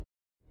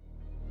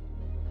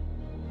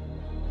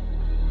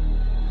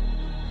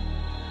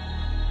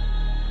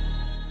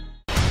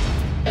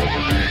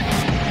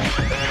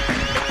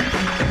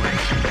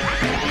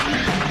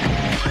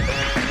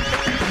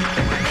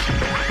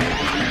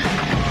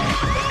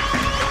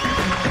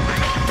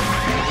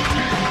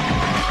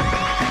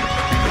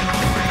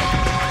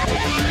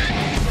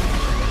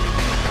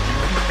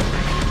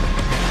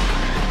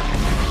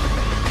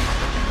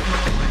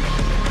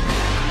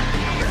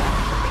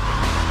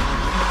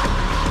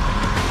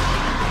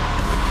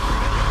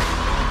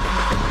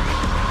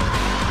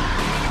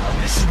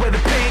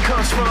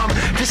comes from.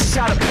 This is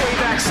how the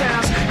payback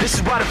sounds. This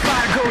is why the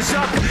fire goes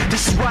up.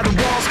 This is why the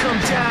walls come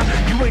down.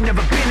 You ain't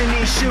never been in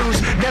these shoes,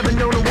 never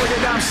known the word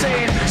that I'm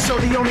saying. So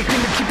the only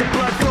thing to keep the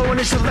blood flowing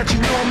is to let you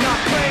know I'm not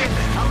playing.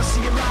 I'ma see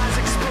your lies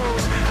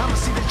exposed. I'ma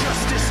see the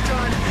justice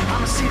done.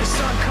 I'ma see the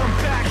sun come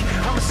back.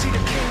 I'ma see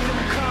the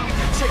kingdom come.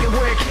 Take it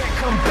where it can't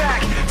come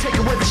back. Take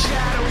it where the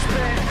shadows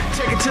bend.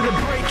 Take it to the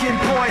breaking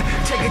point.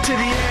 Take it to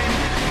the end.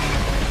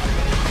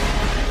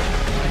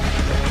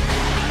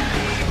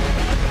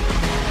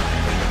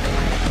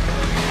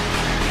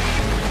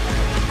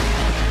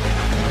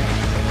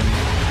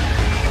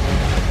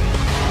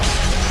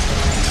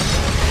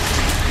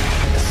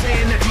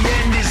 Saying that the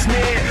end is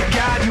near.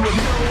 God, you have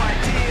no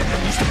idea.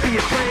 Used to be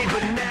afraid,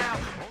 but now.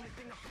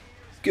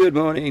 Good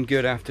morning,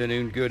 good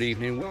afternoon, good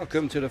evening.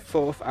 Welcome to the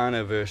 4th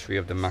anniversary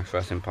of the Max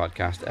Wrestling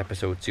Podcast,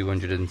 episode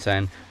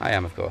 210. I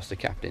am, of course, the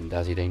captain,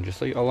 Dazzy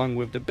Dangerously, along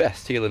with the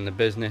best heel in the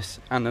business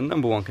and the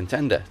number one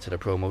contender to the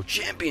promo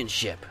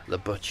championship, The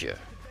Butcher.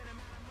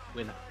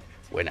 Winner,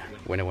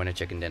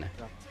 chicken dinner.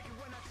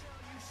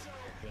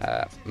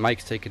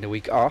 Mike's taking the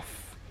week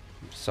off.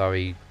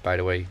 Sorry, by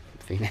the way,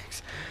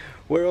 Phoenix.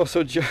 We're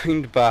also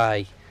joined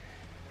by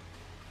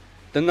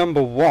the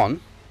number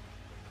one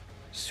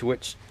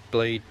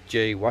Switchblade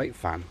Jay White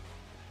fan,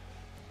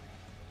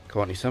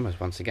 Courtney Summers.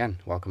 Once again,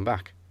 welcome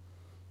back.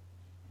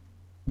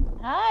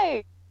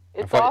 Hi.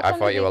 I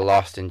thought you were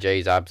lost in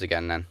Jay's abs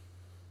again then.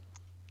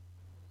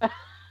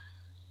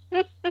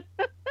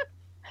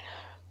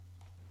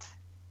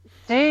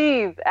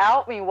 Jeez,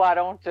 out me, why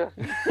don't you?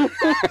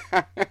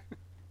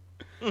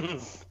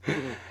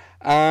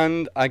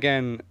 And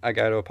again, I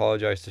got to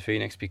apologise to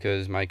Phoenix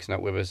because Mike's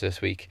not with us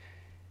this week.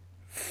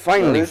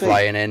 Finally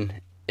flying in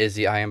is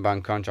the Iron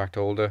Band contract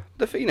holder,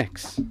 the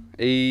Phoenix.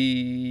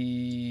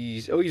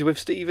 He's with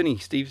Steve, isn't he?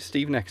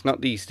 Steve Nex,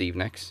 not the Steve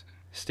Nex.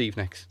 Steve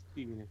Nex.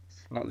 Stevie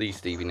Nicks. Not the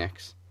Stevie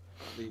Nex.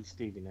 The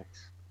Stevie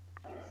Nicks.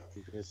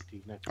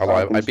 Steve Nicks. Oh,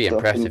 I'd be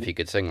impressed if he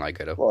could sing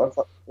like it. What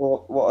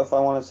if I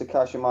wanted to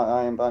cash in my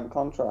Iron Band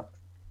contract?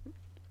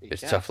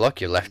 It's tough luck,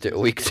 you left it a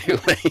week too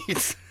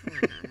late.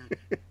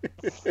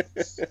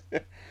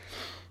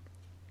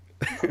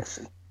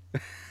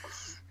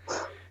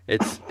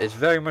 It's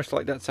very much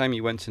like that time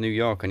you went to New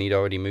York and he'd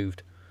already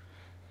moved.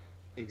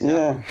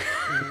 Exactly.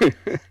 Yeah.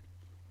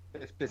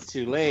 It's a bit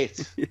too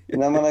late.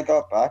 And then when I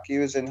got back, he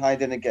was in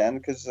hiding again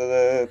because of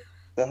the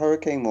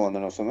hurricane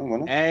warning or something,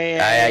 wasn't it?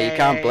 Hey, you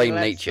can't blame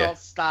let's nature. Let's not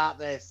start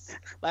this.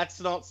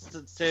 Let's not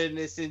turn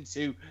this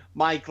into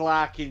Mike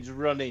Larkin's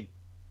running.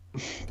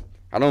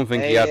 I don't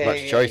think he had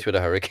much choice with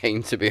a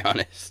hurricane, to be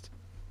honest.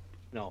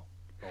 No.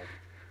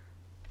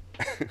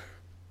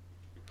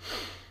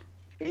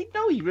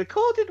 No, he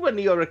recorded when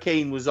the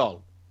hurricane was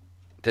on.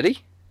 Did he?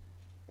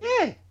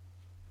 Yeah.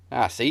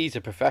 Ah, see, he's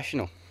a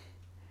professional.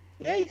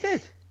 Yeah, he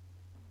did.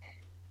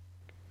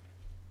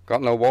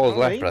 Got no walls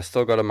left, Right. but I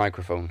still got a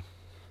microphone.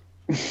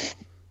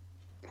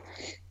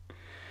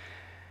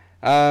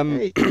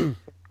 Hey.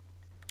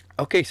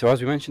 Okay, so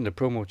as we mentioned, the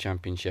promo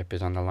championship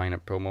is on the line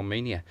at Promo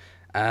Mania.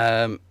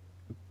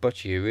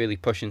 But you're really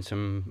pushing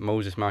some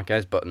Moses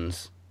Marquez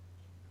buttons.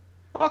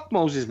 Fuck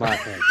Moses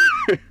Marquez.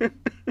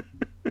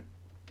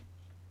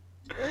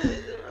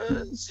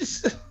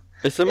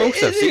 It's the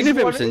most I've seen of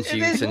him since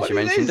you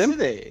mentioned him.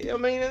 Isn't it? I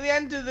mean, at the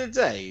end of the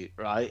day,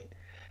 right?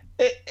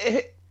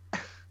 I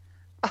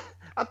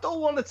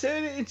don't want to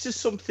turn it into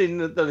something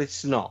that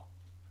it's not,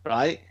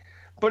 right?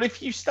 But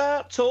if you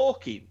start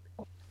talking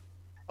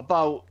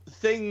about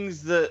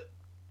things that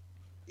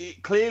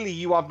clearly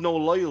you have no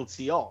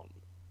loyalty on,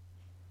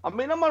 I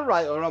mean, am I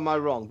right or am I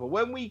wrong? But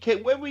when we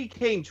came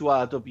to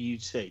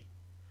RWT,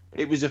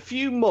 it was a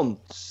few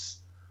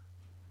months,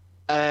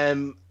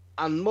 and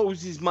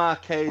Moses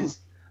Marquez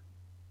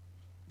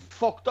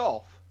fucked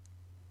off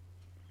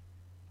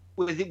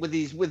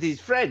with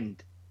his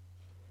friend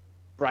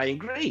Brian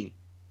Green,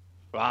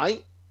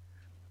 right?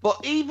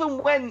 But even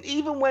when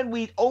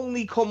we'd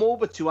only come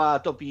over to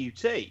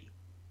RWT,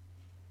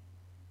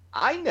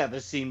 I never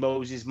seen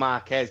Moses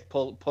Marquez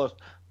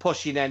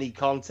pushing any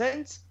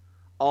content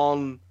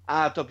on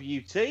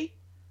RWT.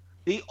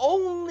 The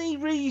only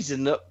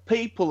reason that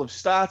people have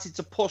started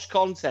to push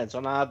content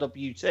on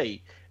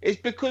RWT is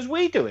because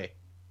we do it.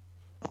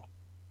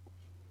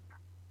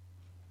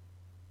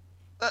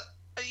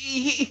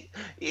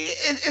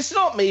 It's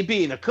not me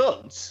being a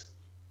cunt.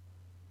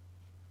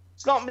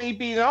 It's not me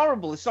being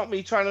horrible. It's not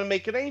me trying to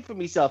make a name for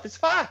myself. It's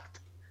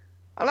fact.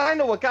 And I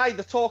know a guy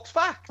that talks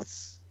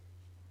facts.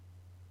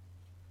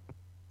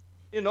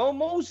 You know,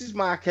 Moses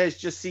Marquez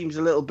just seems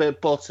a little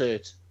bit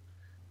butthurt.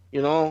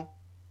 You know,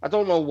 I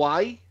don't know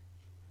why.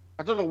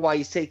 I don't know why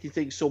he's taking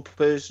things so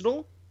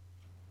personal.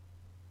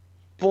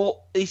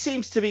 But he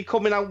seems to be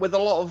coming out with a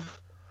lot of.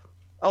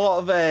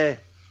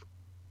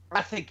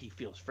 I think he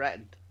feels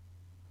threatened.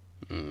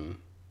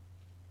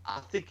 I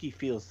think he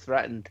feels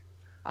threatened.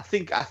 I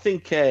think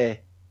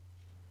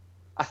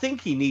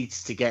he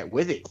needs to get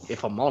with it,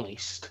 if I'm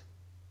honest.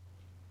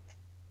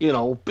 You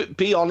know,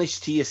 be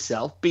honest to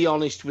yourself, be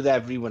honest with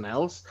everyone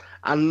else,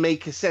 and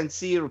make a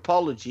sincere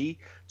apology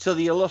to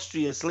the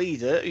illustrious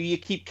leader who you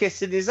keep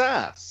kissing his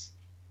ass.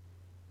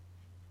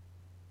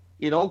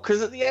 You know,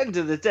 because at the end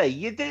of the day,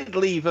 you did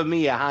leave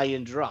Amir high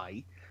and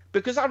dry,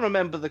 because I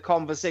remember the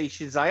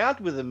conversations I had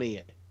with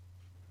Amir.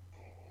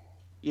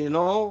 You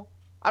know,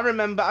 I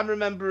remember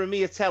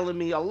Amir telling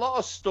me a lot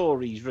of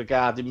stories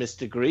regarding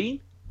Mr.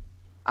 Green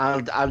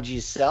and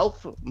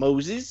yourself,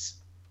 Moses.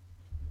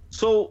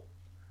 So,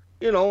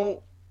 you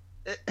know,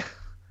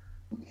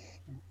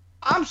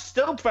 I'm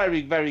still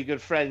very, very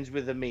good friends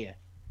with Amir.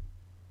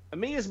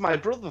 Amir's my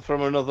brother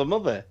from another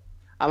mother,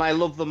 and I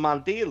love the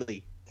man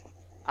dearly.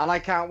 And I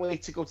can't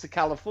wait to go to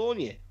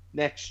California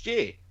next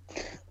year,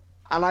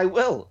 and I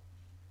will.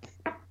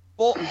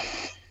 But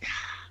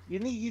you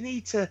really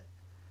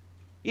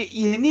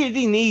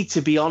need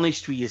to be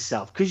honest with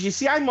yourself, because you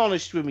see, I'm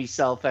honest with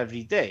myself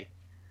every day.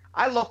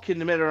 I look in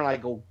the mirror and I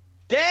go,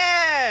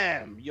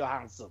 "Damn, you're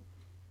handsome."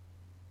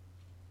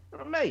 You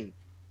know what I mean?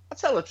 I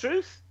tell the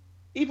truth,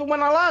 even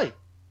when I lie.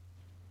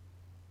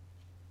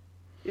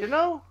 You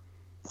know?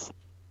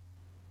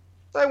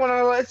 So when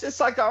I lie, it's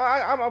like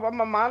I'm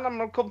a man. I'm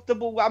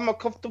uncomfortable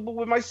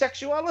with my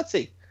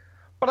sexuality,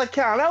 but I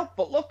can't help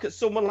but look at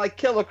someone like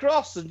Killer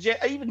Cross and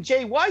even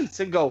Jay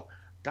White and go,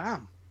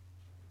 "Damn,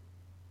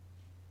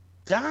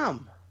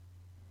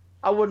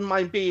 I wouldn't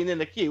mind being in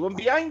a queue and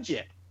behind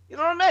you." You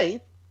know what I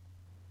mean?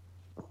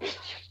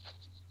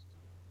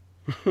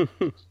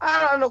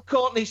 I know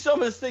Courtney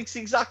Summers thinks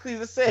exactly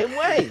the same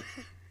way.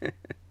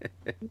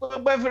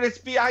 Whether it's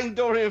behind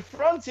or in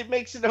front, it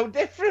makes no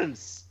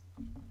difference.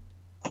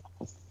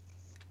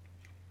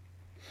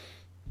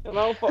 You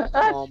know, but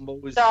come on,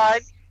 Moses.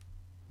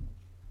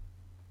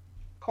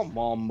 Come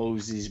on,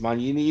 Moses, man.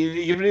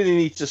 You really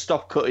need to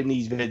stop cutting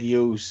these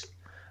videos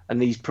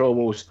and these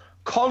promos.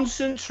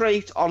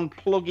 Concentrate on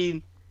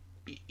plugging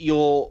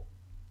your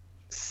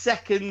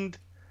second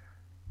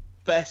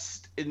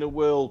best in the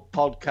world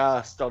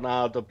podcast on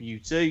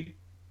RWT.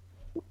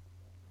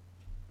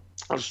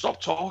 And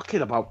stop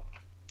talking about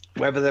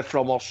whether they're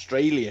from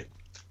Australia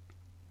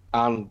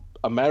and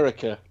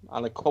America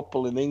and a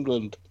couple in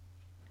England,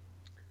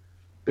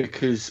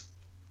 because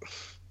it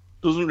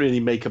doesn't really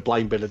make a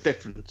blind bit of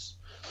difference.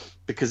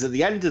 Because at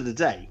the end of the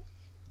day,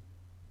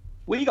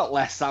 we got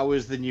less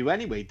hours than you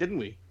anyway, didn't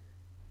we?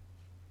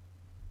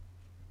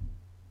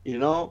 You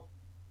know?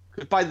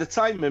 Because by the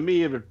time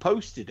Amir had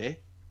posted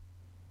it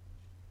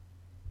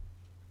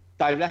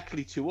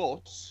directly to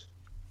us,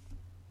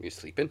 You're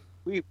sleeping.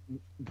 we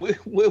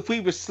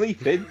were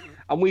sleeping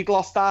and we'd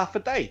lost half a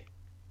day.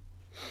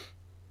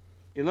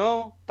 You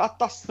know,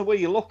 that's the way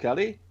you look at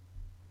it.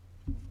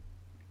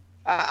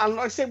 And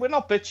like I say, we're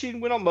not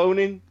bitching, we're not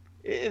moaning.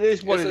 It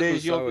is what it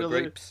is. Sour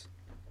grapes.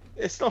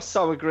 It's not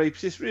sour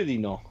grapes. It's really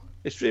not.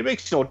 It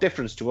makes no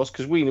difference to us,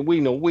 because we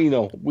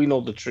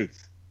know the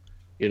truth.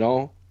 You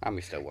know. And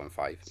we still won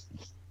 5.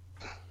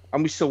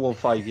 And we still won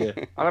 5, yeah.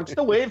 And I'm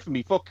still waiting for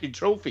me fucking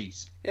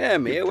trophies. Yeah,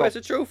 mate. Where's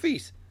the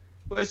trophies?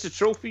 Where's the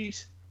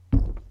trophies?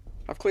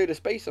 I've cleared a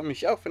space on my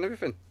shelf and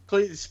everything.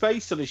 Cleared the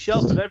space on the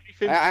shelf and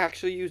everything. I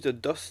actually used a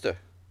duster.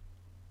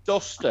 I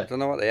don't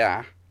know what they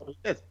are. Oh,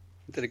 you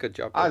Did a good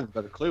job. I haven't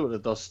got a clue what a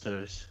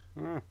duster is.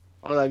 Oh.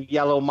 One of them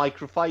yellow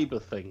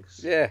microfiber things.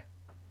 Yeah.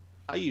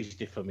 I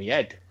used it for my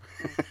head.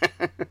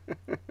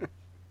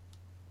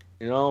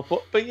 You know,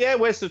 but yeah,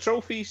 where's the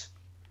trophies?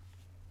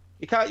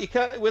 You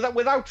can't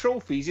without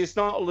trophies. It's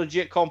not a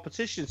legit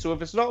competition. So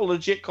if it's not a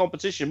legit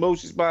competition,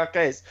 Moses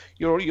Marquez,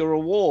 your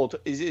award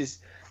is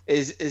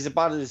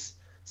about as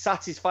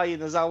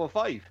satisfying as our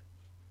 5.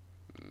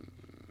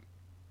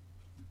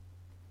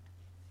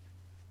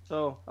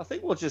 So I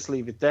think we'll just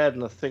leave it there,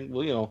 and I think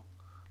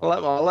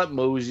I'll let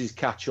Moses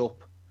catch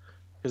up,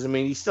 because I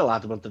mean he's still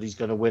adamant that he's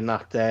going to win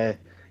that.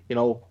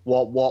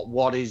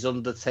 What is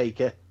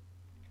Undertaker?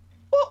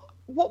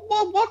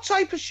 What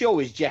type of show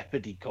is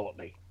Jeopardy,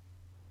 Courtney?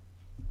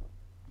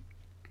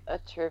 A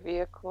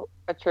trivia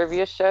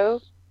show.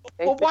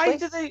 Well,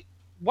 basically.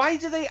 why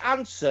do they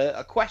answer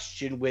a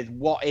question with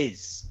 "what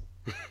is"?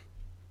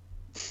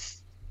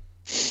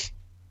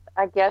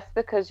 I guess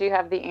because you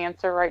have the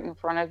answer right in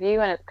front of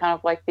you, and it's kind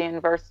of like the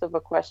inverse of a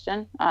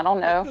question. I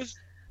don't know. Because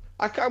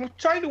I'm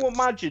trying to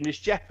imagine this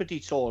Jeopardy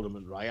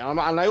tournament, right? And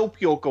I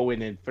hope you're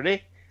going in for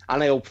it,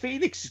 and I hope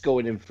Phoenix is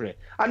going in for it.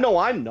 I know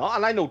I'm not,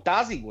 and I know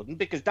Dazzy wouldn't,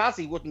 because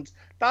Dazzy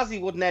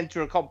wouldn't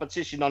enter a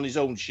competition on his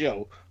own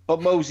show, but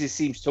Moses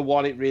seems to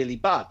want it really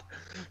bad.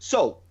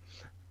 So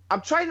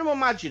I'm trying to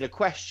imagine a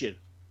question.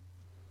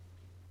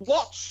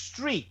 What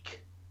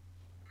streak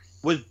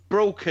was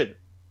broken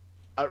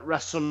at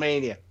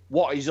WrestleMania?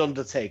 What is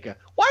Undertaker?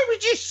 Why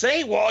would you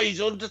say what is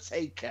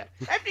Undertaker?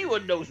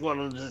 Everyone knows what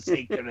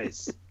Undertaker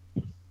is.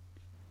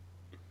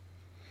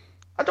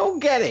 I don't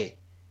get it.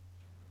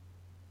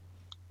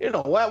 You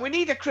know, well, we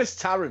need a Chris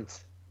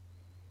Tarrant.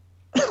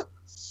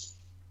 That's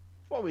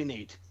what we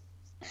need.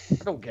 I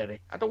don't get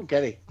it.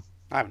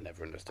 I've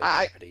never understood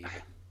Jeopardy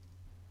either.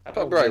 I But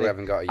don't right, get we it.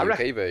 haven't got a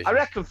UK version. I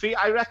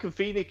reckon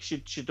Phoenix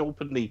should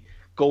openly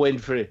go in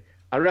for it.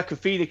 I reckon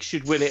Phoenix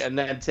should win it and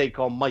then take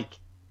on Mike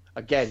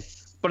again.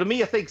 But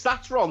Amir thinks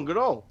that's wrong at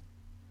all.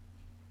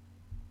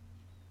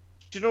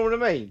 Do you know what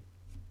I mean?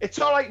 It's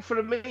all right for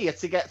Amir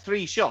to get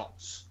 3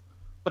 shots,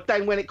 but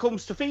then when it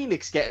comes to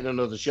Phoenix getting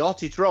another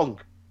shot, it's wrong.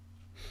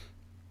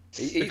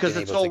 Because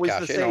it's always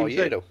the same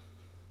thing.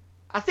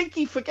 I think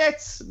he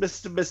forgets,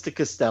 Mr.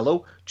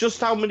 Costello, just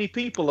how many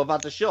people have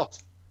had a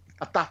shot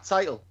at that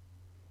title.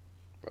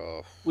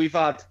 Oh. We've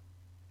had,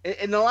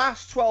 in the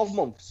last 12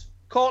 months,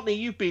 Courtney,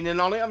 you've been in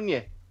on it, haven't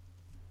you?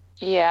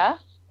 Yeah.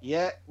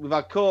 Yeah, we've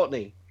had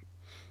Courtney.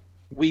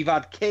 We've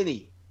had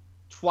Kenny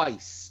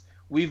twice.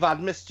 We've had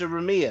Mr.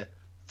 Ramir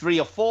 3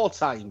 or 4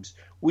 times.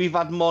 We've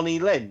had Moni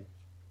Lynn.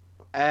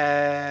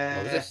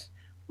 Moses?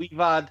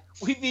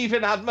 We've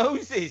even had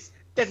Moses.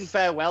 Didn't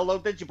fare well though,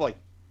 did you, boy?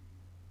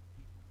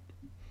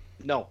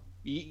 No,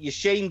 you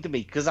shamed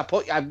me because I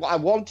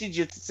wanted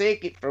you to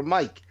take it from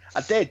Mike.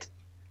 I did.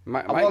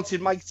 I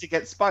wanted Mike to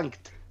get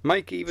spanked.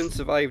 Mike even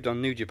survived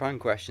on New Japan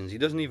questions. He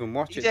doesn't even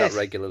watch it that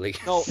regularly.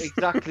 No,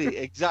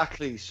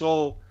 exactly.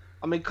 So,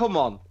 I mean, come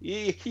on.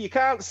 You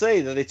can't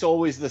say that it's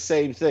always the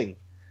same thing.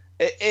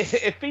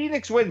 If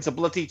Phoenix wins a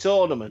bloody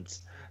tournament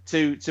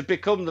to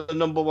become the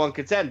number 1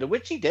 contender,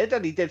 which he did,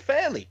 and he did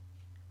fairly,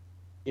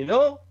 you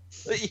know,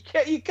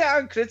 you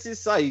can't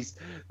criticise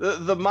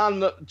the man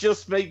that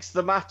just makes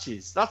the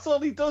matches. That's all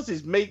he does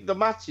is make the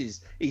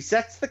matches. He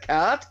sets the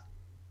card.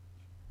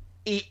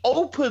 He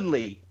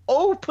openly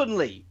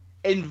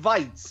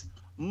invites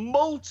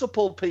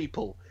multiple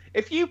people.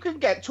 If you can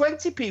get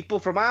 20 people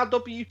from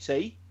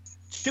RWT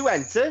to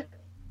enter,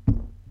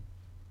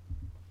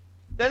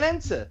 then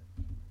enter.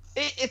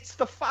 It's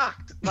the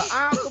fact that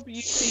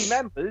RWT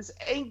members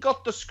ain't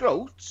got the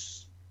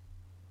scrotes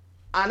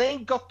and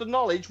ain't got the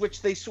knowledge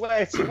which they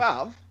swear to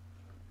have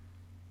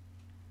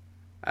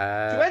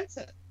to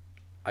enter.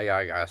 I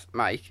asked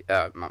Mike,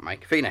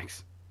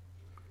 Phoenix.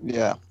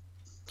 Yeah.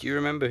 Do you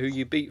remember who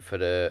you beat for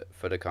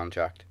the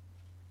contract?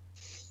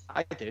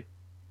 I do.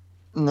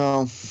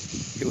 No.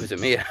 It was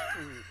Amir.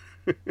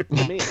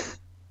 Amir.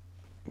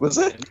 Was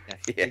it?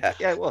 Yeah.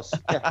 Yeah, it was.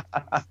 Yeah.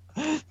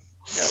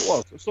 Yeah, it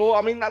was. So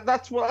I mean,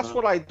 that's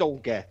what I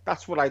don't get.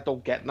 That's what I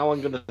don't get. Now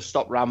I'm going to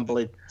stop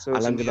rambling So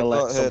and I'm going to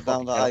let her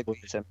down that I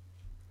beat him.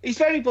 He's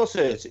very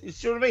butthurt. Do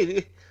you know what I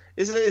mean?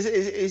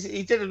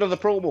 He did another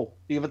promo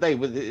the other day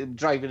with him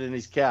driving in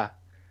his car.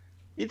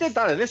 You did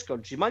that in this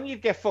country, man,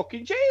 you'd get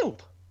fucking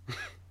jailed.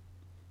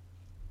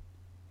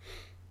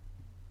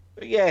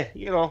 But yeah,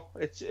 you know,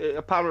 it's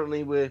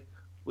apparently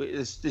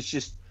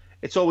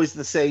it's always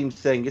the same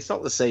thing. It's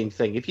not the same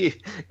thing.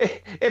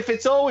 If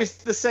it's always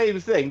the same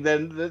thing,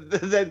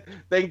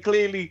 then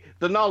clearly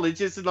the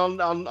knowledge isn't on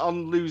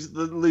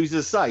the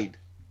loser's side.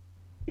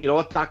 You know,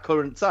 at that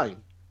current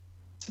time,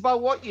 it's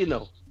about what you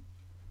know.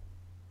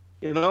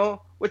 You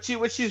know, which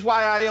is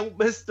why I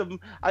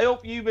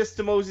hope you,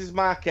 Mr. Moses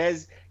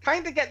Marquez,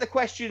 kind of get the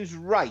questions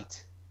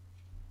right.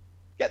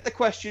 Get the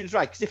questions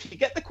right, because if you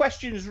get the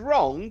questions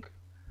wrong,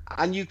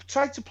 and you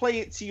try to play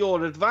it to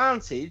your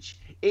advantage,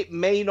 it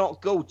may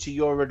not go to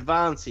your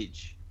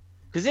advantage.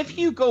 Because if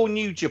you go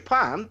New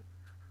Japan,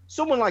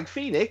 someone like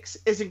Phoenix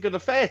isn't going to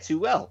fare too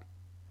well.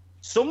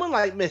 Someone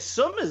like Miss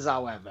Summers,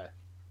 however,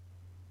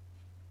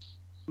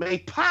 may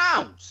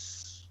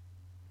pounce.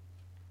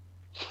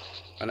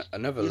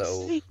 Another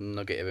little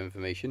nugget of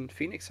information.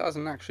 Phoenix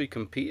hasn't actually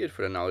competed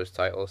for the Knowledge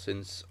title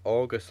since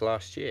August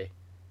last year.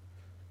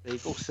 There you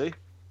go, see?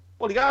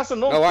 Well, he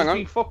hasn't. No, hang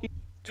on.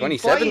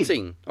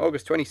 2017.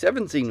 August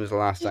 2017 was the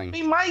last time.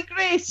 He's been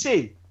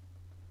migrating.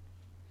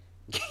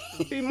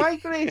 He's been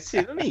migrating,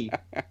 hasn't he?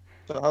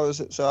 So how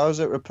is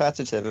it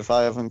repetitive if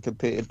I haven't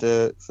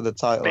competed for the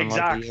title in like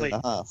a year and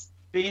a half?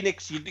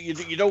 Phoenix,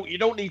 you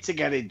don't need to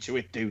get into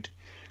it, dude.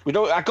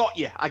 I got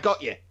you.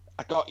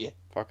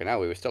 Fucking hell,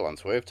 we were still on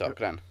Swerve Talk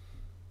then.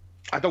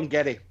 I don't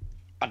get it.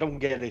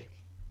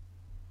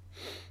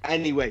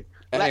 Anyway,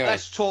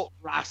 let's talk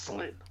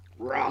wrestling.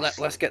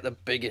 Let's get the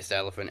biggest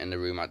elephant in the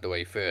room out the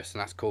way first,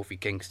 and that's Kofi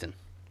Kingston.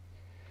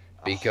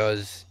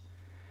 Because,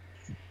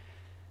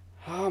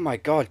 oh my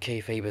God,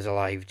 kayfabe is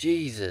alive.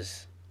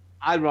 Jesus.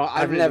 I've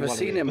really never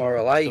seen him more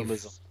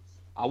alive.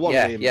 I want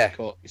him to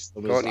cut his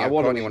stomach.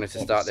 Courtney wanted to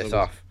start this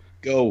off.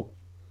 Go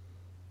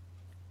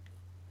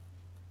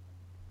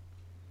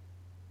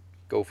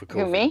for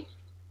Kofi. Who, me?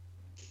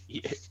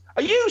 Yeah.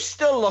 Are you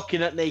still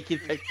looking at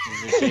naked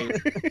pictures of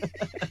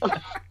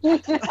you?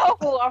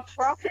 No, I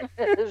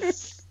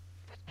promise.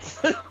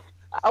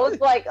 I was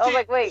like,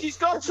 wait. She's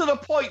got to the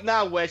point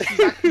now where she's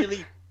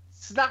actually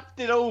snapped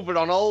it over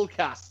on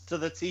Allcast to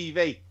the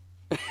TV.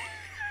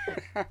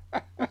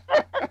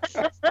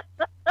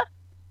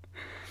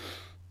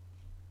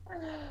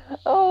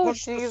 Oh,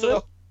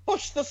 Jesus.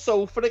 Push the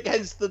sofa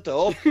against the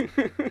door.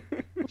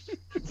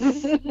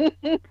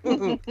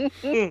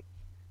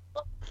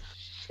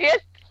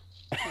 Shit.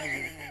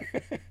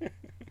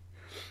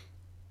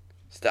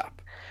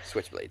 Stop.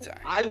 Switchblade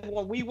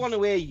time. We want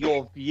to hear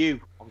your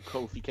view on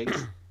Kofi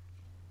Kingston.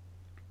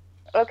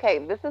 Okay,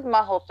 this is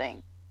my whole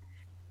thing.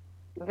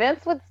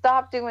 Vince would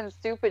stop doing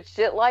stupid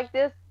shit like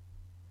this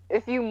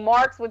if you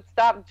marks would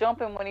stop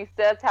jumping when he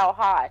says how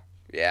high.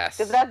 Yes.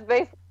 Because that's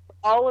basically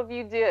all of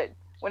you did.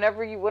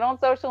 Whenever you went on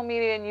social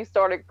media and you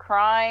started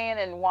crying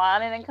and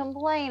whining and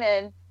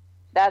complaining,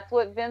 that's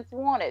what Vince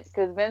wanted.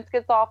 Because Vince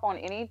gets off on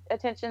any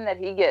attention that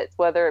he gets,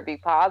 whether it be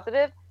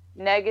positive,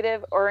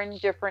 negative, or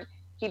indifferent.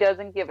 He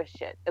doesn't give a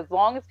shit. As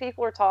long as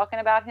people are talking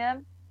about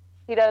him,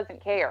 he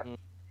doesn't care.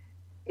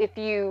 If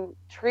you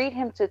treat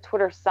him to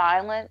Twitter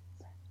silence,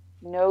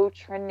 no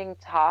trending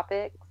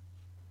topics,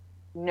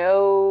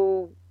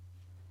 no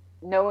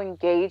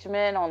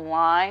engagement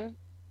online,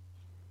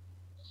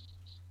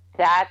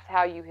 that's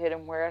how you hit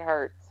him where it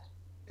hurts.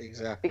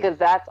 Exactly. Because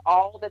that's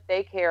all that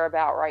they care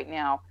about right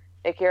now.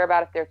 They care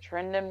about if they're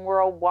trending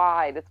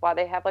worldwide. That's why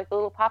they have like the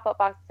little pop-up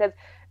box that says,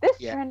 this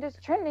trend is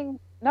trending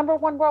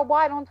 #1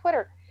 worldwide on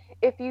Twitter.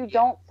 If you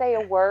don't say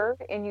a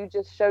word and you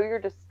just show your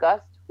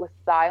disgust with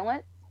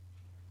silence,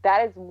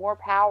 that is more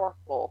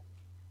powerful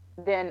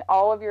than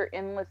all of your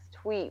endless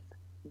tweets,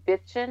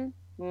 bitching,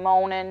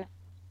 moaning,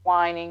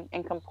 whining,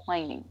 and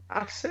complaining.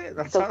 That's it.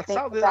 That's So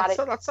how they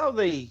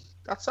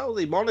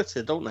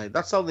monitor, don't they?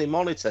 That's how they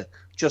monitor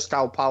just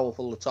how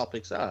powerful the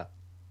topics are.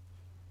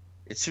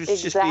 It's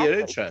just for your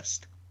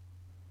interest.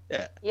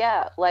 Yeah.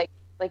 Yeah, like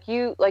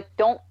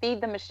don't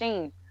feed the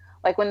machine.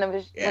 Like when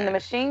the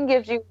machine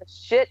gives you a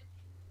shit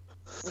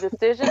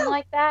decision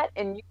like that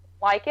and you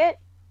like it,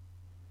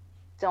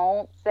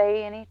 don't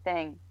say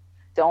anything.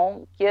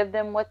 Don't give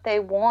them what they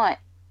want.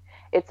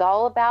 It's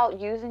all about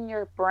using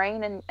your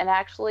brain and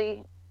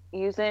actually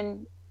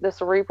using the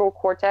cerebral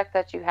cortex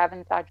that you have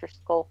inside your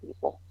skull,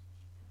 people.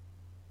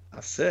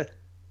 That's it.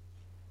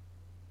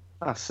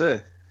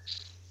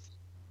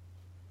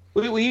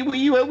 Were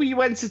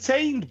you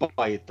entertained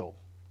by it though?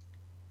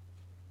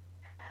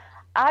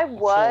 I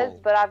was,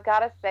 but I've got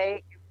to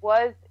say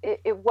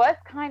it was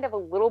kind of a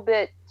little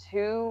bit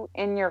too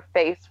in your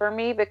face for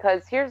me,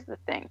 because here's the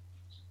thing.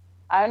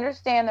 I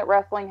understand that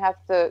wrestling has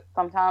to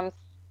sometimes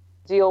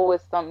deal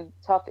with some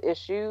tough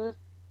issues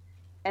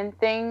and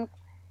things,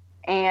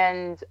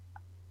 and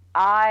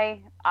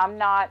I'm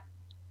not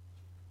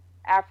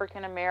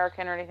African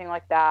American or anything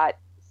like that,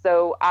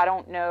 so I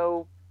don't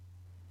know,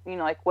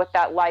 like what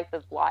that life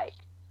is like.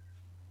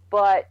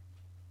 But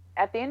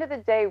at the end of the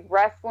day,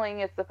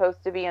 wrestling is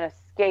supposed to be an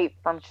escape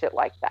from shit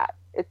like that.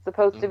 It's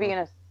supposed to be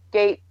an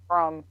escape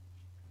from,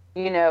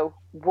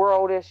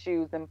 world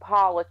issues and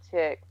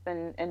politics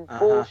and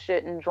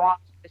bullshit and drama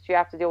that you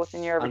have to deal with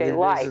in your everyday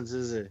life. Isn't,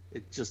 is it?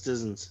 It just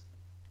isn't.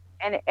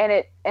 And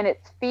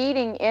it's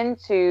feeding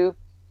into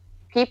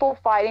people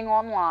fighting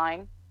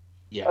online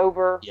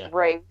over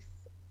race,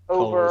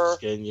 color,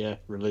 skin,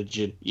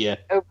 religion,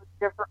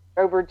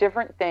 over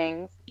different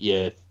things.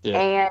 Yeah.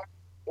 And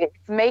it's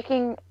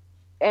making,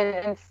 and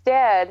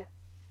instead,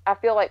 I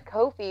feel like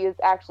Kofi is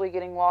actually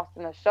getting lost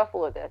in the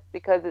shuffle of this,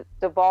 because it's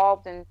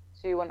devolved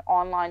into an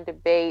online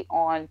debate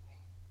on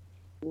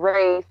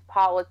race,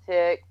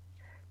 politics,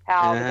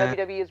 how the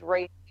WWE is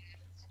racist,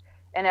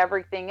 and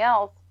everything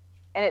else.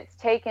 And it's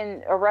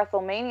taken a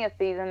WrestleMania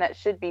season that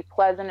should be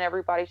pleasant.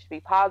 Everybody should be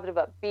positive,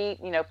 upbeat,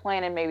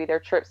 planning maybe their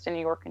trips to New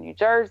York and New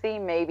Jersey,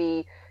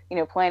 maybe,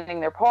 planning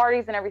their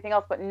parties and everything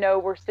else. But no,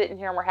 we're sitting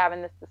here and we're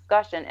having this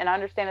discussion. And I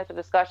understand it's a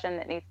discussion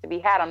that needs to be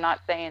had. I'm not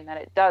saying that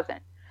it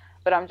doesn't.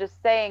 But I'm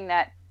just saying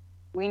that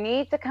we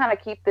need to kind of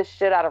keep this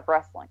shit out of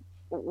wrestling.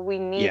 We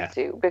need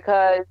to,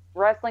 because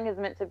wrestling is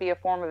meant to be a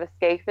form of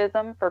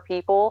escapism for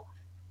people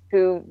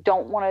who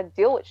don't want to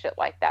deal with shit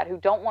like that, who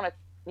don't want to,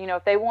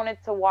 if they wanted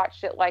to watch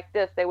shit like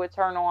this, they would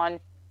turn on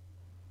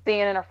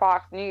CNN or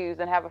Fox News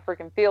and have a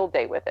freaking field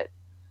day with it.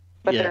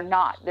 But they're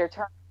not.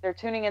 They're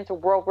tuning into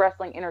World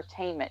Wrestling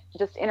Entertainment.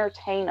 Just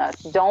entertain us.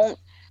 Don't,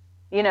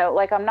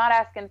 I'm not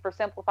asking for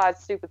simplified,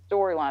 stupid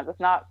storylines.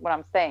 That's not what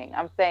I'm saying.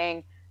 I'm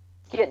saying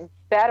get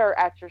better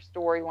at your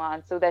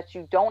storyline so that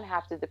you don't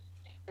have to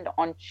depend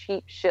on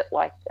cheap shit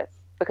like this.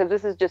 Because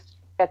this is just,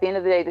 at the end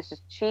of the day, this is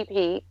cheap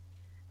heat.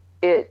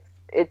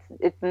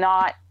 It's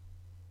not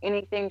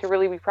anything to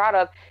really be proud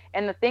of.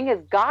 And the thing is,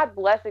 God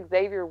bless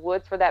Xavier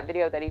Woods for that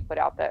video that he put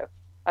out, though.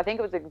 I think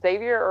it was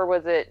Xavier, or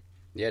was it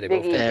They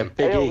Big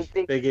both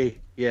E? Big E.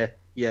 Yeah.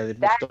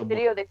 That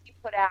video that he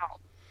put out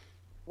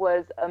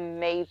was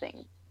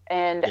amazing.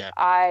 And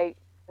I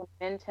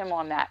commend him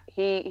on that.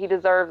 He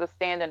deserves a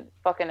standing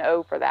fucking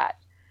O for that.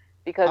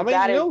 Because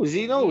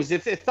he knows.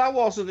 If that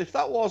wasn't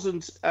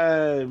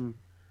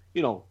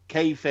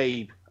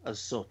kayfabe as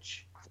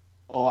such,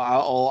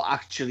 or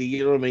actually,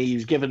 he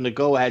was given the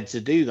go ahead to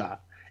do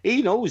that.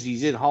 He knows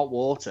he's in hot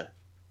water.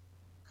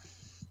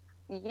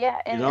 Yeah,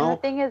 and the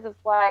thing is,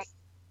 it's like,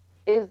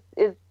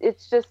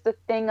 it's just a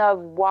thing of,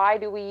 why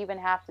do we even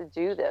have to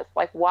do this?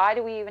 Like, why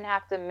do we even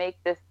have to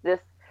make this?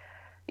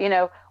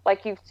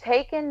 Like, you've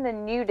taken the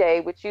New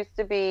Day, which used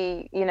to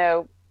be,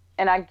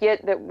 and I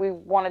get that we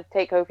want to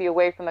take Kofi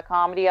away from the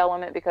comedy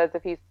element, because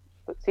if he's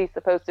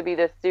supposed to be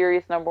this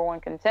serious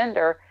 #1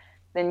 contender,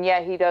 then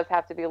he does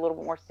have to be a little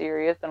bit more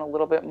serious and a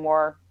little bit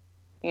more,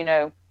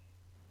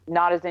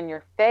 not as in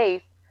your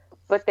face.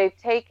 But they've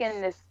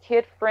taken this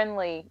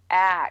kid-friendly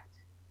act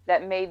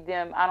that made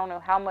them, I don't know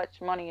how much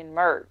money in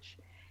merch,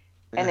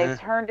 and they've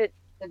turned it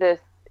to this,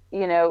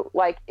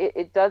 like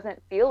it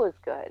doesn't feel as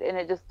good, and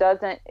it just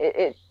doesn't.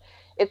 It's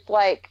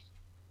like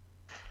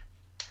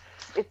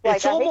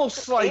it's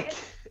almost like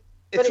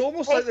but it's it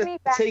almost like takes me they're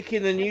back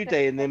taking to a New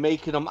Day and they're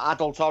making them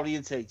adult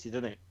orientated,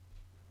 isn't it?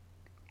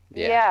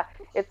 Yeah.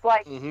 It's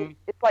like Mhm.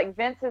 it's like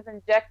Vince has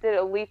injected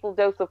a lethal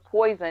dose of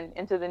poison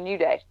into the New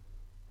Day,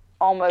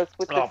 almost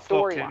with the Oh,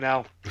 fuck it storyline.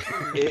 now.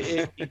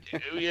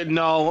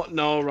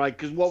 No, right,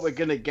 because what we're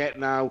going to get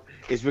now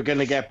is we're going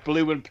to get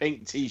blue and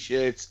pink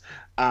T-shirts,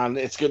 and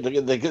they're going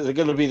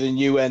to be the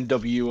new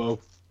NWO.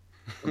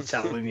 I'm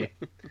telling you.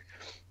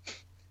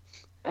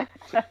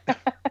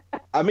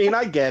 I mean,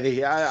 I get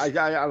it. I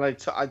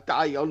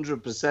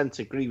 100%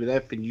 agree with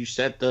everything you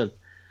said, then.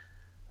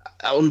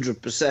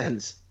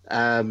 100%.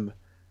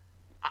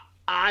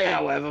 I,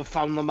 however,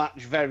 found the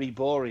match very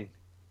boring.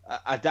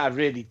 I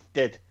really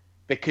did.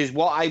 Because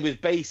what I was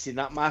basing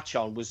that match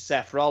on was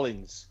Seth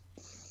Rollins.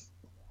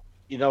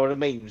 You know what I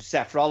mean?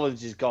 Seth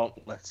Rollins'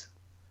 gauntlet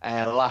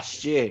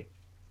last year.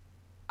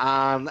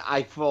 And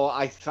I thought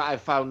I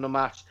found the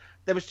match.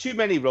 There was too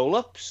many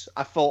roll-ups.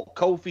 I thought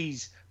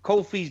Kofi's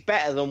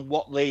better than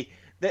what they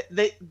did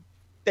it.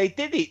 They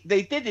did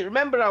it.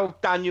 Remember how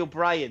Daniel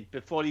Bryan,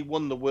 before he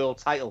won the world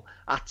title,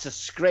 had to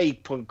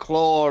scrape and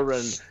claw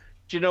and...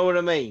 Do you know what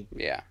I mean?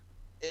 Yeah.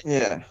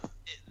 Yeah.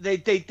 They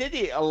did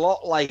it a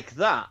lot like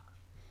that.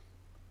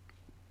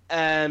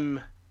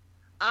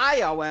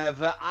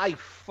 However, I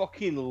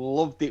fucking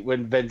loved it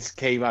when Vince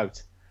came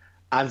out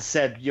and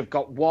said, "You've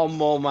got one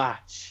more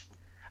match."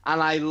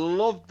 And I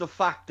loved the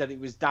fact that it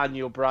was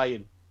Daniel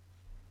Bryan.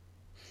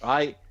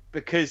 Right?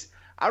 Because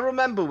I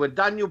remember when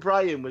Daniel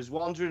Bryan was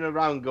wandering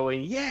around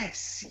going,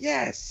 "Yes,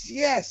 yes,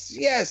 yes,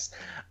 yes."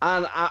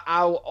 And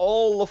how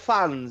all the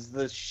fans,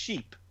 the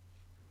sheep,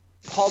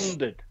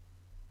 pondered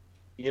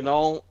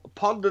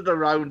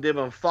around him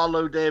and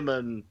followed him,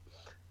 and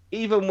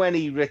even when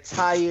he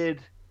retired,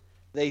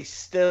 they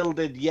still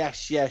did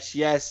yes, yes,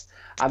 yes.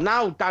 And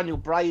now Daniel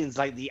Bryan's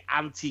like the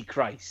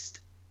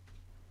Antichrist.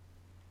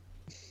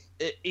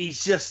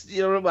 He's just,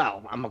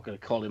 well, I'm not going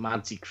to call him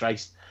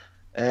Antichrist.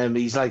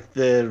 He's like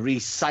the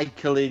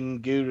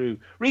recycling guru.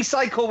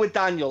 Recycle with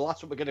Daniel,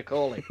 that's what we're going to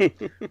call him.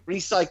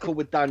 Recycle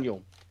with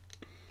Daniel.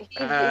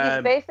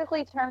 He's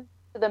basically turned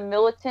to the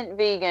militant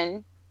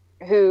vegan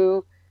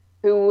who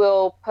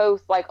will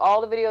post like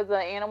all the videos of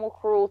animal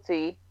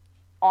cruelty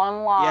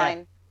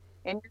online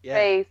in your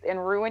face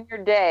and ruin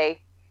your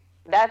day.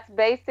 That's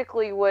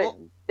basically what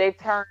they've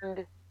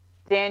turned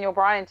Daniel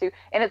Bryan to.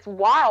 And it's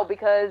wild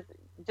because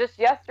just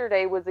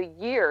yesterday was a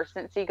year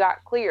since he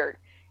got cleared.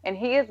 And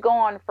he has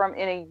gone from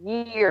in a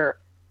year,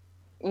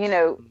 getting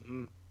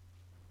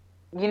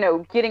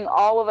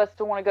all of us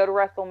to want to go to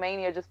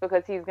WrestleMania just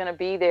because he's going to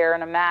be there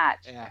in a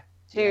match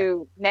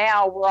to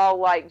now we're all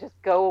like, just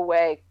go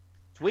away.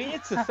 It's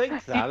weird to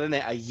think that, isn't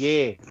it? A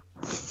year.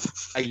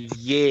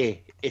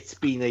 It's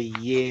been a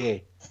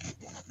year.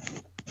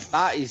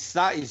 That's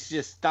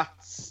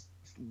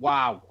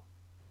wow.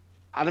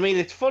 And I mean,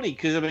 it's funny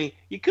because, I mean,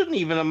 you couldn't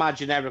even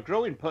imagine Eric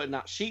Rowan putting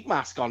that sheep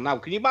mask on now.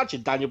 Can you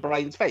imagine Daniel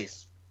Bryan's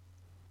face?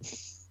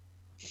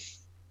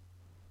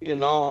 I don't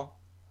know.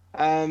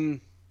 I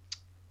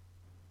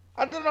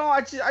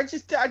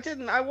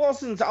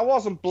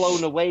wasn't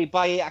blown away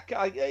by it.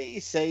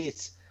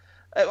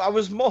 I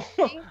was more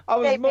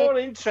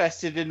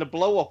interested in the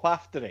blow up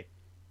after it.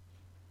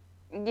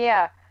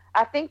 Yeah,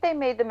 I think they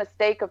made the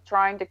mistake of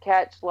trying to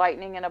catch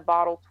lightning in a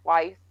bottle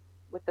twice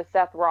with the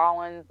Seth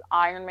Rollins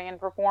Iron Man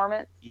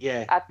performance.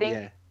 Yeah, I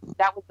think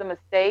that was the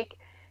mistake,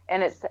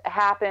 and it's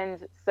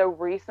happened so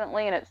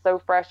recently, and it's so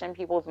fresh in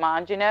people's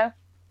minds, But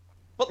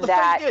the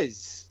thing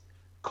is,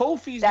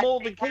 Kofi's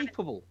more than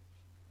capable.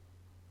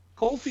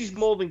 Kofi's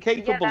more than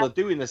capable of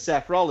doing a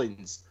Seth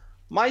Rollins.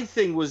 My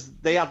thing was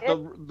they had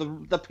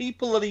the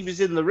people that he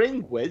was in the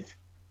ring with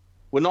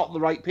were not the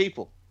right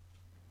people.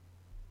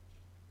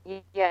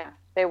 Yeah,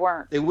 they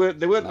weren't. They weren't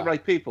the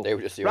right people. They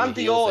were just the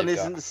Randy Orton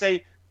isn't the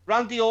same.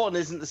 Randy Orton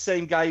isn't the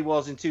same guy he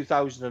was in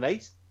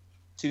 2008,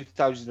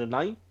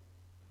 2009.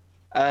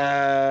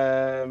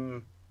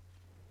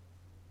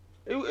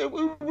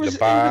 Who was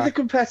the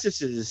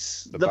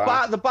competitors?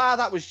 The bar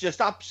that was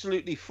just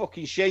absolutely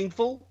fucking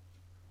shameful.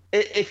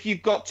 If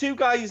you've got two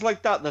guys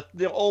like that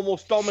they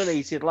almost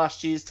dominated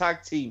last year's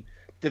tag team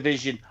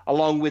division,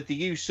 along with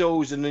the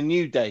Usos and the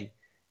New Day,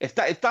 if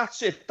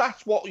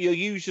that's what you're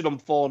using them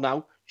for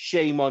now,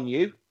 shame on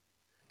you.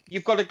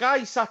 You've got a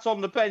guy sat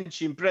on the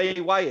bench in Bray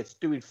Wyatt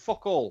doing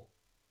fuck all.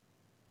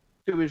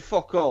 You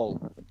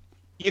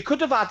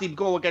could have had him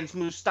go against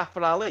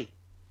Mustafa Ali.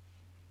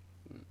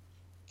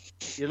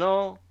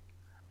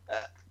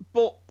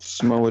 But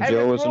Samoa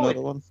Joe was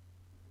another one.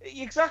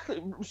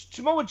 Exactly,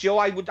 Samoa Joe.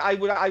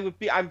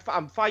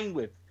 I'm fine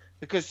with,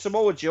 because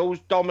Samoa Joe's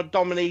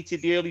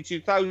dominated the early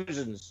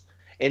 2000s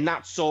in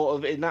that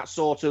sort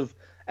of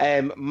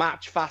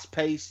match, fast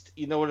paced.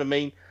 You know what I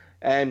mean?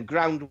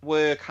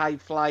 Groundwork, high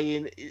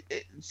flying.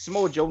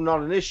 Samoa Joe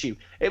not an issue.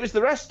 It was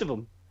the rest of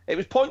them. It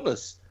was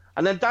pointless.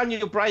 And then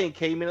Daniel Bryan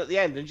came in at the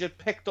end and just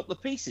picked up the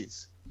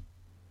pieces.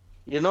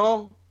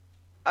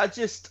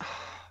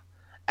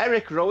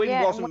 Eric Rowan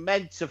Yeah, wasn't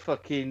meant to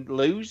fucking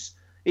lose.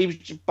 He was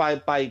by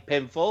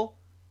pinfall.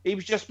 He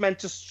was just meant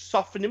to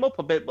soften him up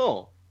a bit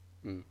more.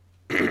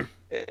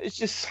 It's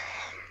just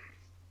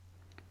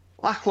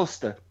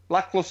lackluster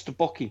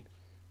booking.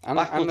 And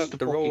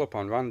the roll up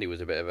on Randy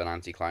was a bit of an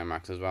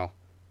anticlimax as well.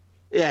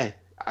 Yeah,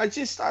 I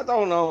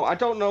don't know.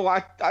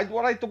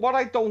 What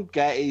I don't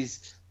get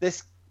is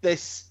this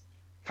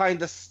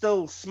kind of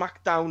still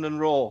SmackDown and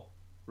Raw,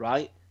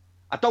 right?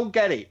 I don't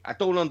get it. I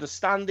don't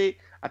understand it.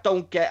 I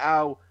don't get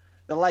how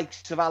the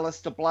likes of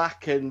Aleister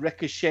Black and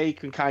Ricochet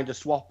can kind of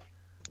swap,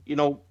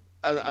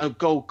 and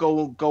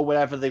go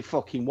wherever they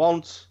fucking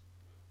want.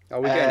 Are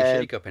we getting a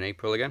shake-up in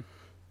April again?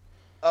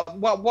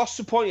 What's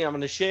the point of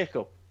having a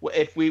shake-up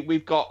if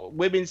we've got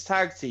women's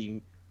tag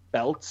team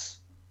belts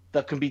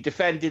that can be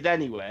defended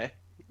anywhere?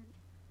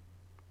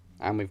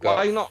 And we've got...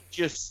 Why not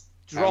just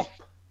drop...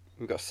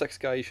 We've got 6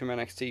 guys from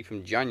NXT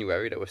from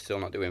January that we're still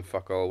not doing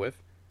fuck all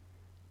with.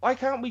 Why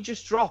can't we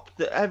just drop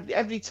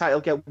every title,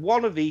 get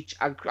one of each,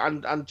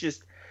 and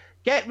just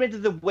get rid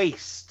of the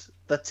waste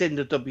that's in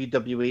the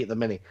WWE at the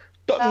minute?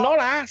 Not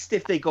asked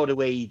if they go to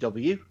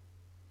AEW.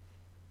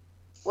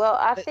 Well,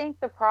 I think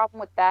the problem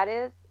with that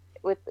is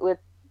with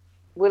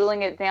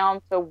whittling it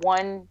down to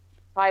one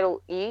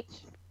title each.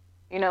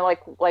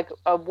 Like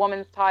a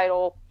woman's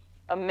title,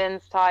 a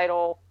men's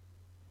title,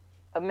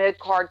 a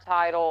mid-card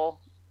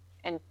title,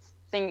 and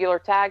singular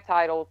tag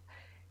titles,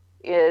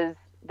 is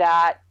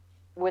that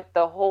with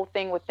the whole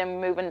thing with them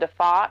moving to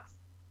Fox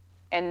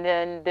and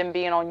then them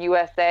being on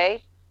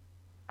USA,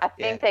 I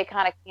think they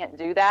kind of can't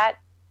do that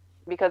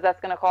because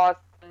that's going to cause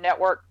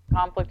network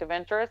conflict of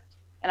interest.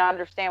 And I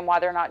understand why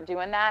they're not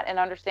doing that, and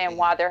understand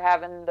why they're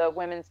having the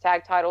women's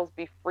tag titles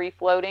be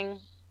free-floating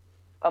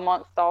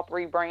amongst all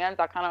 3 brands.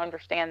 I kind of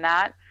understand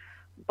that.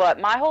 But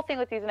my whole thing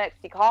with these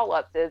NXT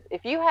call-ups is,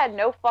 if you had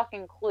no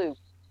fucking clue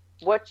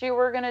what you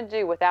were going to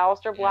do with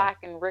Aleister Black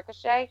and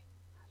Ricochet,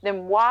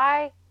 then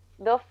why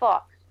the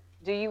fuck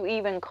do you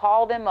even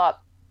call them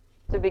up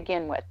to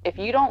begin with? If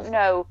you don't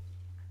know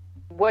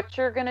what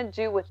you're going to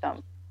do with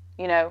them,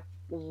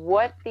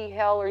 what the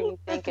hell are you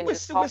thinking?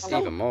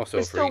 Even more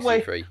so for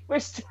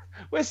EC3.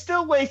 We're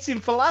still waiting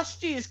for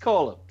last year's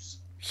call-ups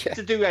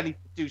to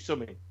do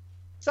something.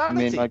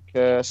 Sanity. I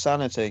mean,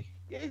 Sanity.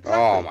 Yeah, exactly.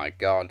 Oh my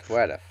God,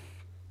 where the...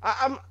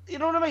 you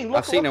know what I mean?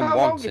 I've seen him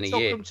once in a year. Look how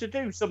long it took him to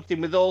do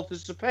something with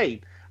Authors of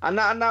Pain. And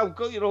now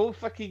go,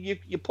 fucking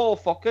you poor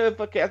fucker.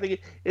 Fucking, I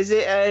think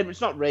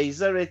it's not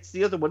Razor, it's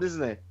the other one,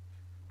 isn't it?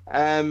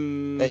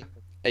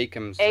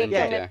 Akem's injured,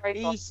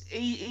 yeah.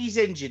 He's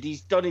injured.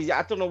 He's done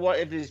I don't know what,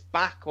 if it's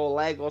back or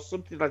leg or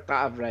something like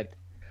that I've read.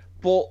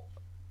 But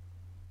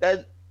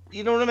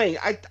you know what I mean?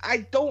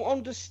 I don't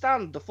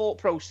understand the thought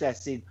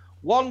process in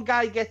one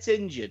guy gets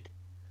injured,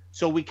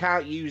 so we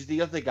can't use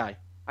the other guy.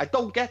 I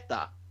don't get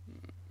that.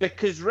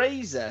 Because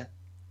Razor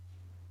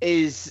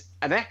is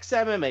an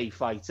ex-MMA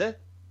fighter.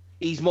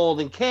 He's more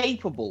than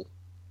capable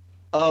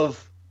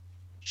of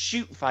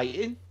shoot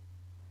fighting.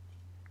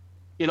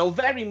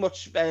 Very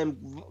much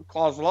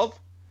Kozlov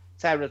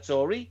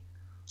territory.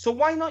 So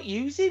why not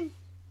use him?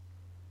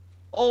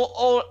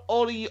 Or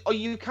are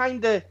you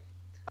kind of...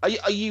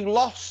 Are you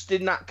lost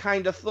in that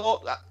kind of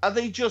thought? Are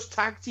they just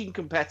tag team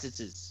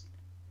competitors?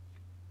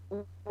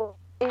 Even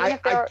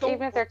if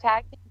they're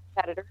tag team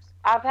competitors,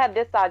 I've had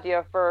this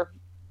idea for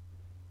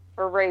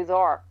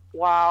Razor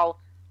while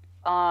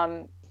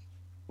Akam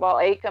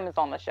is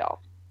on the shelf.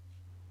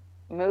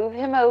 Move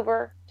him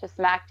over to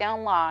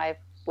SmackDown Live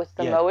with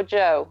Samoa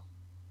Joe.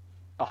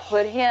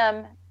 Put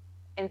him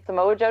and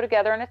Samoa Joe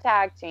together in a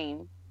tag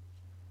team.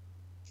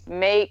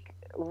 Make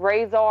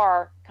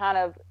Razor kind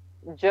of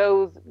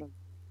Joe's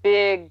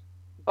big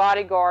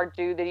bodyguard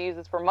dude that he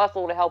uses for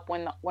muscle to help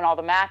win all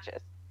the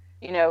matches.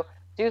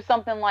 Do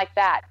something like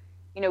that.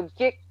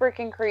 Get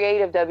freaking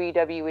creative,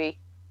 WWE.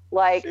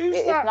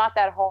 It's not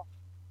that hard.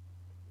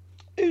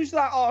 Who's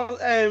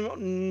that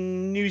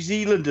New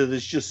Zealander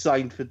that's just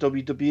signed for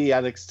WWE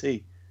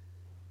NXT?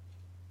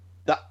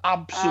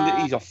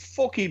 He's a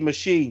fucking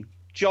machine.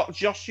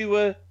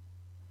 Joshua.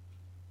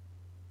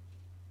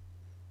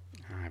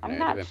 I'm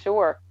not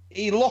sure.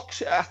 He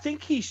looks. I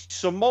think he's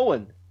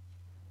Samoan.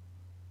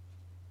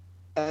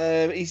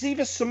 He's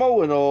either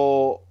Samoan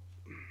or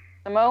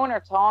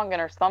Tongan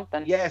or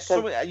something. Yeah,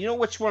 you know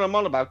which one I'm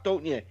on about,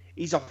 don't you?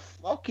 He's a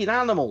fucking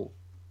animal.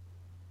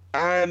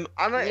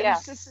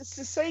 It's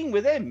the same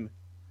with him.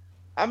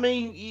 I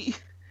mean,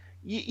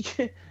 you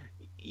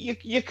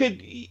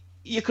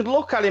could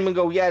look at him and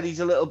go, yeah, he's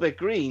a little bit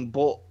green,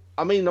 but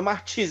I mean, the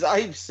matches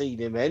I've seen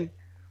him in,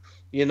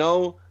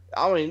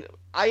 I mean,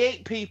 I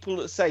hate people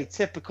that say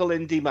typical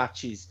indie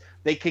matches.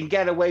 They can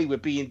get away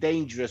with being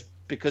dangerous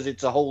because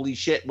it's a holy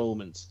shit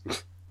moment.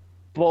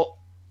 But,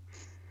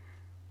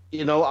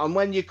 and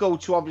when you go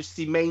to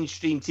obviously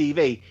mainstream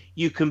TV,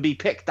 you can be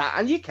picked at,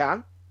 and you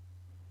can,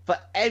 for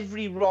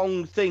every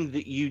wrong thing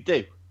that you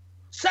do.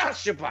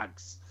 Sasha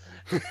Banks!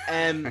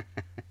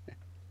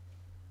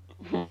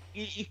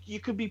 You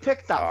could be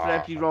picked at for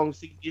every wrong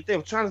thing you do.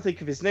 I'm trying to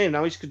think of his name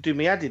now. He's could do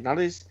me head in. That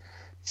is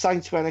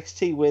signed to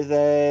NXT with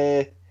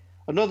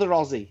another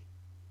Aussie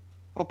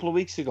a couple of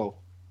weeks ago.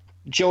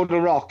 Jonah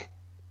Rock.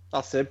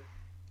 That's him.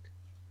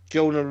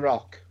 Jonah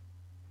Rock.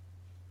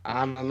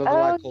 And another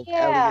lad called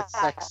Elliot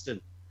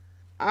Sexton.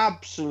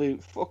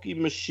 Absolute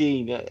fucking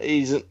machine.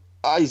 He's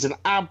an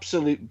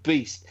absolute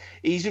beast.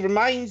 He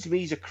reminds me,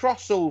 he's a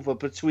crossover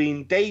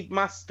between Dave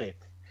Mastiff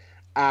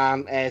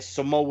and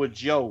Samoa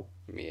Joe.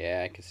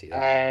 Yeah, I can see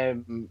that.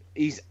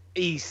 He's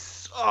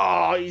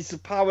a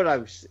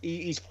powerhouse.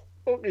 He's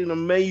fucking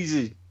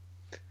amazing.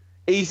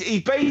 He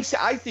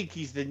basically, I think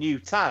he's the new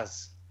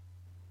Taz.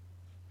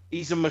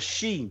 He's a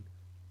machine.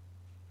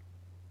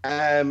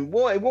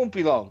 Well, it won't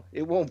be long.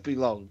 It won't be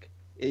long.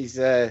 He's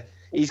got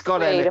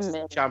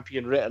NXT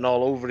champion written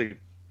all over him.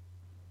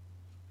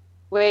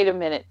 Wait a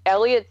minute.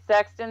 Elliot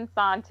Sexton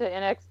signed to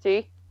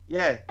NXT?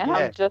 Yeah. And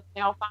I'm just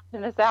now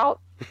finding this out?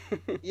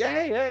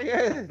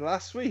 Yeah.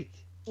 Last week.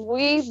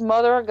 Sweet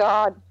mother of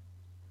God.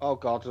 Oh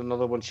God,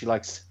 another one she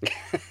likes. He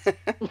has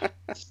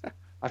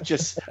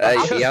got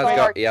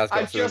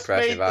some impressive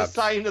made the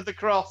sign of the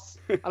cross,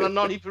 and I'm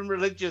not even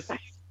religious.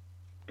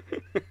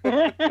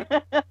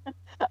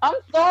 I'm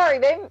sorry.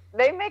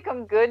 They make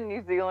them good in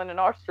New Zealand and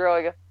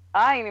Australia.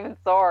 I ain't even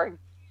sorry.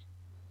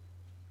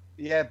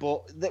 Yeah,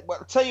 but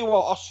I'll tell you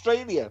what,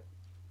 Australia,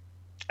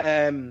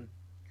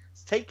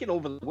 it's taking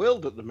over the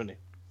world at the minute.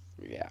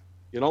 Yeah.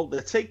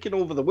 They're taking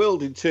over the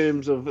world in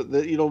terms of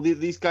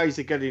these guys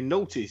are getting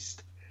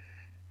noticed.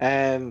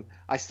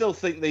 I still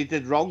think they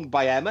did wrong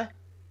by Emma.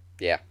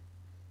 Yeah.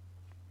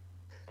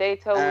 They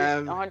totally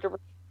 100%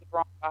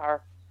 wrong by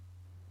her.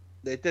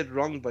 They did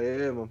wrong by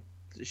Emma.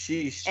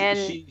 She's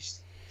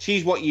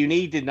what you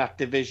need in that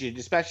division,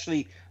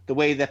 especially the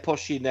way they're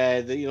pushing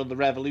the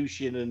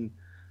Revolution and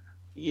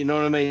you know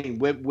what I mean,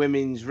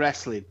 women's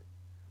wrestling.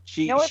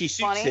 She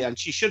suits it, and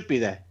she should be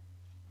there.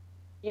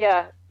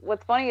 Yeah.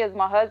 What's funny is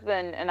my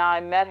husband and I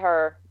met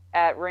her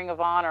at Ring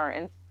of Honor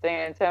in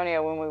San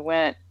Antonio when we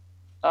went.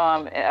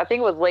 I think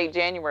it was late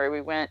January we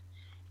went,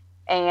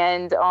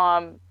 and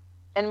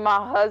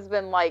my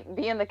husband, like,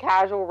 being the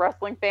casual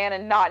wrestling fan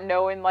and not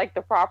knowing like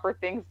the proper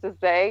things to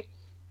say,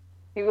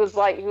 he was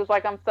like,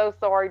 I'm so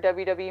sorry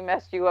WWE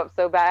messed you up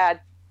so bad.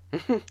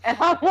 And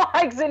I'm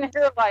like sitting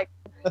here like,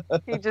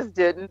 he just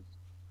didn't.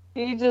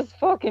 He just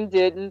fucking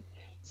didn't.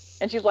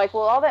 And she's like,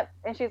 well, all that,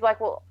 and she's like,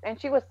 well, and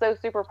she was so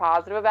super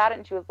positive about it,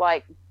 and she was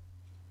like,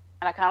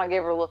 and I kind of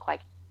gave her a look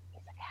like,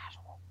 he's a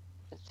casual,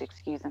 just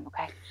excuse him,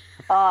 okay?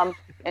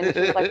 And she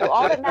was like, well,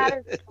 all that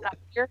matters is that I'm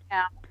here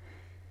now.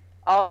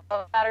 All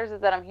that matters is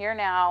that I'm here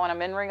now, and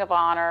I'm in Ring of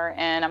Honor,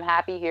 and I'm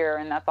happy here,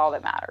 and that's all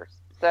that matters.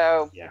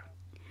 So yeah,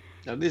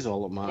 that is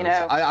all that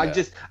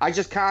matters. I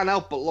just can't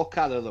help but look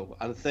at her though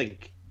and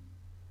think,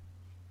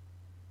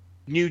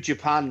 New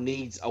Japan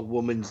needs a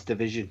women's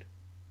division.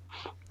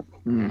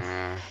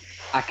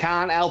 I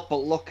can't help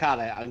but look at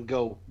it and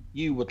go,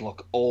 you would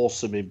look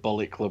awesome in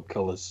Bullet Club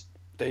colours.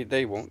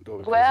 They won't though,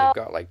 because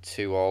they've got like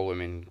 2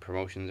 all-women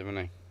promotions, haven't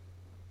they?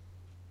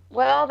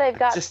 Well, they've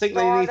got. I just think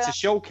they need to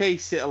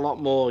showcase it a lot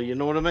more. You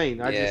know what I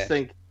mean? I just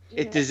think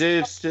it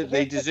deserves to.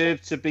 They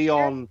deserve to be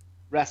on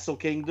Wrestle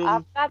Kingdom.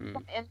 I've got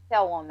some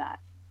intel on that.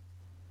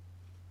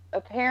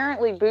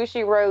 Apparently,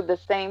 Bushiroad, the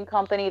same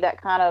company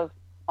that kind of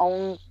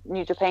owns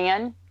New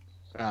Japan,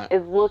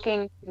 is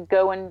looking to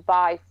go and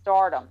buy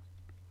Stardom,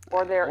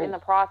 or they're in the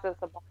process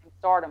of buying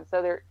Stardom.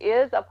 So there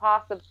is a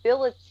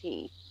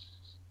possibility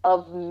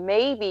of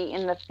maybe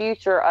in the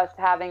future us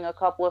having a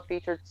couple of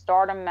featured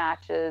Stardom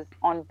matches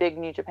on big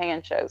New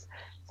Japan shows.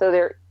 So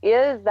there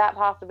is that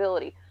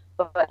possibility.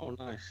 But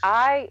nice.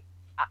 I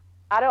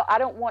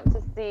don't want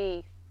to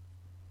see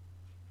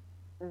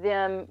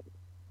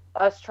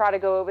us try to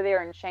go over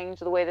there and change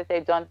the way that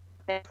they've done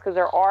things, because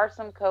there are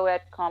some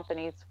co-ed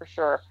companies for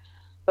sure,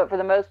 but for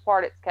the most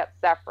part it's kept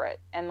separate,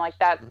 and like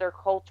that's their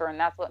culture, and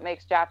that's what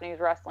makes Japanese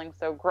wrestling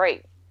so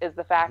great, is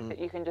the fact that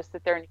you can just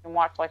sit there and you can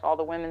watch like all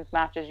the women's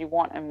matches you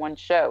want in one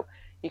show.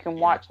 You can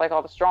watch like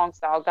all the strong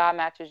style guy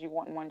matches you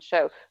want in one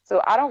show.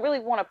 So I don't really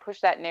want to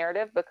push that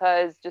narrative,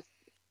 because just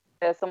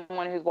as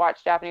someone who's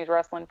watched Japanese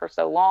wrestling for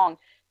so long,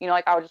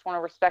 like I would just want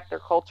to respect their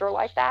culture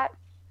like that.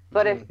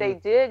 But if they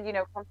did,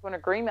 come to an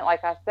agreement,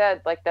 like I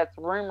said, like that's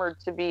rumored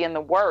to be in the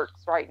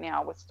works right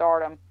now with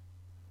Stardom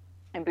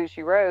and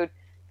Bushiroad,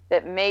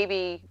 that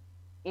maybe,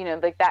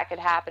 like that could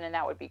happen and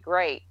that would be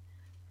great.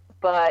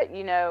 But,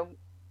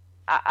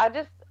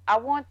 I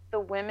want the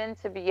women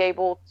to be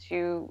able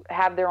to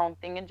have their own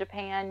thing in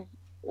Japan,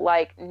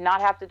 like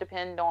not have to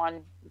depend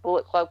on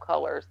Bullet Club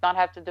colors, not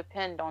have to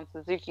depend on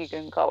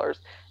Suzuki-gun colors,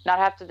 not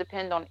have to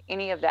depend on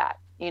any of that,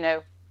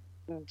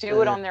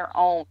 do it on their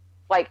own.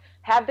 Like,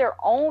 have their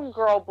own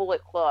girl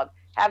Bullet Club,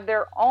 have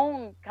their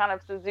own kind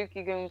of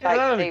Suzuki-gun type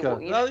stable.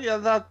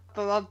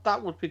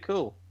 That would be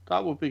cool.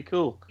 That would be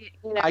cool.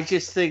 I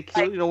just think,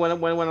 when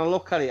I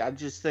look at it, I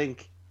just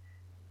think,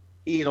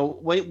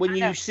 when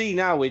you see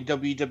now in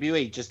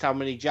WWE just how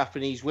many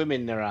Japanese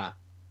women there are,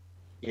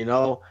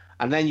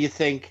 and then you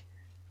think,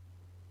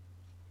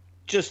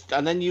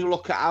 and then you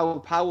look at how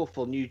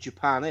powerful New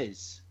Japan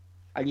is,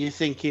 and you're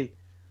thinking,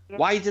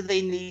 why do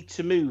they need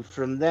to move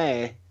from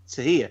there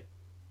to hear.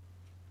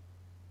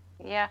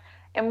 Yeah,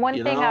 and one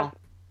You thing know?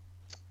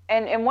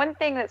 and one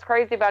thing that's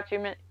crazy about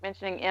you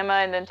mentioning Emma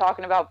and then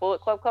talking about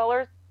Bullet Club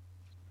colors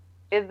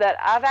is that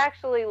I've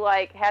actually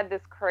like had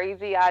this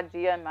crazy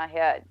idea in my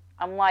head.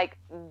 I'm like,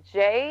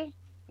 Jay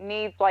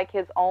needs like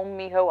his own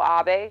Miho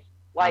Abe,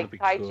 like be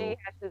Taichi cool.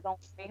 has his own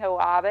Miho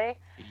Abe.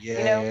 Yeah,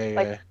 You know, yeah,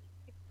 like yeah.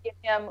 get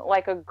him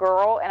like a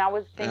girl, and I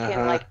was thinking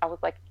Uh-huh. like I was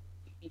like,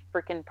 he'd be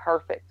freaking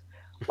perfect.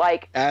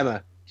 Like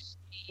Emma.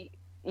 she,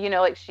 you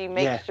know, like she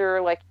makes Yeah.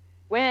 sure like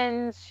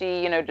wins.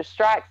 She, you know,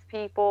 distracts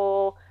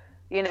people.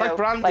 You It's know, like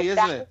Brandy, like isn't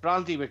that. it?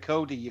 Brandy with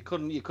Cody. You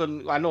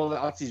couldn't. I know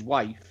that's his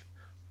wife,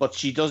 but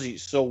she does it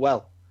so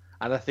well.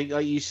 And I think,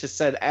 like you just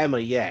said, Emma,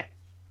 yeah,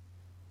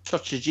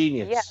 such a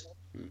genius.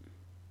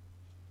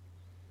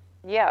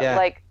 Yeah.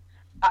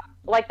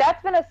 Like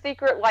that's been a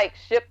secret like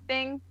ship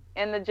thing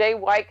in the Jay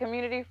White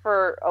community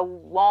for a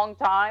long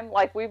time.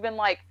 Like we've been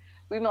like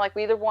we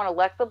either want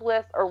Alexa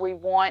Bliss or we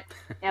want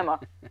Emma.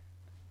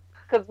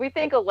 Because we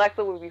think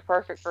Alexa would be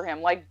perfect for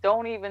him. Like,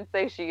 don't even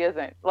say she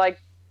isn't. Like,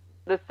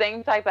 the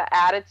same type of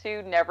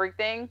attitude and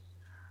everything.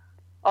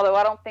 Although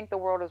I don't think the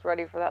world is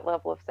ready for that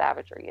level of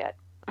savagery yet.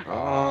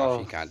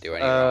 Oh, she can't do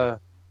any wrong.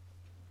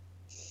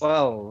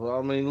 Well,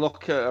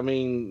 I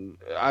mean,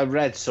 I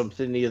read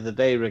something the other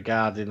day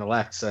regarding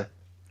Alexa.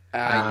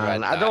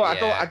 And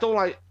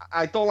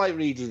I don't like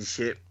reading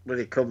shit when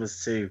it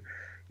comes to,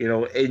 you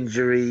know,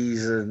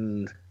 injuries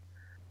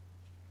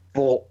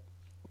but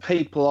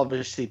people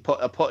obviously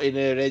are putting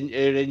her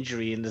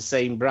injury in the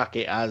same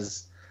bracket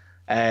as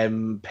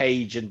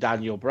Paige and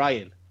Daniel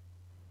Bryan.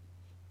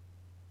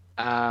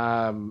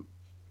 I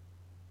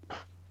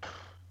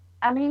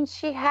mean,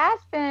 she has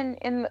been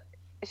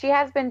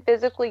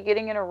physically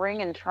getting in a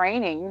ring and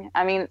training.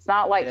 I mean, it's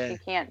not like she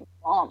can't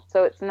bump,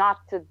 so it's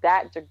not to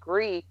that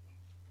degree.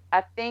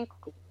 I think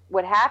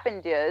what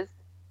happened is,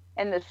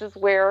 and this is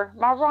where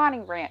my Ronnie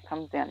rant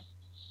comes in.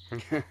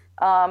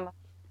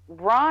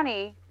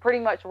 Ronnie pretty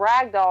much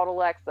ragdolled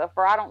Alexa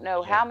for I don't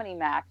know how many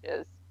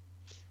matches,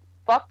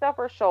 fucked up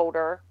her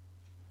shoulder,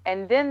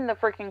 and then the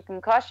freaking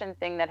concussion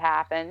thing that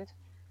happened.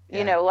 Yeah.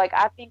 You know, like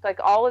I think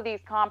like all of these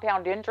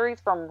compound injuries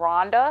from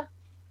Ronda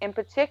in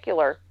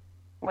particular,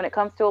 when it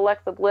comes to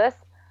Alexa Bliss,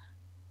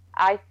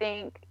 I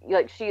think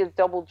like she is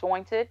double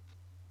jointed.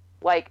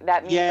 Like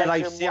that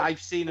means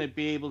I've seen her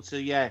be able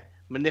to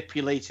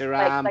manipulate her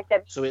arm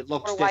so it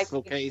looks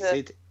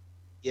dislocated.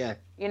 You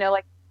know,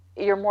 like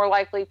you're more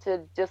likely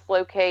to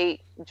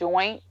dislocate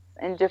joints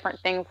and different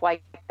things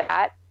like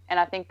that. And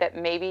I think that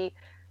maybe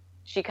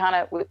she kind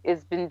of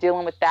has been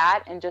dealing with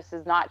that and just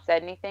has not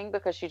said anything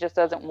because she just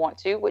doesn't want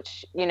to,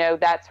 which, you know,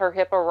 that's her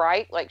HIPAA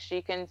right. Like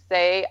she can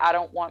say, I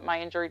don't want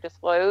my injury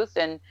disclosed,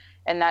 and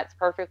that's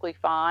perfectly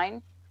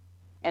fine.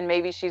 And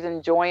maybe she's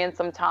enjoying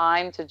some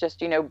time to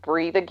just, you know,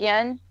 breathe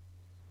again.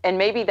 And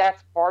maybe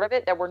that's part of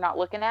it that we're not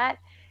looking at,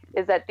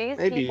 is that these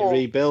people...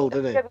 Maybe rebuild,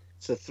 isn't it?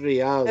 It's a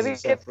 3 hours in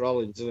Seth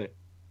Rollins, isn't it?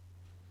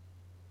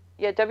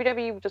 Yeah,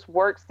 WWE just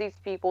works these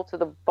people to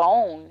the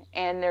bone,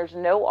 and there's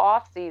no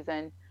off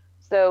season.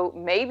 So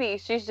maybe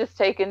she's just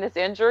taking this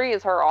injury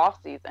as her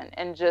off season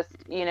and just,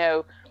 you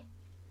know,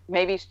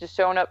 maybe she's just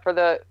showing up for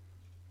the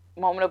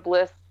Moment of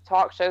Bliss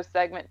talk show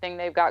segment thing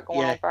they've got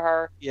going on for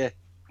her. Yeah.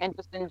 And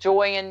just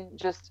enjoying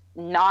just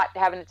not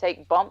having to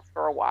take bumps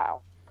for a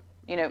while.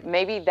 You know,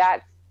 maybe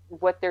that's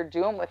what they're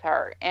doing with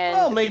her. And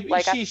well, maybe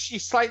like,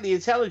 she's slightly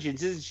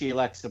intelligent, isn't she,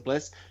 Alexa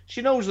Bliss?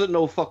 She knows that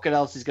no fucking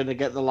else is going to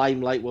get the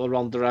limelight while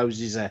Ronda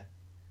Rousey's there.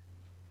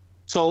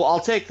 So I'll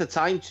take the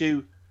time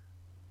to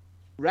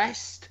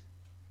rest,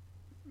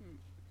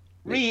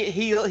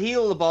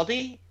 heal the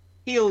body,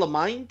 heal the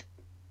mind,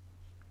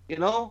 you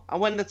know,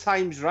 and when the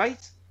time's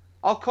right,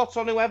 I'll cut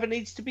on whoever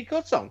needs to be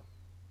cut on.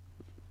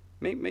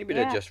 Maybe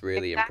they're just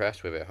really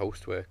impressed with her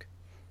host work.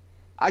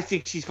 I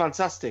think she's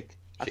fantastic.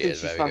 I think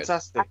she's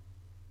fantastic.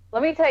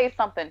 Let me tell you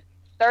something.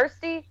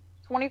 Thirsty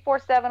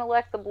 24/7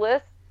 Alexa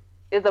Bliss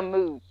is a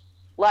move.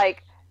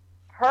 Like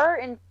her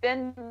and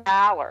Finn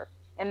Balor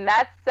in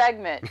that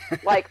segment,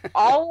 like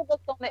all of us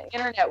on the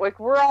internet, like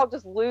we're all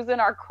just losing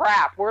our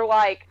crap. We're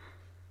like,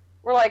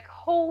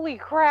 holy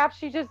crap,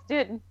 she just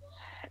didn't.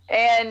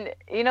 And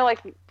you know,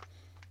 like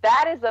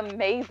that is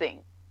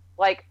amazing.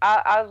 Like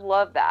I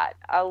love that.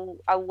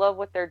 I love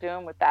what they're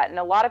doing with that. And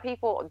a lot of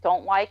people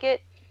don't like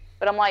it,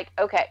 but I'm like,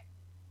 okay.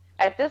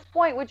 At this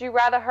point, would you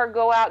rather her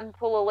go out and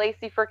pull a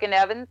Lacey frickin'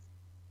 Evans?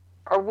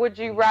 Or would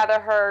you rather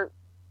her,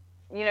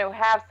 you know,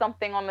 have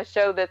something on the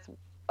show that's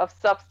of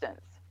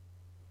substance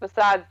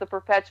besides the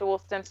perpetual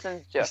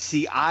Simpsons joke?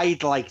 See,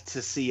 I'd like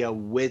to see her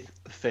with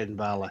Finn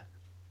Balor.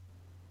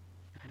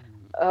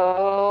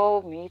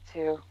 Oh, me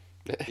too.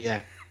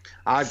 Yeah.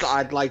 I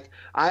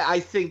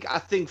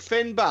think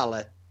Finn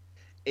Balor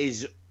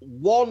is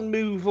one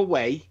move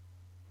away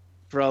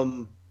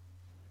from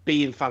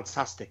being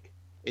fantastic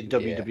in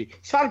WWE.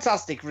 He's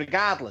fantastic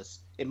regardless,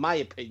 in my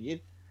opinion,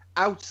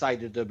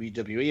 outside of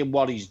WWE and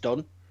what he's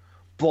done.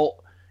 But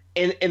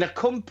in a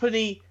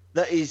company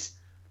that is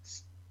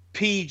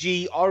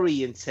PG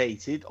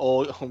orientated,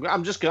 or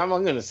I'm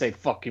going to say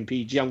fucking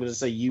PG, I'm going to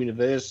say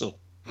Universal.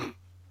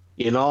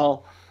 You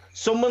know,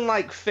 someone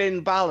like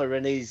Finn Balor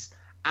and his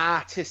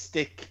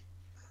artistic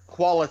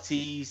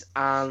qualities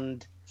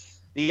and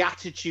the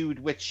attitude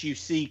which you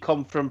see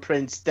come from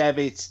Prince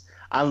Devitt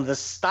and the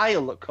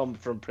style that come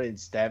from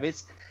Prince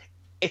Devitt,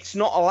 it's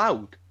not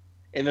allowed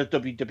in a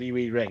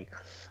WWE ring.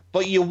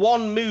 But you're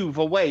one move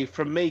away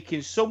from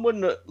making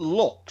someone that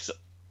looks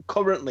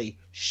currently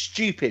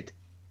stupid.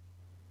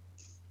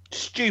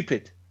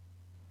 Stupid.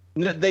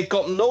 They've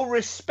got no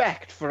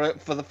respect for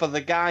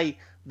the guy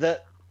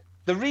that...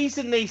 The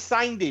reason they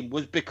signed him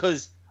was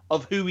because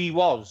of who he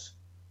was.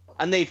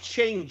 And they've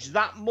changed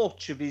that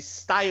much of his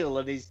style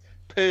and his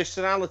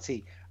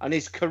personality and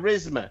his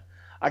charisma.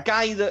 A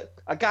guy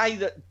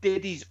that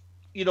did his,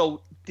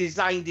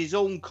 designed his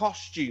own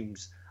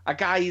costumes. A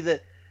guy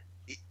that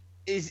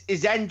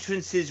his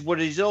entrances were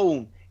his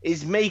own.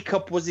 His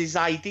makeup was his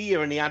idea,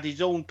 and he had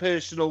his own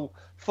personal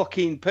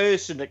fucking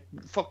person that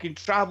fucking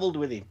travelled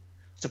with him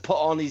to put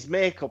on his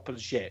makeup and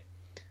shit.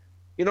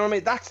 You know what I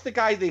mean? That's the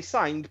guy they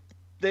signed.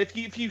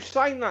 If you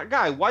sign that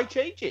guy, why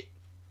change it?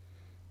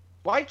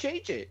 Why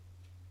change it?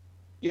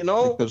 You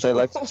know? Because they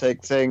like to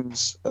take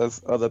things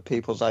of other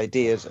people's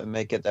ideas and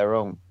make it their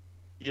own.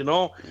 You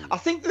know? I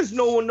think there's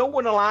no one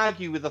will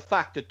argue with the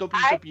fact that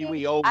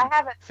WWE owns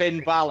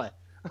Finn Balor.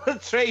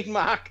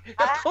 Trademark.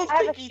 I don't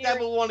think he'd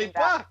ever want it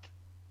back.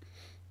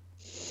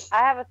 I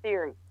have a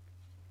theory.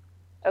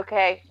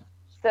 Okay,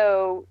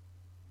 so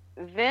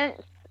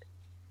Vince,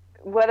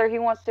 whether he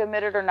wants to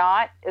admit it or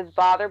not, is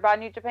bothered by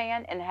New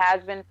Japan and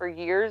has been for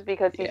years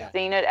because he's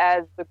seen it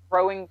as the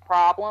growing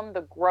problem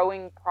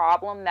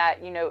that,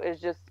 is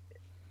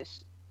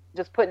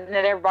just putting in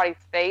everybody's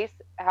face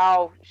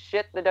how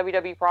shit the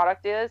WWE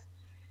product is.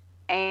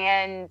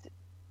 And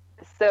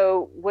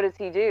so what does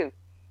he do?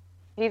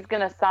 He's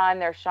going to sign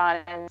their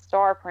shining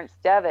star, Prince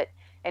Devitt,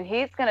 and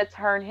he's going to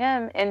turn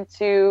him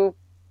into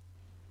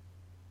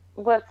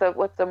what's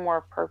a more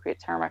appropriate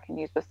term I can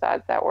use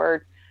besides that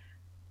word?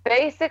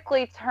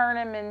 Basically turn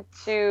him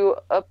into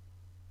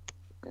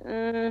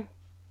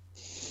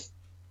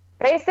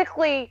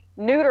basically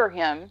neuter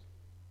him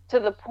to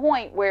the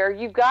point where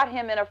you've got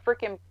him in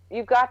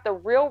you've got the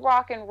real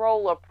rock and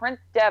roll of Prince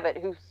Devitt,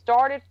 who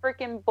started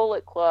freaking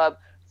Bullet Club,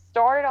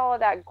 started all of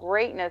that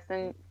greatness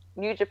in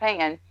New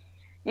Japan.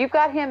 You've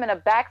got him in a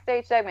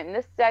backstage segment, and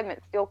this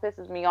segment still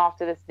pisses me off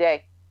to this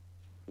day.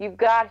 You've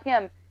got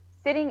him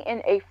sitting in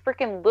a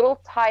freaking little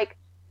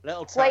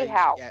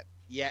playhouse.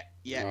 Yeah.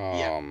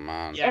 Oh,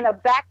 man. In a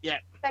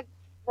backstage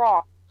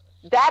Raw.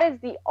 That is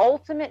the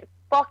ultimate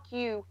fuck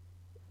you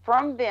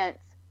from Vince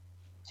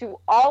to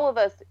all of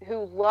us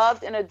who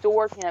loved and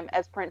adored him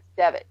as Prince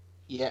Devitt.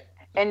 Yeah.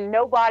 And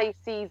nobody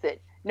sees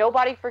it.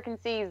 Nobody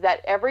freaking sees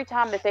that every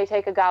time that they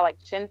take a guy like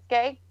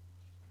Shinsuke,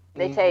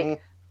 they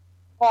take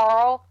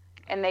Carl,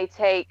 and they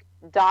take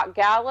Doc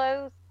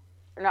Gallows,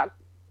 or not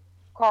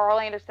Carl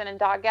Anderson and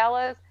Doc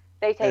Gallows.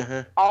 They take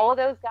all of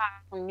those guys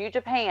from New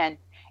Japan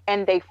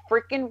and they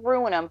freaking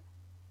ruin them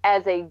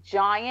as a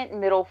giant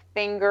middle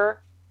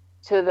finger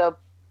to the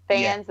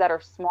fans that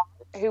are smart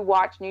who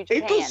watch New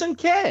Japan. He doesn't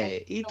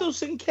care. He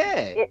doesn't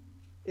care.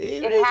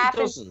 It really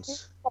happens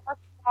too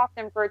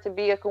often for it to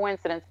be a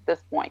coincidence at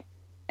this point.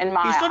 In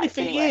my He's done eyes, it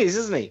for anyway. years,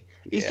 hasn't he?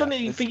 He's done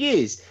it for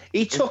years.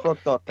 He took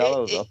fucked Doc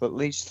Gallows up at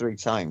least 3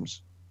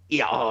 times.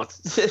 Yeah,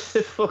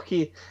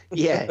 fucking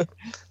yeah.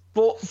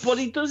 But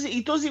he does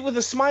it with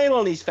a smile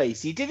on his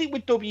face. He did it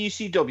with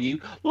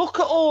WCW. Look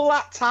at all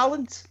that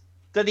talent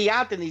that he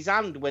had in his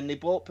hand when they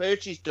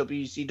purchased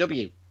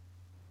WCW.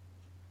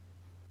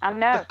 I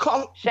know.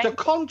 The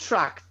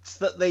contracts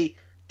that they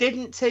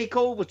didn't take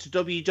over to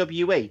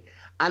WWE,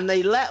 and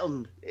they let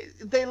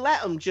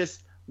them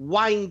just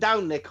wind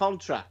down their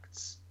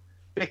contracts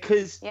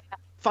because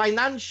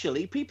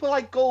financially, people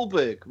like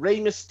Goldberg, Rey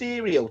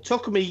Mysterio,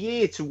 took them a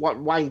year to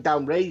wind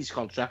down Rey's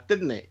contract,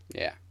 didn't it?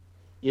 Yeah.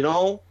 You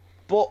know,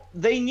 but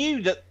they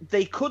knew that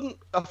they couldn't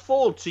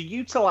afford to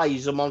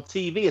utilize them on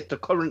TV at the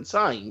current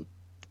time.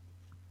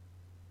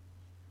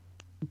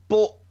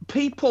 But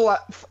people,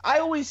 I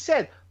always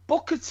said,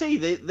 Booker T,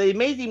 they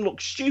made him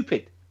look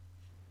stupid.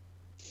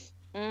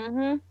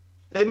 Mm-hmm.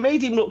 They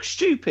made him look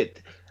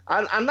stupid.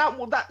 And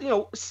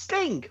that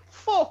Sting,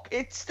 fuck,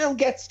 it still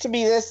gets to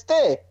me this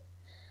day.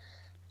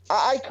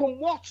 I can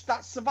watch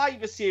that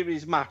Survivor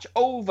Series match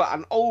over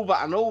and over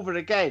and over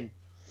again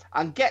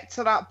and get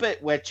to that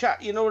bit where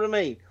you know what I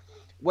mean?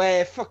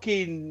 Where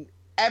fucking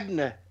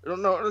Ebner,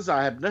 no, was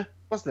that Ebner?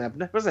 Wasn't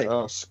Ebner, was it?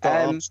 Oh,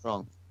 Scott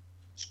Armstrong.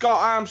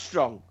 Scott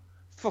Armstrong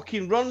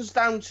fucking runs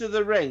down to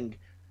the ring,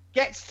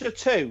 gets to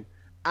 2,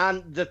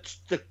 and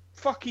the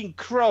fucking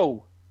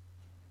crow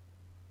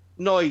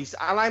noise,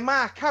 and I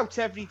mark out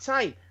every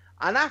time.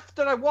 And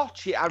after I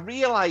watch it, I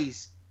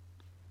realise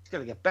he's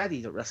going to get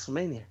buried at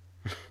WrestleMania.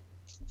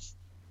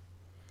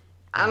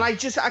 And I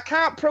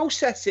can't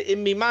process it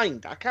in my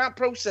mind. I can't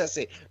process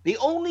it. The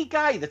only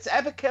guy that's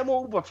ever come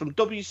over from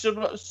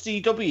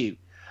WCW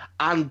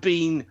and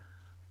been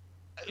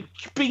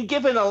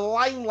given a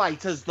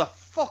limelight as the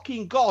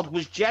fucking god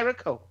was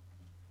Jericho.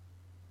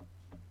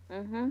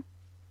 Mm-hmm.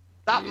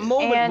 That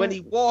moment when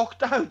he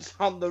walked out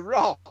on the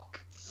Rock.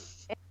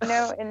 You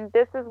know, and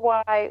this is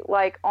why,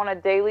 like, on a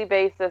daily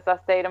basis, I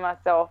say to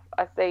myself,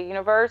 I say,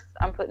 universe,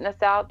 I'm putting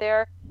this out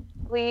there.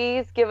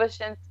 Please give us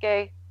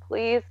Shinsuke.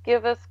 Please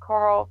give us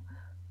Carl.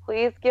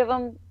 Please give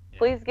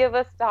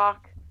us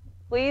Doc.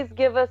 Please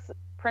give us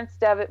Prince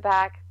Devitt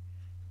back.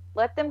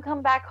 Let them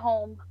come back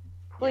home,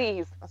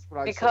 please,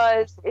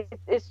 because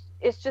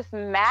it's just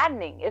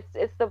maddening.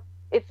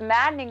 It's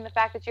maddening the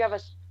fact that you have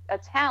a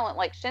talent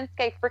like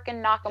Shinsuke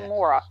freaking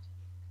Nakamura,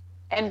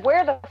 and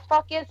where the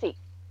fuck is he?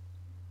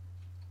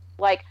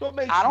 Like,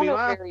 I don't know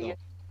where he is.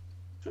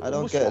 I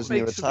don't get his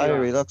new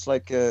attire. He looks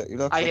like a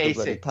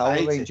bloody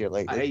Power Ranger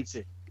lately. I hate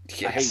it.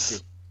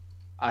 Yes.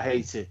 I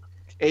hate it.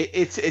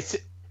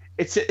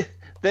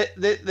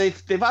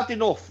 They've had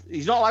enough.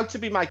 He's not allowed to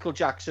be Michael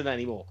Jackson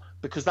anymore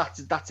because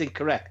that's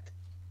incorrect.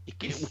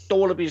 You don't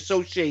want to be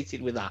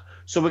associated with that.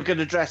 So we're going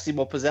to dress him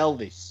up as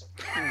Elvis.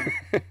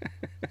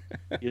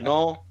 You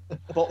know,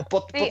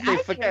 but See, they I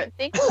forget. didn't even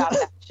think about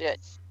that shit.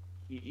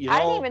 You know, I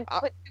didn't even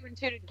put two and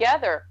two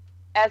together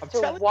as I'm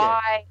to telling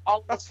why all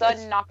of a That's-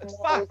 sudden it's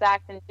Nakamura was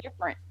acting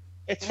different.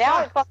 It's Now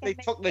it fact. fucking They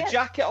makes took the sense.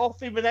 jacket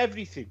off him and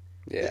everything.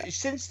 Yeah.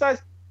 Since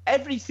that,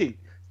 everything.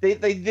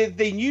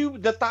 They knew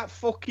that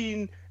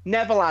fucking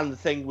Neverland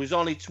thing was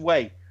on its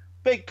way.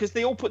 Because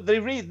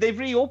they've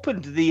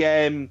reopened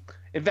the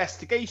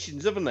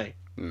investigations, haven't they?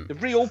 Hmm.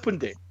 They've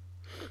reopened it.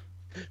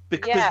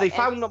 Because Yeah, they and-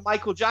 found that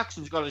Michael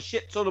Jackson's got a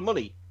shit ton of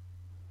money.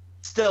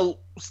 Still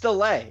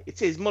there. It's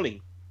his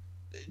money.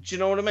 Do you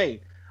know what I mean?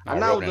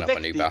 I'm opening up a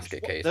new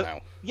basket case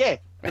now. Yeah,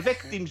 the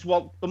victims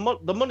want the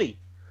money.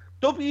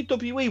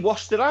 WWE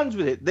washed their hands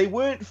with it. They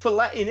weren't for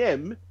letting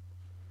him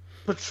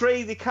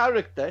portray the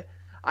character,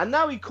 and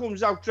now he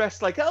comes out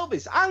dressed like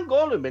Elvis. Hang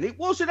on a minute,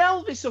 wasn't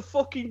Elvis a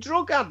fucking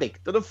drug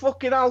addict and a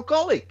fucking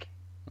alcoholic?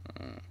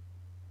 And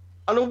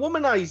a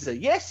womanizer?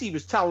 Yes, he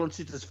was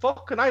talented as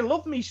fuck, and I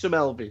love me some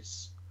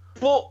Elvis.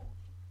 But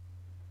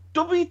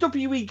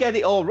WWE get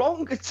it all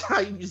wrong at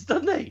times,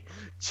 don't they?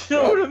 Do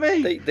you know what I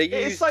mean? They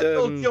It's used, like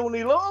old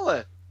Johnny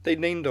Lawler. They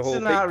named the whole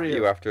Scenario.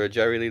 pay-per-view after a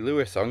Jerry Lee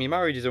Lewis song. He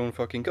married his own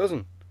fucking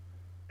cousin,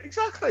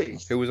 Exactly.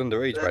 who was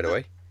underage, by the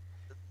way.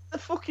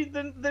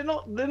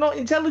 They're not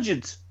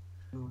intelligent.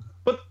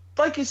 But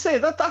like you say,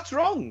 that's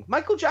wrong.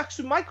 Michael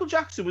Jackson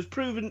was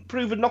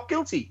proven not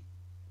guilty.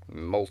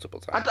 Multiple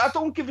times. I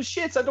don't give a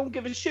shit. I don't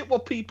give a shit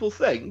what people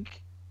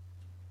think.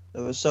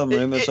 There was some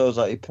rumours though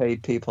that he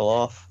paid people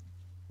off.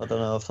 I don't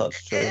know if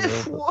that's true.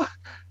 though,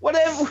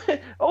 Whatever.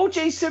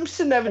 O.J.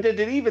 Simpson never did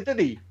it either, did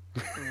he?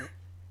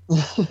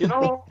 You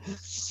know?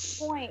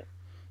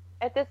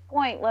 At this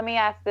point, let me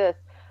ask this.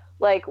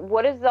 Like,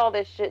 what does all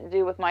this shit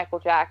do with Michael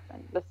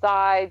Jackson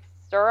besides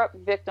stir up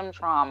victim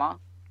trauma,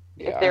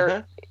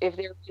 Yeah. if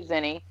there is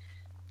any?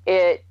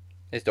 It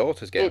His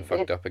daughter's getting it-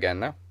 fucked up again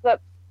now. for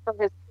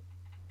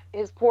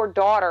his poor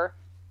daughter,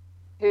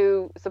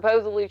 who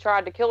supposedly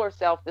tried to kill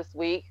herself this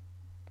week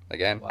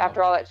Again.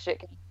 after all that shit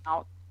came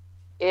out.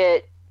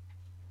 It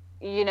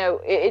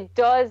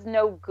does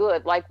no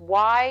good. Like,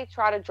 why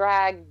try to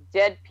drag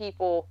dead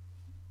people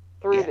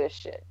through this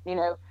shit?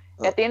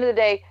 At the end of the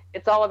day,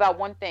 it's all about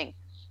one thing: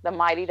 the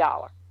mighty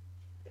dollar.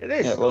 It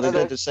is. Yeah, well, they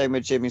did the same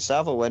with Jimmy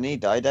Savile when he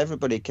died.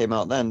 Everybody came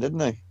out then, didn't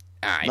they?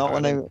 Aye, Not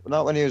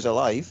when he was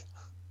alive.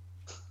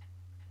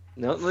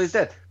 No, they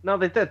did. No,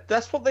 they did.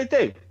 That's what they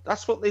do.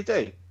 That's what they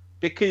do.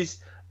 Because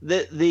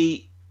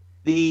you've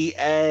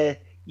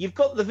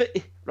got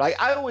right.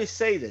 I always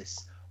say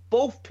this: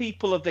 both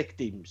people are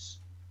victims.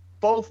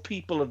 Both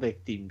people are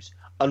victims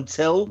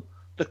until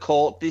the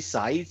court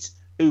decides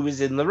who is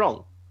in the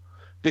wrong.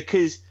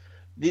 Because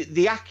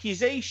the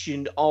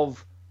accusation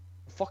of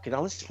fucking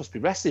hell, this must be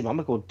wrestling. I'm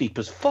gonna go deep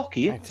as fuck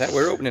here. That's it.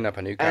 We're opening up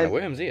a new can of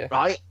worms here.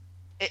 Right.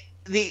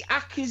 The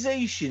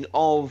accusation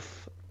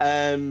of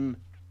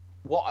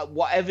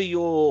whatever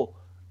your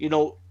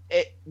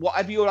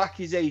whatever your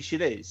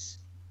accusation is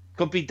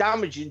could be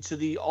damaging to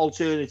the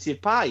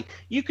alternative pie.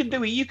 You can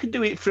do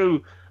it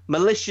through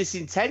malicious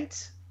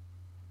intent.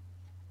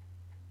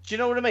 Do you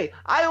know what I mean?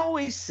 I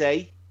always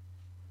say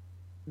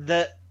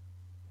that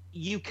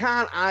you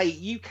can't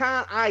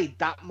hide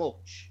that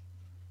much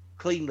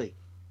cleanly.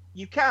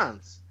 You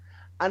can't.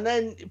 And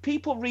then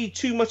people read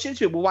too much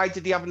into it. Well, why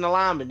did he have an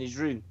alarm in his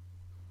room?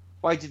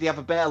 Why did he have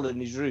a bell in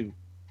his room?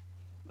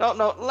 No,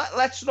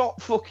 let's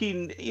not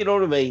fucking, you know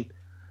what I mean?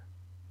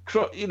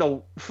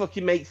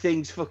 Fucking make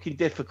things fucking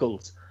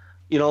difficult.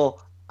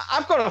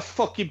 I've got a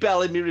fucking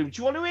bell in my room.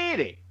 Do you want to hear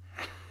it?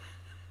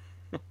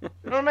 You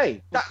know what I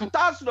mean?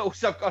 Dad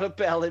knows I've got a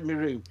bell in my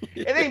room.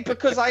 It ain't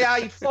because I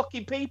hide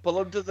fucking people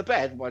under the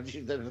bed. Well,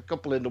 there's a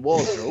couple in the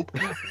wardrobe.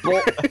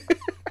 But,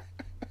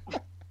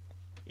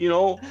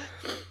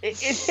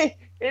 it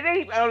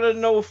ain't out of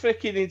no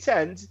freaking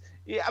intent.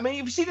 I mean,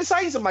 you've seen the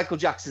size of Michael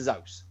Jackson's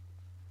house.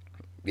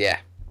 Yeah.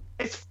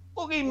 It's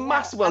fucking Yeah,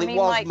 massive. Well, I mean, it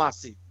was like-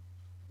 massive.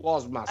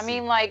 Was massive. I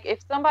mean, like, if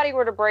somebody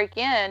were to break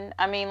in,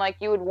 I mean, like,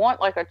 you would want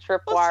like a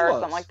tripwire or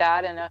was. something like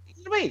that, and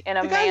You know what I mean? in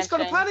a The guy's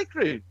got a mansion. panic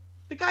room.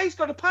 The guy's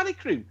got a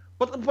panic room.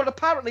 But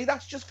apparently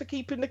that's just for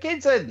keeping the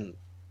kids hidden.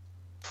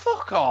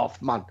 Fuck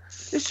off, man.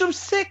 There's some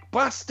sick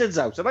bastards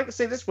out. And like I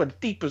say, this went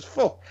deep as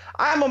fuck.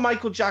 I'm a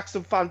Michael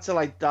Jackson fan till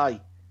I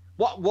die.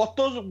 What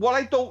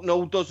I don't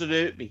know doesn't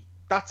hurt me.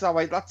 That's how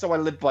I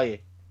live by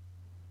it.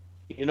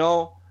 You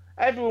know?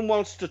 Everyone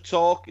wants to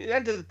talk. At the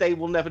end of the day,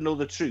 we'll never know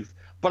the truth.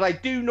 But I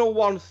do know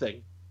one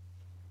thing.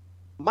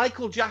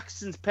 Michael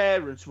Jackson's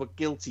parents were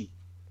guilty.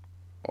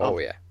 Oh,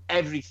 yeah.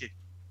 Everything.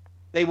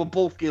 They were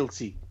both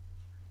guilty.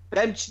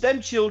 Them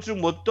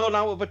children were done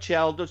out of a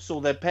childhood so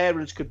their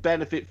parents could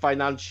benefit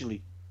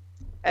financially.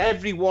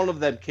 Every one of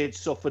them kids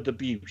suffered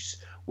abuse.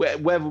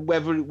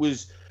 Whether it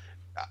was,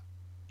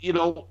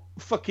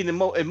 fucking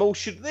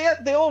emotion.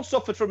 They all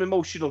suffered from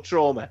emotional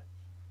trauma.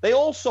 They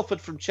all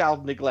suffered from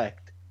child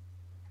neglect.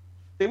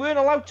 They weren't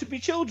allowed to be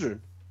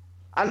children.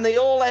 And they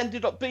all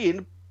ended up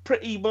being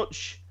pretty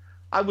much,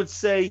 I would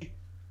say...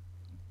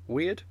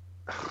 Weird?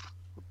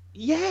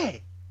 Yeah.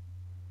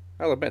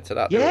 I'll admit to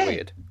that, they were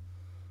weird.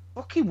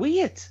 Fucking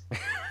weird.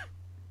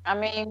 I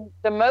mean,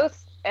 the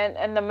most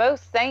and the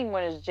most sane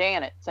one is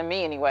Janet, to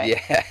me anyway.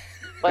 Yeah.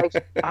 Like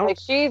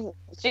she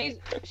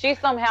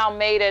somehow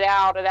made it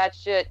out of that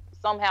shit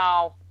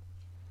somehow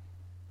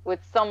with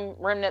some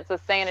remnants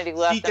of sanity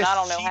left, and I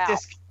don't know how.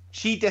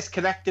 She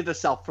disconnected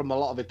herself from a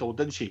lot of it, though,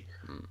 didn't she?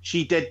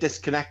 She did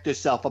disconnect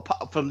herself.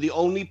 Apart from the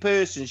only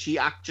person she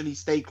actually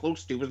stayed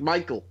close to was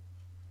Michael.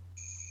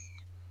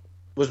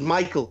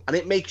 And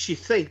it makes you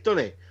think, doesn't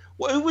it?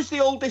 Well, who was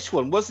the oldest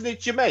one? Wasn't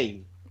it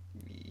Jermaine?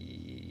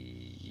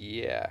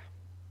 Yeah.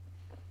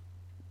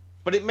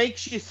 But it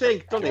makes you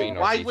think, doesn't Jermaine it?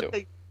 or Why Tito. would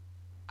they?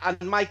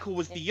 And Michael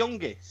was the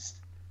youngest.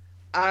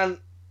 And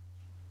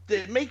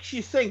it makes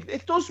you think.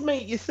 It does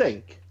make you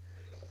think.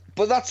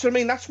 But that's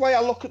why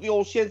I look at the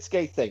old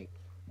Shinsuke thing.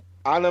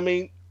 And I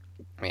mean...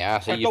 Yeah,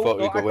 so you thought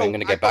we weren't going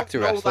to get back to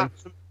wrestling?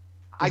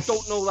 I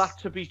don't know that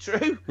to be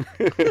true.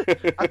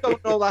 I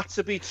don't know that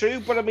to be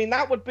true. But I mean,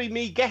 that would be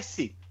me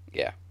guessing.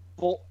 Yeah.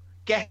 But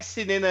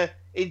guessing in an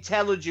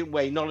intelligent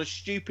way, not a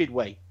stupid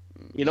way.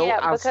 You know,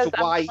 yeah, as to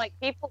why... like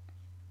people...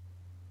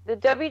 The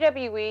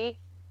WWE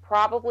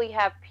probably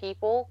have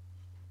people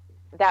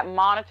that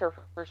monitor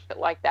for shit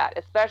like that,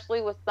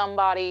 especially with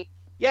somebody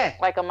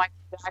like a Michael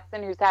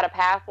Jackson who's had a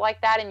past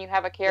like that, and you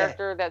have a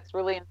character that's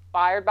really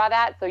inspired by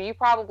that. So you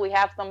probably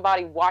have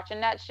somebody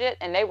watching that shit,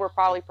 and they were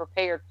probably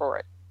prepared for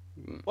it.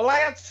 Well,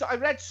 I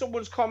read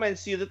someone's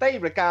comments the other day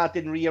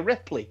regarding Rhea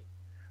Ripley,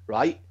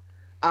 right?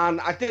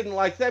 And I didn't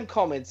like them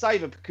comments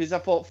either because I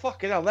thought,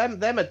 fucking hell,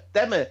 them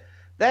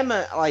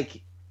are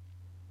like,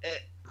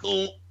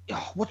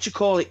 what you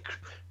call it,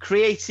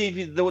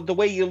 creative, the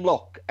way you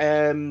look.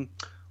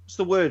 What's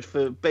the word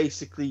for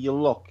basically your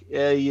look?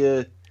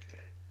 Your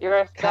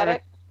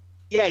aesthetic?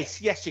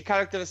 Yes, your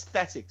character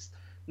aesthetics.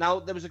 Now,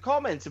 there was a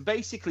comment, and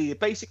it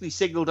basically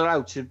signaled her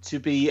out to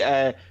be,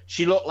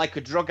 she looked like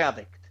a drug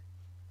addict,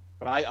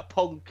 right? A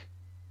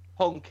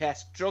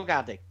punk-esque drug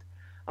addict.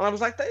 And I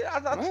was like,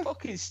 that's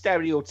fucking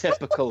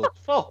stereotypical as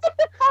fuck.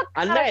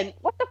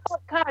 What the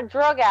fuck kind of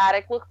drug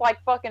addict looks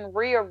like fucking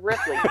Rhea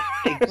Ripley?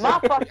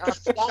 Exactly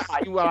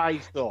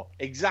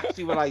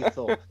what I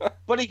thought.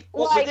 But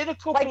within a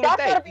couple of days... Like,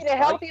 that's gotta be the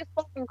healthiest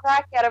fucking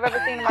crackhead I've ever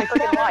seen in my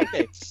freaking life.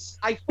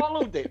 I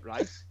followed it,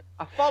 right?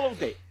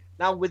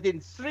 Now, within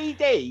 3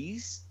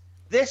 days,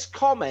 this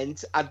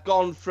comment had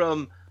gone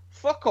from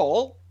fuck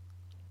all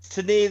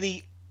to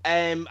nearly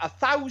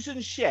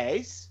 1,000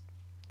 shares.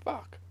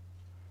 Fuck.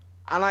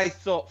 And I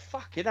thought,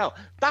 fucking hell,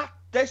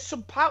 there's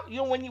some power. You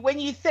know, when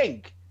you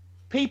think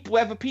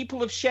whether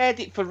people have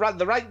shared it for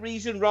the right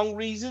reason, wrong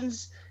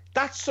reasons,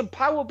 that's some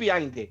power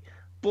behind it.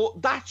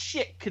 But that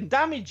shit can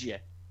damage you.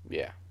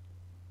 Yeah.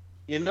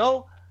 You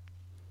know,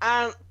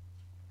 but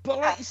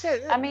like you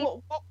said, I mean,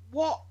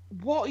 what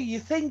are you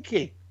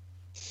thinking?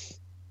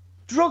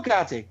 Drug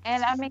addict.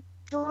 And I mean,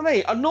 you know what I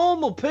mean? A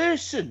normal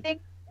person,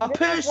 a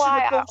person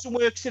that goes and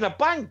works in a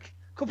bank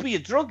could be a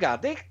drug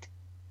addict.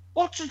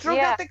 What's a drug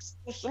addict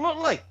supposed to look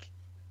like?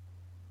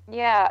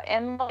 Yeah,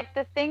 and like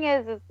the thing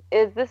is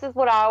this is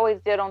what I always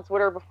did on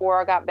Twitter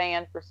before I got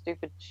banned for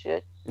stupid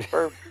shit.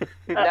 For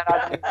that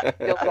I didn't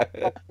feel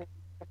like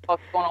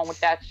what's going on with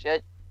that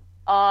shit.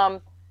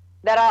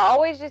 That I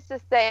always used to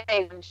say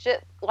when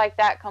shit like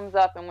that comes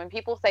up, and when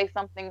people say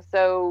something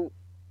so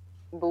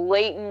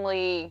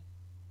blatantly,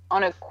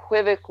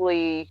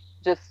 unequivocally,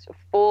 just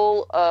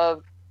full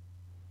of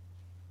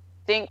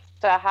stinks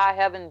to high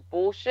heaven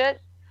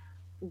bullshit.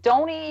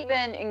 Don't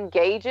even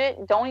engage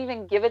it. Don't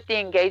even give it the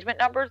engagement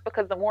numbers,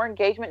 because the more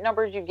engagement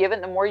numbers you give it,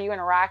 the more you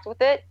interact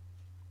with it,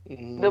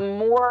 the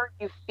more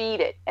you feed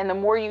it, and the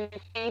more you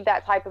feed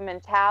that type of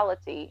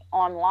mentality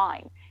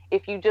online.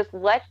 If you just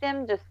let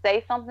them just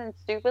say something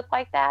stupid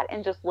like that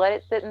and just let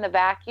it sit in the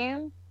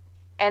vacuum,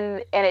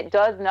 and it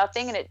does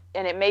nothing,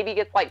 and it maybe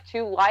gets like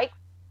 2 likes,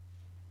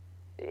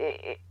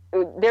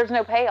 there's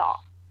no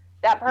payoff.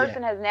 That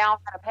person has now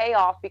had a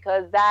payoff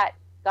because that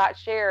got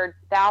shared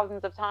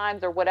thousands of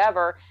times or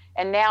whatever,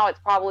 and now it's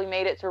probably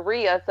made it to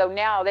Rhea, so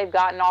now they've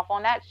gotten off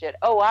on that shit.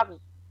 I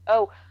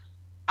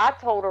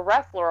told a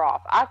wrestler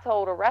off. I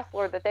told a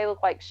wrestler that they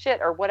look like shit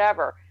or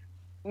whatever.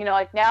 You know,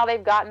 like now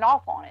they've gotten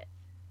off on it.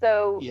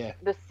 So Yeah.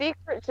 the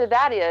secret to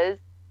that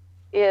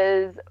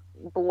is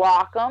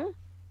block them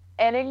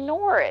and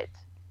ignore it.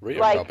 Rhea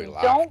Like, probably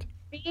laughed. don't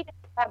feed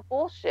that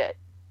bullshit.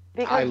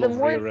 Because I the love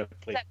more Rhea you feed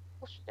Ripley. that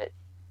bullshit,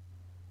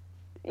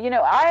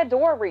 I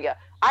adore Rhea.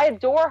 I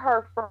adore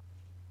her for,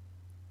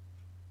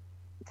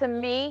 to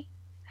me,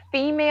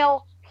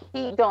 female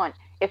Pete Dunne.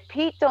 If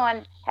Pete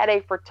Dunne had a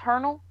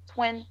fraternal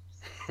twin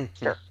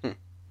sister,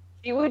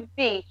 she would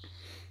be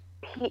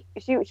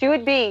she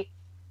would be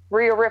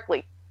Rhea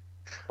Ripley.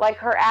 Like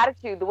her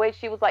attitude, the way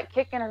she was like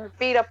kicking her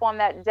feet up on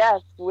that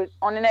desk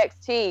on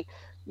NXT UK.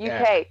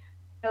 Yeah.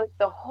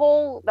 The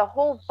whole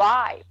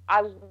vibe.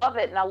 I love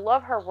it, and I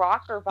love her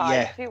rocker vibe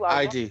Yeah, too.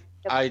 I do.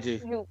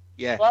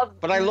 Yeah.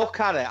 But I look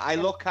at it,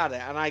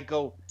 and I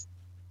go,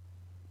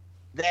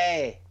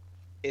 there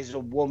is a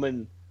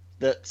woman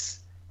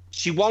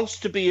she wants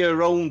to be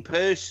her own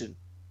person,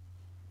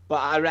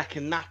 but I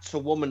reckon that's a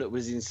woman that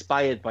was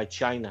inspired by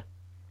China.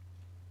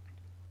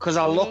 Because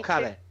I look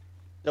at it,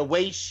 the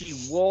way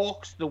she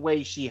walks, the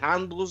way she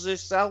handles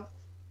herself,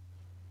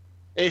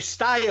 her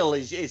style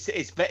is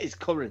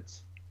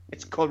current.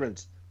 It's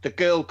current. The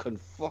girl can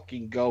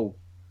fucking go.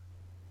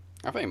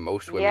 I think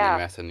most women in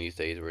wrestling these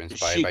days were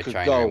inspired by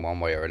China in one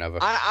way or another.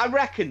 I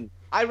reckon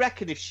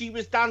if she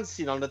was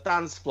dancing on the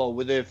dance floor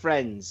with her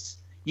friends,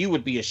 you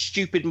would be a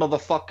stupid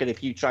motherfucker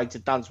if you tried to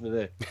dance with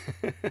her.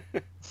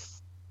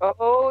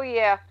 Oh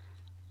yeah.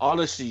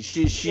 Honestly,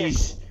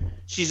 she's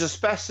a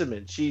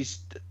specimen.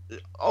 She's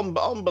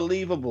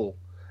unbelievable.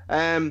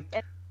 And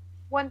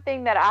one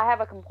thing that I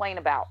have a complaint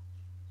about: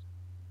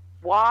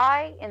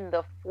 why in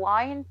the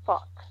flying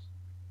fuck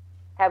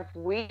have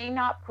we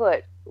not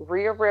put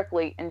Rhea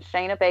Ripley and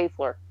Shayna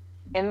Baszler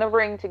in the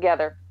ring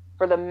together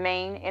for the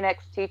main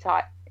NXT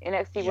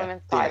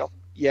Women's title?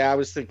 Yeah, I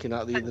was thinking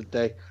that the other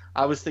day.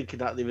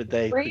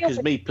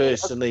 Because me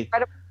personally,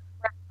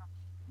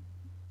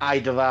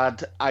 I'd have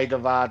had what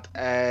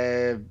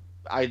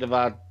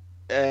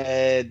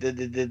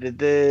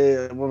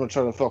am I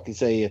trying to fucking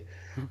say here?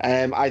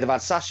 I'd have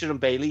had Sasha and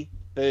Bayley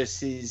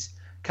versus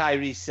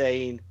Kairi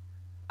Sane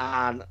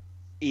and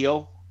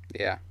Io.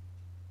 Yeah.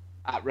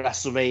 At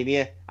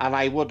WrestleMania, and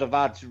I would have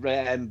had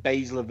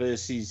Baszler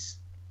versus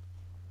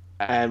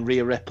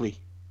Rhea Ripley.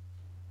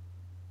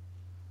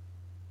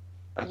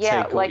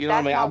 Yeah, like you know what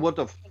I mean? I would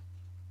have.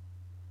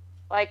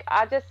 Like,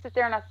 I just sit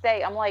there and I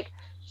say, I'm like,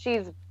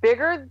 she's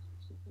bigger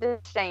than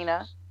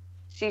Shayna,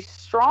 she's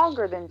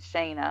stronger than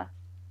Shayna,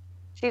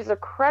 she's a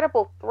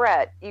credible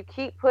threat. You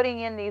keep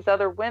putting in these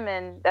other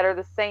women that are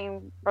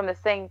from the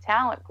same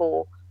talent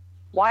pool.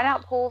 Why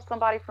not pull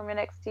somebody from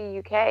NXT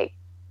UK?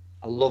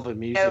 I love her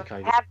music.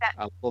 I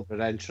love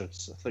her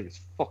entrance. I think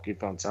it's fucking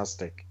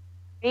fantastic.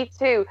 Me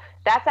too.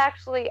 That's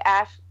actually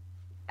Ash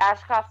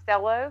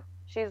Costello.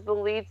 She's the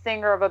lead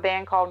singer of a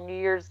band called New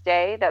Year's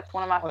Day. That's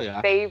one of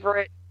my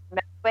favorite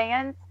metal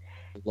bands.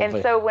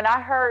 So when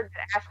I heard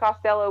that Ash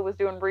Costello was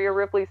doing Rhea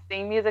Ripley's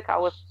theme music, I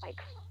was like,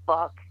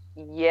 fuck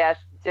yes,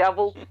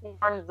 devil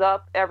horns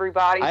up,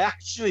 everybody. I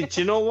actually,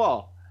 do you know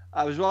what?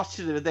 I was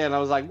watching the other day and I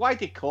was like, why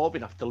did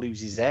Corbin have to lose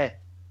his hair?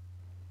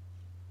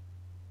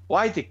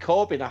 Why did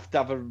Corbin have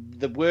to have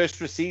the worst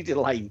receding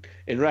line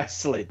in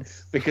wrestling?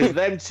 Because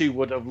them two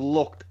would have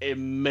looked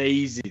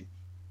amazing.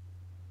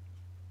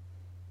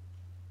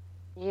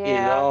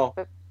 Yeah,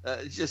 but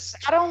just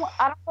I don't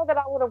know that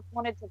I would have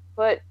wanted to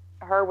put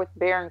her with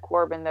Baron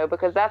Corbin though,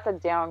 because that's a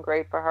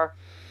downgrade for her.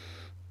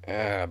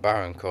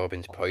 Baron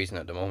Corbin's poison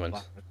at the moment.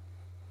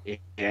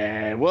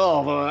 Yeah,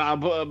 well,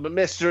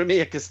 Mr.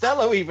 Amir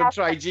Costello even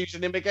tried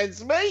using him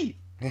against me.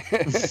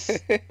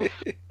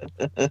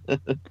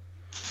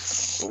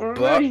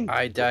 But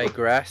I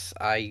digress.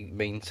 I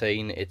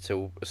maintain it's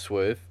a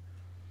swerve.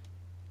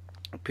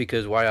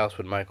 Because why else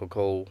would Michael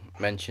Cole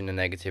mention the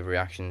negative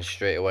reactions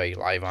straight away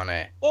live on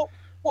air? Well,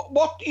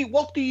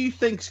 what do you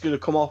think's going to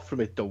come off from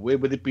it though? Where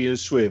would it be a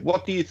swerve?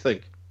 What do you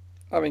think?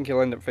 I think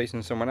he'll end up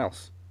facing someone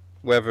else.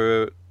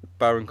 Whether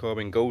Baron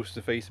Corbin goes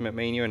to face him at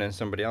Mania and then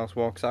somebody else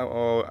walks out,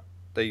 or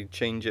they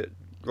change it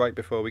right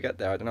before we get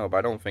there. I don't know, but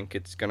I don't think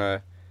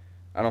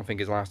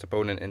his last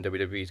opponent in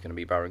WWE is going to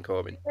be Baron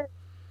Corbin.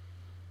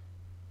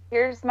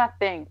 Here's my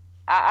thing.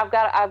 I've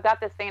got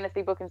this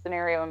fantasy booking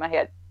scenario in my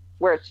head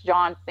where it's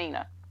John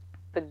Cena,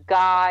 the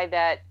guy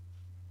that,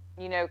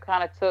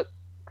 kind of took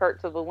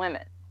Kurt to the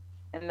limit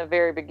in the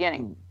very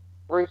beginning.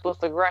 Ruthless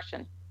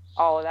aggression,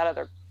 all of that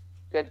other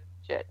good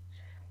shit.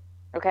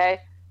 Okay?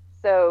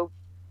 So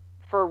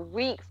for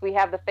weeks we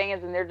have the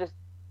fans, and they're just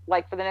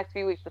like, for the next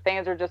few weeks, the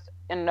fans are just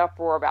in an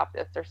uproar about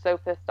this. They're so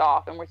pissed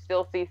off, and we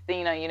still see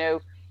Cena,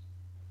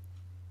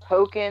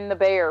 poking the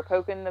bear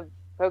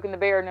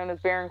known as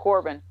Baron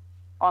Corbin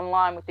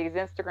online with these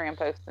Instagram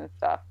posts and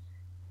stuff.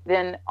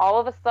 Then all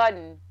of a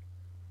sudden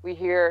we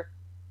hear,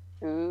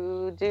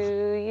 "Who do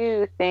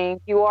you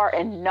think you are?"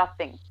 and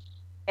nothing.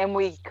 And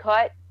we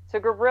cut to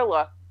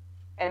Gorilla,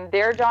 and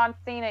there John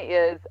Cena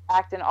is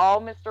acting all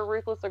Mr.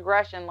 Ruthless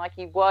Aggression like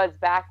he was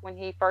back when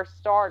he first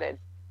started.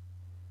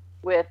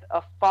 With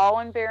a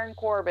fallen Baron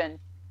Corbin,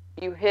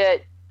 you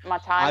hit My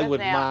time I is would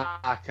now.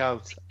 mark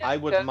out. I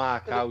would Go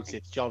mark to the- out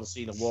if John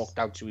Cena walked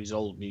out to his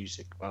old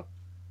music, man.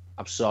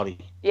 I'm sorry.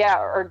 Yeah,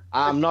 or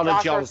I'm not a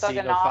Dr. John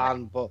Cena Thuganomics.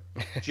 fan, but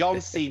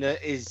John Cena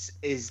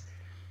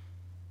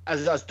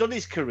has done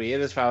his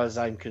career as far as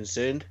I'm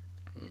concerned.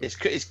 His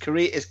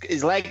career,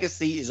 his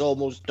legacy is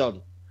almost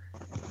done.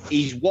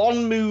 He's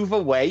one move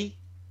away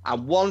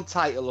and one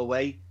title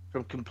away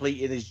from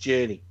completing his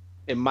journey,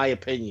 in my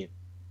opinion.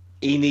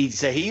 He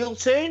needs a heel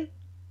turn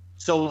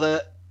so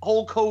that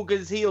Hulk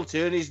Hogan's heel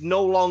turn is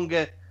no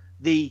longer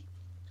the,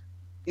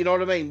 you know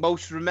what I mean,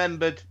 most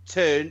remembered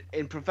turn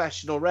in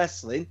professional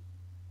wrestling.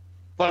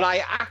 But I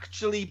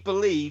actually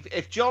believe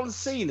if John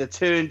Cena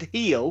turned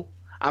heel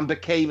and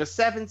became a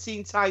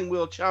 17-time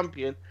world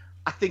champion,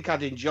 I think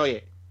I'd enjoy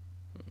it.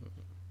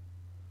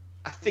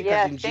 I think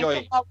I'd enjoy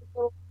it.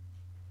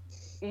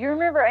 You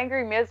remember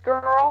Angry Miz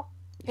Girl?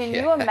 Can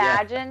you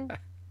imagine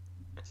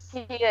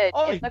kid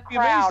in the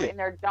crowd in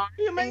their John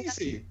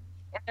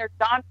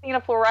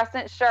Cena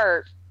fluorescent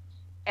shirt,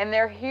 and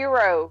their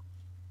hero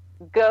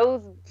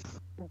goes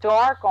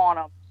dark on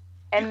them,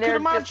 and they're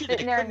just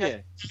sitting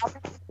there.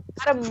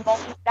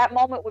 That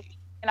moment was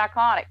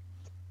iconic.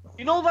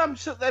 You know them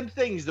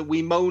things that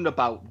we moan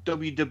about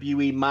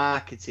WWE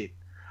marketing,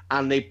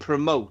 and they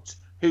promote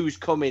who's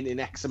coming in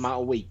X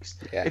amount of weeks.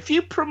 Yeah. If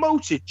you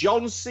promoted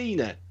John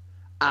Cena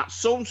at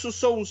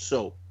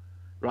so-and-so,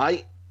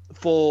 right,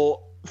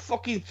 for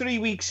fucking 3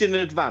 weeks in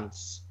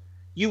advance,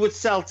 you would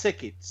sell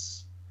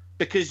tickets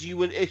because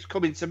it's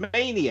coming to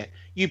Mania.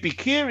 You'd be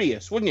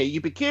curious, wouldn't you?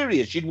 You'd be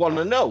curious. You'd want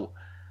to know.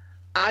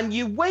 And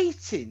you're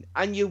waiting,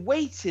 and you're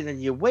waiting,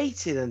 and you're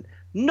waiting, and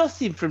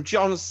nothing from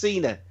John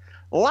Cena.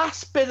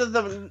 Last bit of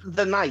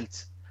the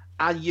night,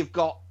 and you've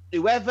got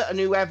whoever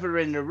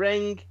in the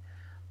ring,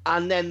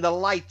 and then the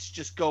lights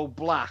just go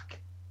black.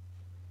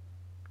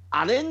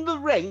 And in the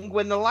ring,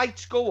 when the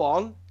lights go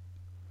on,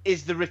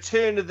 is the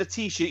return of the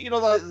T-shirt. You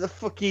know, the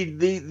fucking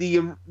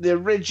the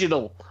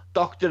original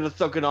Dr.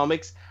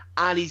 Thuganomics,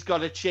 and he's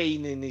got a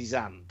chain in his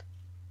hand.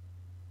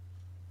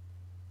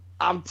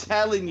 I'm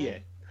telling you.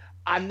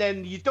 And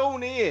then you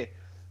don't hear,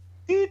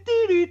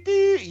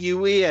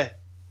 you hear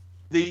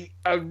the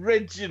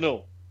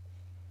original.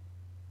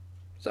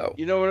 So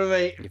you know what I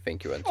mean? You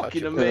think you're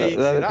fucking untouchable?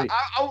 amazing.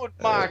 I would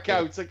mark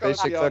out. I gotta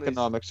basic be honest.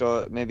 economics,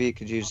 or maybe you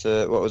could use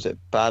what was it,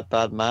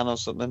 Bad Man or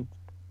something.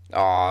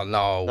 Oh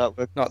no, That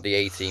would- not the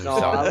A-Team No,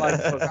 song. I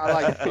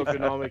like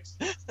Thuganomics.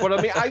 But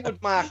I mean, I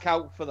would mark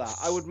out for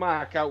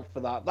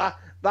that.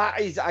 That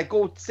is, I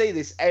go say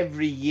this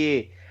every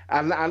year,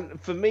 and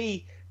for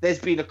me, there's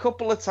been a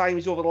couple of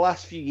times over the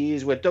last few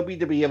years where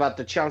WWE have had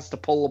the chance to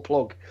pull the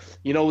plug.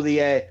 You know,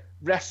 the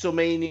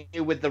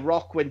WrestleMania with The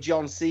Rock when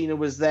John Cena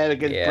was there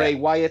against Bray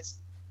Wyatt.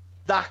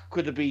 That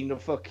could have been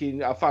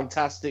a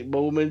fantastic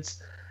moment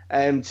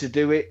to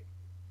do it.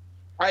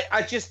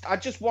 I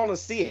just want to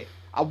see it.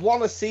 I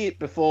want to see it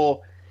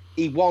before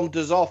he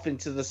wanders off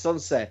into the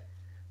sunset.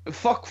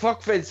 Fuck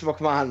Vince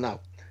McMahon now.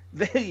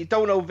 You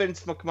don't owe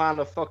Vince McMahon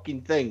a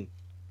fucking thing.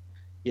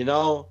 You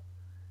know?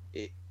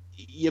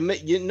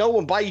 No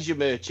one buys your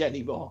merch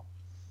anymore.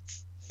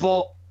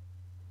 But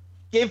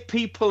give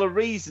people a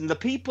reason. The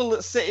people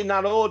that sit in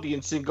that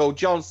audience and go,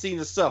 John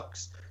Cena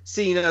sucks.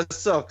 Cena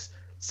sucks.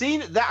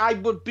 Cena, that I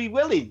would be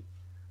willing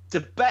to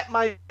bet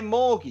my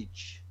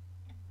mortgage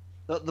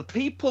that the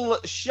people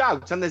that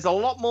shout, and there's a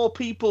lot more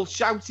people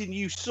shouting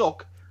you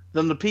suck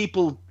than the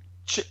people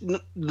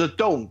that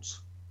don't.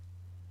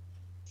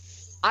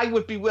 I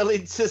would be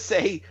willing to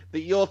say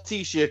that your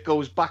T-shirt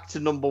goes back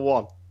to number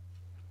one.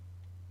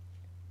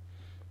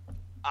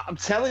 I'm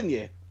telling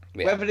you,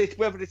 whether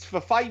it's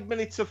for 5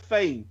 minutes of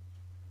fame,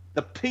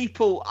 the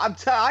people,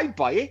 I'd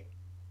buy it.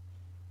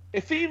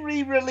 If he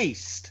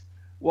re-released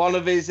one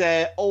of his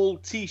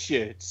old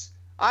T-shirts,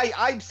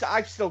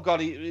 I've still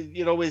got it.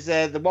 You know, is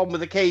the one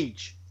with the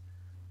cage,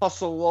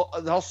 hustle,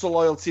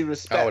 loyalty,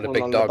 respect. Oh, with a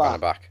big dog on the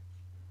back.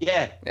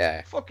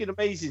 Yeah. Fucking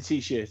amazing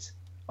T-shirt.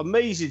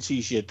 Amazing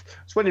T-shirt.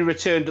 It's when he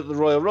returned at the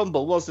Royal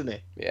Rumble, wasn't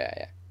it?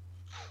 Yeah.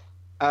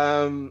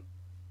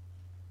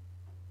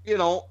 You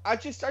know, I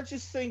just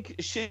think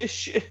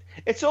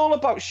it's all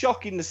about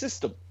shocking the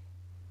system.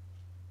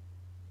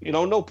 You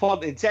know, no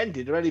pun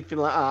intended or anything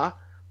like that.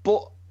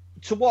 But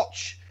to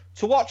watch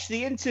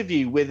the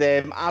interview with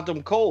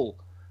Adam Cole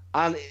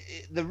and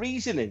the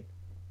reasoning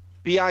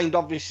behind,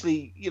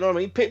 obviously, you know what I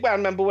mean. I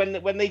remember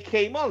when they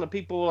came on and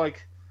people were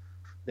like,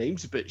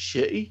 "Name's a bit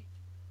shitty."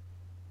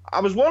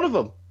 I was one of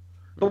them.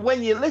 But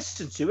when you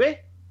listen to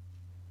it,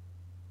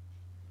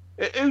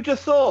 who'd have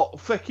thought,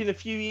 fucking a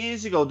few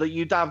years ago, that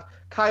you'd have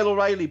Kyle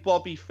O'Reilly,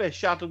 Bobby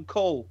Fish, Adam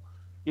Cole,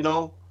 you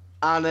know,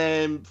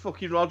 and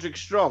fucking Roderick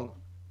Strong,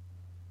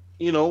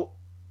 you know,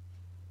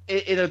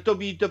 in a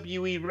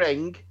WWE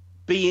ring,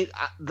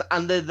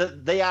 and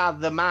they are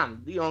the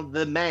man, you know,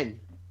 the men.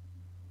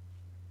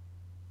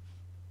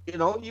 You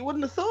know, you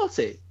wouldn't have thought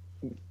it.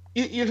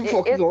 You'd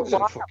fucking thought it was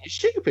fucking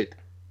stupid.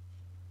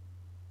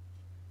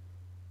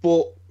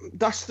 But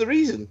that's the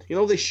reason, you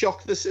know, they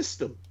shock the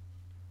system.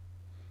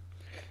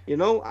 You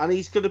know, and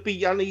he's gonna be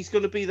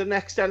the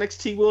next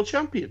NXT World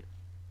Champion.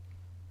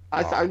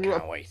 I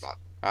can't wait.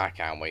 I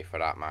can't wait for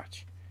that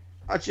match.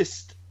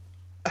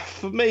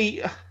 For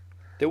me,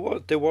 there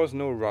was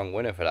no wrong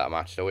winner for that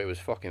match, though. It was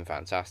fucking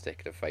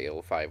fantastic. The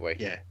fatal 5-way.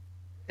 Yeah,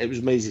 it was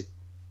amazing.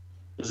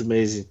 It was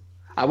amazing.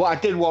 I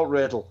did want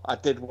Riddle.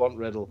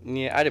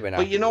 Yeah, I'd have been.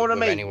 But you know what I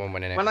mean. Anyone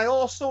winning it. When I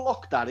also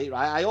looked at it,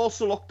 right? And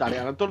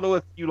I don't know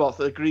if you lot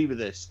agree with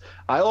this.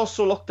 I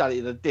also looked at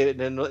it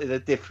in a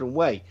different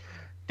way.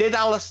 Did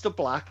Aleister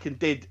Black and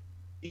did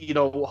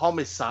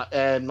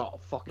Homicide? Not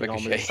fucking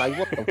Homicide.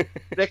 What the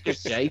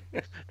Ricochet?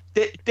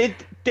 Did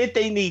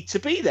they need to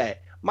be there?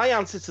 My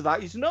answer to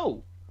that is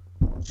no.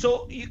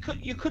 So you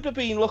could have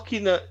been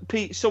looking at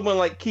someone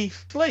like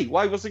Keith Lee.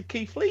 Why wasn't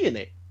Keith Lee in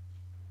it?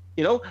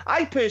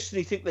 I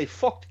personally think they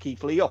fucked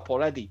Keith Lee up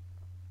already.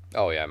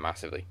 Oh yeah,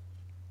 massively.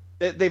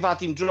 They've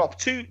had him drop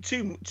too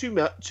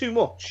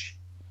much.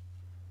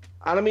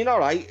 And I mean, all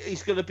right,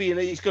 he's going to be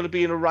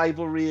in a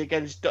rivalry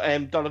against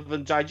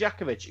Donovan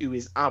Dijakovic, who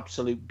is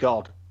absolute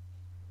god.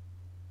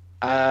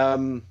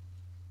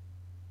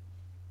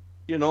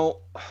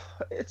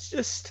 It's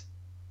just,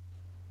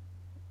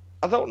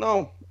 I don't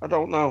know.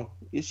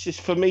 It's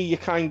just, for me, you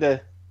kind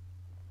of,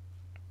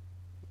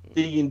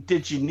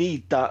 did you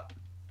need that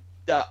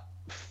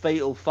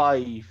Fatal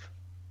 5?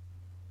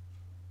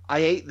 I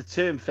hate the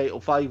term Fatal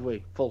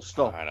 5-way, full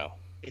stop. I know.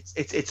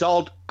 It's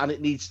odd, and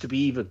it needs to be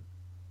even.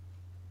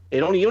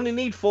 You only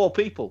need 4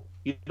 people.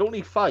 You don't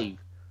need 5.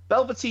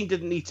 Velveteen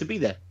didn't need to be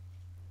there.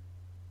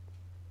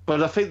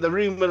 But I think the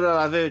rumour that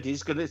I've heard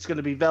is it's going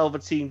to be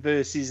Velveteen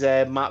versus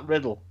Matt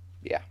Riddle.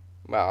 Yeah,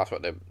 well, that's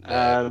what they're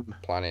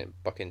planning,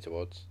 bucking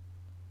towards.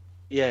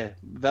 Yeah,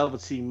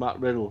 Velveteen, Matt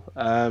Riddle.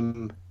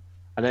 And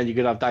then you're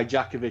going to have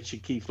Dijakovic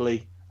and Keith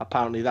Lee.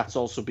 Apparently, that's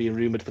also being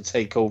rumoured for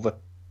TakeOver.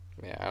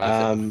 Yeah, and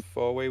that's the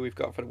 4-way we've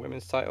got for the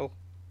women's title.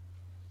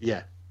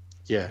 Yeah.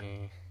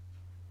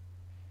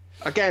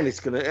 Again, it's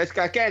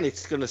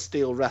gonna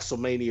steal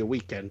WrestleMania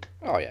weekend.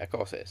 Oh yeah, of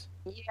course it is.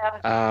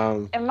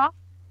 Yeah. And my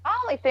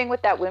only thing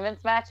with that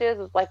women's match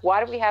is like,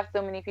 why do we have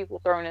so many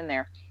people thrown in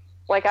there?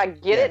 Like, I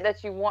get it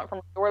that you want, from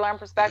a storyline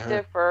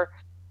perspective, for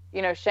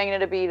Shayna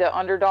to be the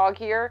underdog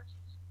here,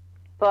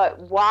 but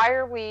why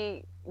are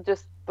we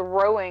just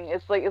throwing?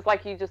 It's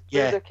like you just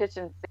threw the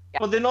kitchen sink.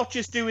 Well, they're not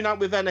just doing that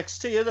with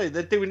NXT, are they?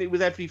 They're doing it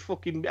with every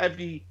freaking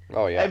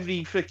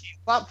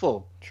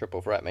platform.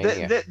 Triple threat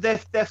mania.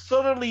 They're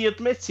thoroughly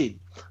admitting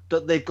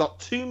that they've got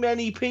too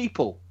many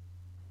people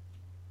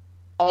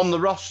on the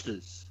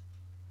rosters.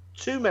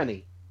 Too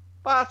many.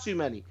 Far too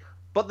many.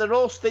 But they're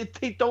also,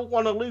 they don't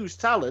want to lose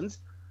talent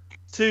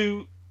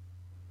to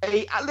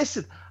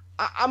listen,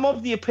 I'm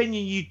of the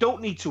opinion you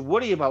don't need to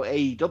worry about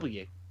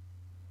AEW.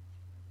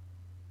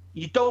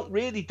 You don't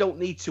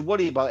need to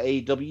worry about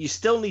AEW. You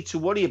still need to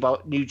worry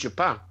about New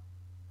Japan.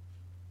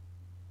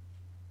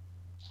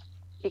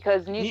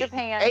 Because New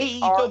Japan...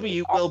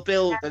 AEW will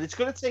build, and it's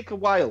going to take a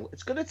while.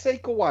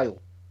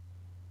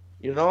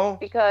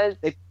 Because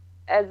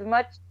as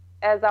much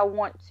as I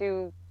want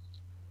to,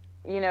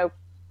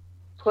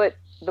 put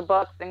the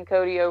Bucks and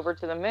Cody over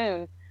to the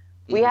moon,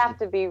 we have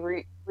to be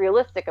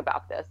realistic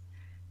about this.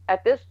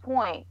 At this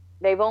point,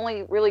 they've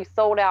only really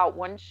sold out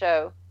one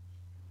show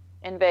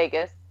in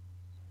Vegas.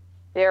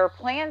 There are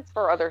plans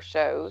for other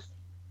shows,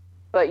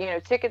 but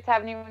tickets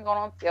haven't even gone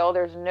on sale.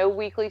 There's no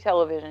weekly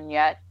television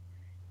yet,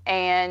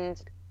 and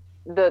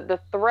the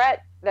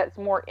threat that's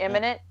more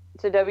imminent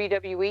to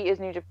WWE is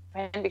New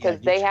Japan,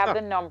 because they have the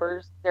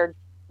numbers. Their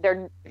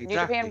New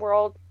Japan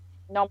World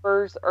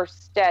numbers are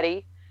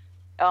steady,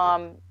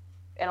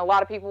 and a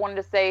lot of people wanted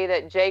to say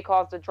that Jay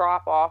caused a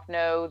drop off.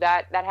 No,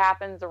 that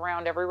happens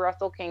around every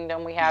Wrestle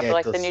Kingdom. We have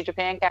the New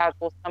Japan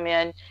casuals come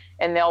in,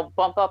 and they'll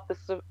bump up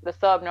the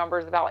sub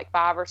numbers about like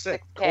 5 or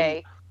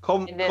 6K.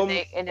 Come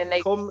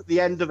the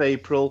end of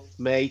April,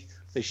 May,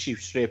 they shoot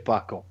straight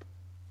back up.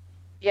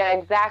 Yeah,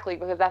 exactly,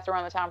 because that's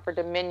around the time for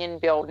Dominion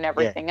build and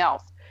everything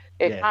else.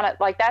 It kind of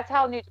like, that's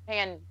how New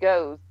Japan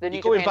goes.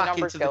 You're going back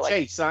into the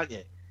chase, aren't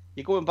you?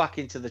 You're going back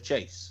into the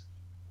chase.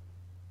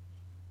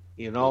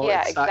 Yeah,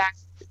 exactly.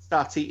 It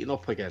starts eating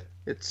up again.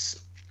 It's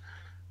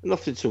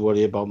nothing to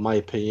worry about, in my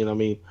opinion. I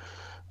mean,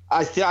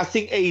 I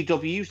think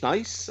AEW's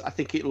nice. I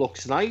think it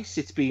looks nice.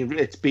 It's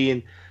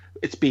being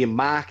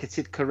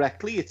marketed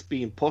correctly. It's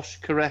being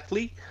pushed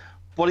correctly,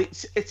 but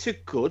it's a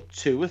good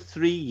 2 or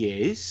 3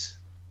 years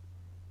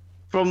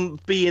from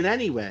being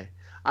anywhere.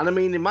 And I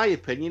mean, in my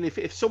opinion,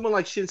 if someone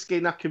like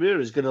Shinsuke Nakamura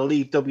is going to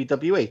leave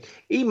WWE,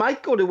 he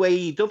might go to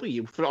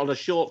AEW on a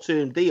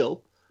short-term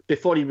deal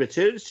before he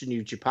returns to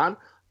New Japan.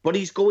 But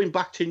he's going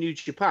back to New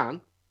Japan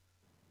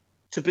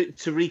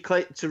to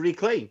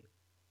reclaim.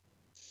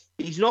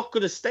 He's not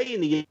going to stay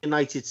in the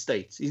United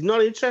States. He's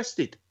not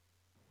interested.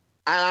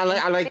 And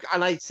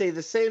I'd say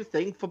the same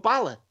thing for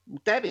Balor,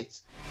 Devitt.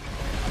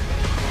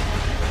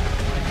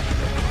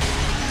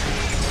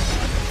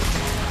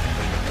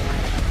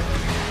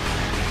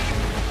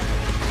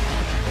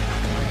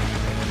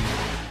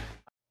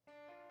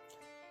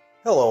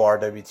 Hello,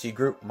 RWT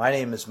Group. My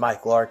name is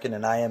Mike Larkin,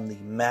 and I am the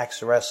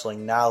Max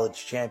Wrestling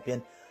Knowledge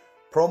Champion.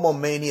 Promo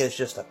Mania is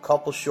just a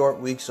couple short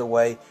weeks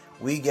away.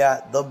 We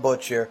got The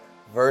Butcher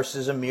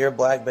versus Amir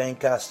Blackbane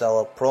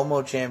Costello.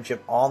 Promo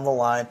championship on the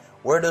line.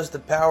 Where does the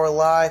power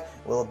lie?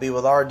 Will it be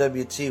with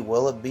RWT?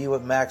 Will it be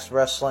with Max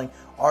Wrestling?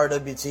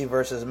 RWT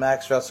versus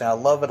Max Wrestling. I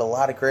love it. A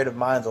lot of creative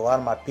minds, a lot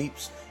of my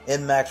peeps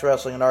in Max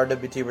Wrestling and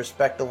RWT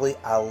respectively.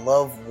 I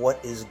love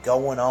what is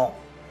going on.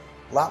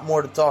 A lot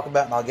more to talk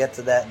about, and I'll get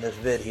to that in this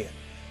vid here.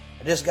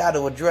 I just got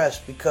to address,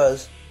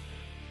 because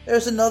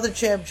there's another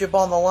championship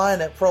on the line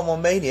at Promo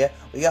Mania.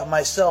 We got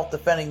myself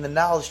defending the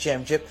Knowledge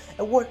Championship,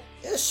 and what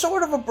is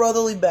sort of a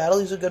brotherly battle.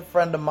 He's a good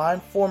friend of mine,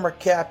 former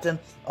captain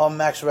of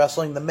Max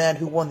Wrestling, the man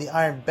who won the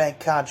Iron Bank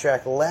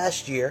contract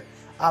last year.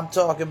 I'm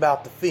talking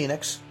about the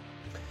Phoenix.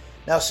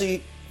 Now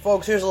see,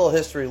 folks, here's a little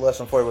history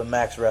lesson for you with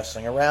Max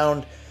Wrestling.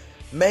 Around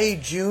May,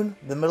 June,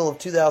 the middle of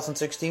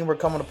 2016, we're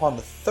coming upon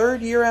the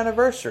 3rd year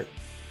anniversary.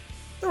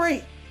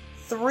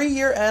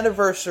 Three-year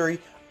anniversary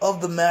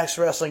of the Max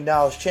Wrestling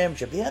Knowledge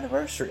Championship, the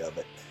anniversary of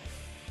it.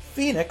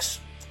 Phoenix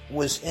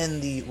was in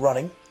the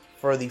running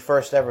for the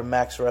first ever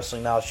Max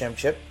Wrestling Knowledge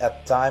Championship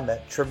at the time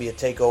at Trivia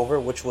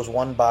Takeover, which was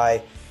won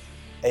by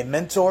a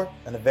mentor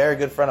and a very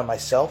good friend of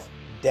myself,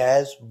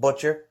 Daz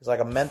Butcher. He's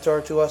like a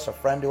mentor to us, a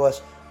friend to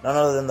us, none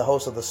other than the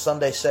host of the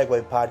Sunday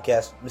Segway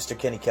podcast, Mr.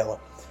 Kenny Keller.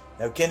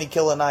 Now, Kenny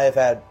Keller and I have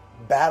had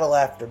battle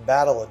after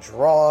battle, a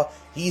draw.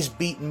 He's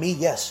beaten me.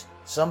 Yes,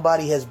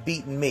 somebody has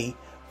beaten me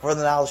for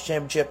the Knowledge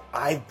Championship.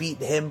 I've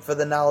beaten him for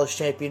the Knowledge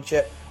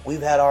Championship.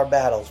 We've had our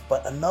battles.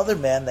 But another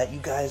man that you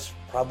guys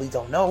probably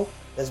don't know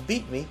that's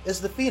beat me is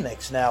the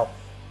Phoenix. Now,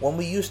 when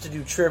we used to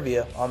do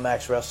trivia on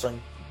Max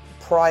Wrestling,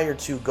 prior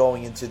to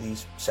going into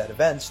these set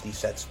events, these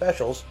set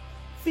specials,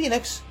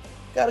 Phoenix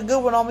got a good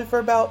one on me for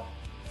about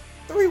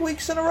 3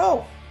 weeks in a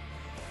row.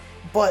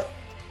 But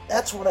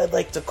that's what I'd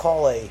like to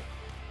call a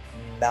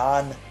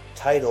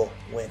non-title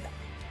win.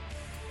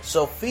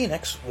 So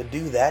Phoenix would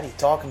do that. He'd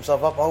talk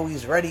himself up. Oh,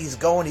 he's ready. He's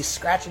going. He's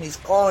scratching. He's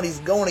clawing. He's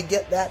going to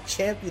get that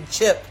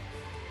championship.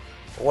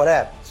 But what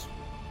happens?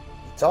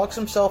 He talks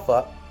himself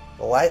up.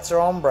 The lights are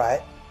on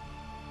bright.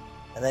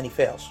 And then he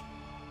fails.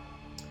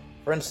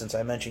 For instance,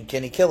 I mentioned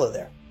Kenny Killer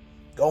there.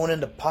 Going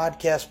into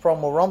Podcast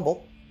Promo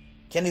Rumble,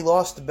 Kenny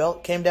lost the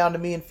belt. Came down to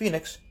me and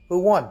Phoenix. Who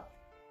won?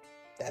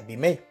 That'd be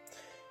me.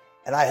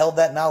 And I held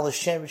that Knowledge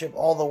Championship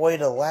all the way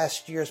to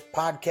last year's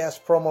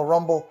Podcast Promo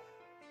Rumble.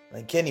 And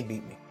then Kenny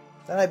beat me.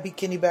 Then I beat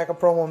Kenny back at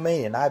Promo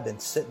Mania, and I've been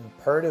sitting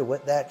purdy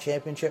with that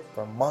championship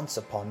for months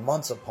upon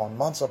months upon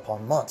months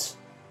upon months.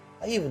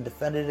 I even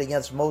defended it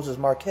against Moses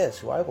Marquez,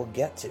 who I will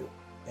get to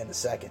in a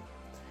second.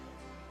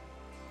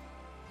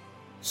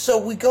 So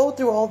we go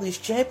through all these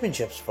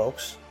championships,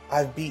 folks.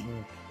 I've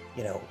beaten,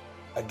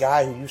 a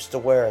guy who used to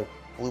wear a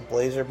blue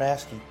blazer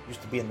mask. He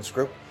used to be in this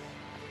group.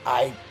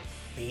 I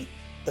beat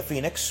the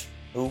Phoenix,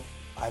 who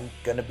I'm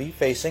going to be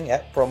facing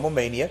at Promo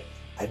Mania.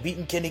 I've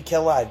beaten Kenny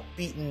Keller. I've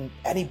beaten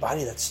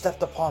anybody that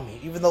stepped upon me.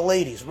 Even the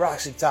ladies,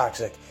 Roxy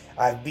Toxic.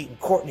 I've beaten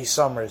Courtney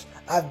Summers.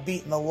 I've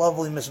beaten the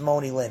lovely Miss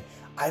Moni Lynn.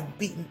 I've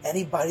beaten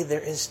anybody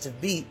there is to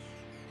beat.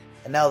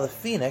 And now the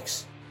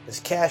Phoenix is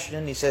cashing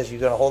in. He says,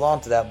 you're going to hold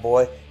on to that,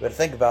 boy. You better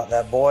think about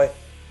that, boy.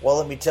 Well,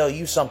 let me tell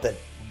you something,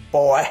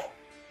 boy.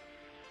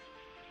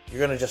 You're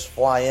going to just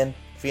fly in,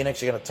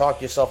 Phoenix. You're going to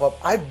talk yourself up.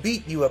 I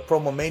beat you at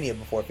Promo Mania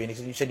before, Phoenix,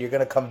 and you said you're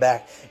going to come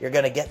back. You're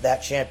going to get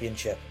that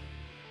championship.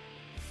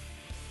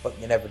 But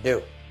you never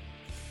do.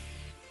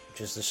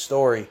 Which is the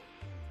story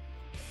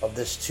of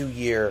this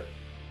 2-year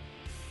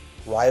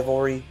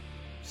rivalry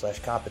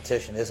 /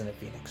 competition, isn't it,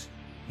 Phoenix?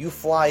 You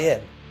fly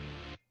in,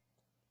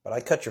 but I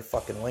cut your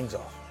fucking wings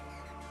off.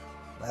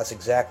 And that's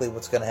exactly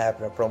what's going to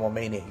happen at Promo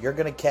Mania. You're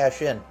going to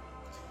cash in.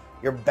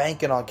 You're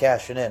banking on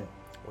cashing in,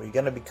 or you're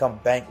going to become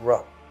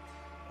bankrupt.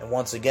 And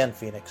once again,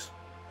 Phoenix,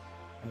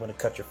 I'm going to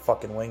cut your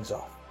fucking wings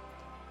off.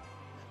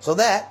 So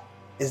that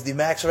is the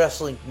Max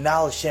Wrestling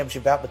Knowledge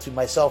Championship bout between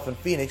myself and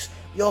Phoenix.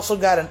 We also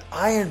got an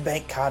Iron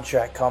Bank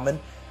contract coming.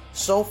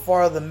 So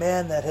far, the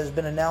man that has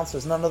been announced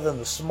is none other than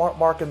the smart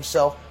mark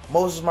himself,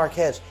 Moses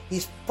Marquez.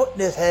 He's putting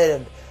his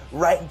head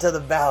right into the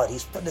ballot.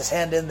 He's putting his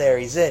hand in there.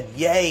 He's in.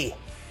 Yay!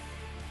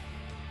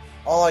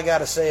 All I got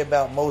to say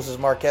about Moses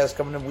Marquez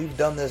coming in, we've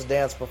done this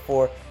dance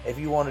before. If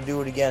you want to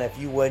do it again, if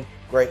you win,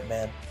 great,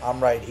 man. I'm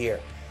right here.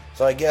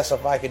 So I guess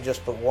if I could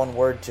just put one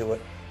word to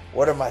it,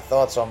 what are my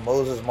thoughts on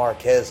Moses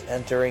Marquez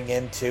entering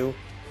into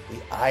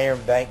the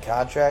Iron Bank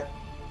contract?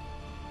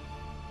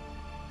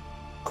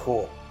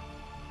 Cool.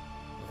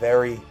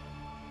 Very,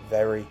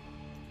 very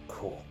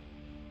cool.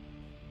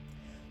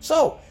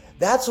 So,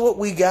 that's what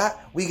we got.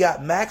 We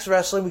got Max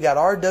Wrestling, we got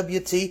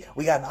RWT,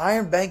 we got an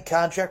Iron Bank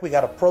contract, we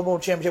got a Promo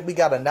Championship, we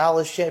got a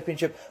Knowledge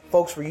Championship.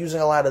 Folks, we're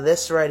using a lot of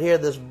this right here,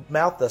 this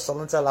mouth, the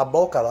salenta la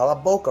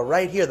boca,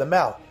 right here, the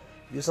mouth.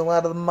 Using a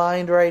lot of the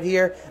mind right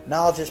here.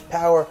 Knowledge is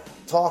power.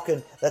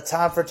 Talking. The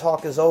time for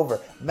talk is over.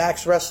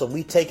 Max Wrestling.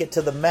 We take it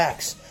to the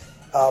max.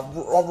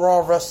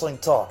 Raw wrestling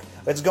talk.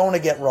 It's going to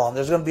get wrong.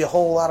 There's going to be a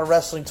whole lot of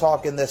wrestling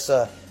talk in this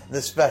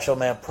special,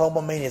 man.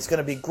 Promo Mania. It's going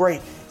to be great.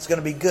 It's going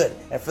to be good.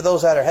 And for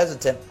those that are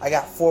hesitant, I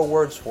got 4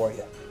 words for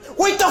you.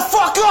 Wake the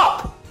fuck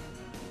up!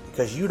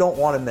 Because you don't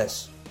want to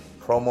miss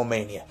Promo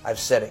Mania. I've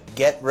said it.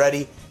 Get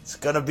ready. It's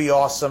going to be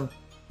awesome.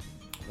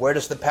 Where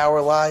does the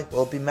power lie?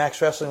 Will it be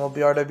Max Wrestling? Will it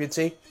be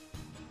RWT?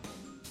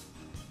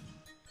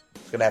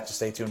 It's going to have to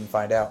stay tuned and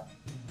find out.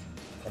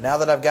 And now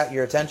that I've got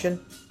your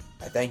attention,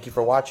 I thank you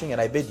for watching and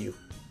I bid you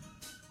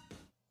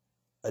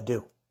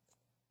adieu.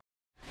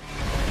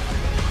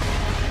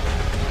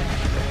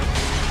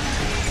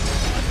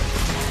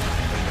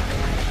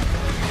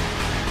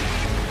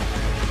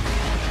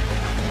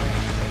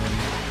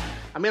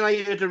 I mean,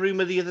 I heard a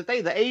rumor the other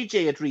day that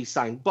AJ had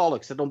re-signed.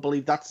 Bollocks! I don't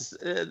believe that's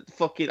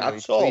fucking Yeah, he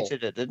at all.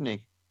 tweeted it, didn't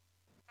he?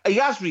 He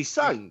has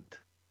re-signed.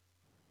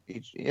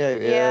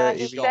 Yeah, he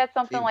he said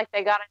something like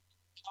they got a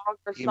dog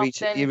or he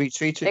something. he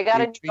retweeted, They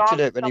got a he dog tweeted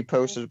or it when he something.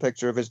 posted a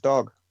picture of his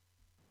dog.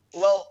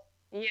 Well,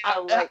 Yeah,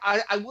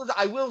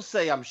 I will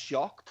say I'm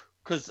shocked,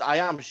 because I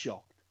am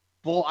shocked.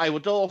 But I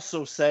would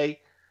also say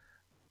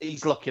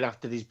he's looking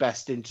after his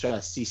best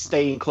interests. He's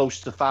staying close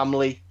to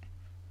family.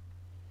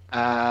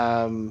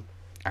 I'm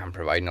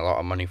providing a lot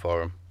of money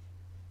for him.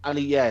 And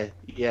yeah.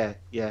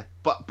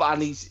 But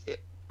and he's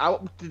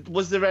out.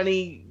 Was there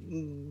any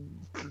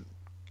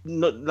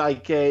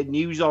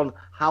news on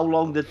how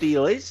long the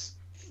deal is?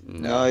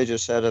 No, he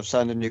just said I've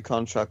signed a new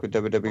contract with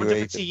WWE. Or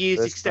if it's a year's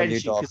This is my new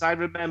extension? dog. Because I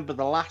remember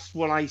the last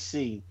one I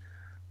seen,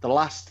 the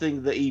last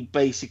thing that he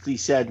basically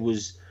said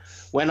was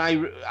when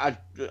I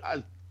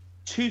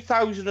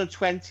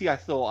 2020. I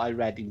thought I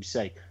read him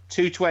say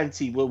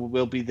 2020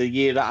 will be the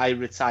year that I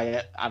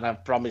retire, and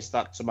I've promised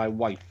that to my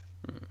wife.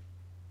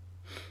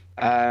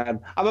 I'm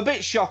a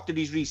bit shocked that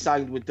he's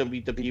re-signed with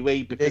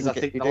WWE because I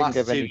think he the didn't last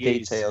give 2 any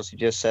years. details. He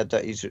just said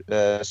that he's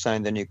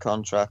signed a new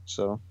contract.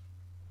 So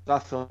I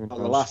thought the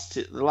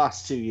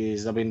last 2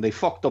 years. I mean, they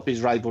fucked up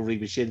his rivalry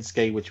with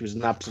Shinsuke, which was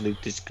an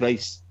absolute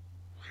disgrace.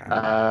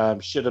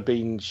 Should have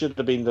been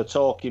the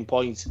talking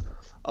point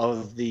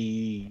of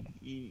the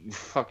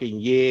fucking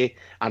year,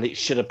 and it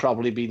should have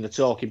probably been the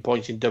talking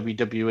point in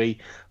WWE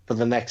for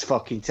the next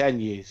fucking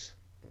 10 years.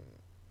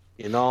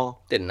 You know,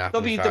 Didn't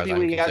happen. as far as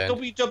I'm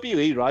concerned.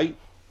 WWE, right?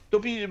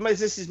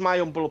 This is my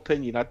humble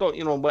opinion. I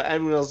don't, what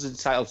everyone else is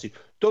entitled to.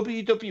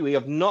 WWE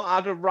have not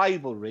had a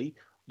rivalry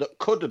that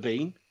could have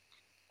been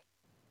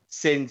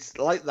since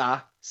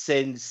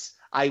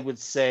I would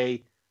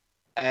say,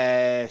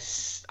 I'm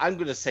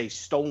going to say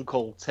Stone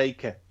Cold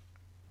Taker.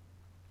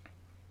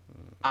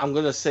 I'm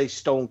going to say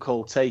Stone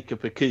Cold Taker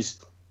because,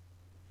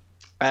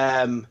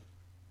 Well,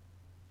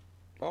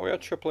 we had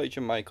Triple H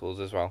and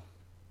Michaels as well.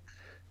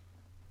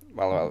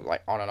 Well,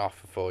 like on and off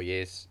for 4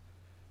 years.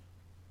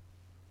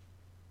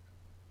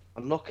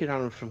 I'm looking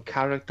at him from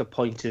character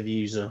point of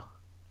view, so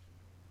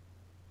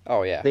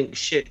Oh yeah. I think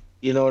shit.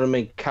 You know what I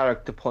mean?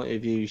 Character point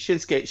of view.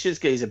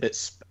 Shinsuke is a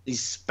bit.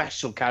 He's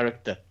special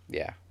character.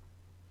 Yeah.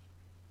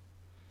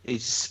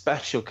 He's a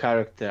special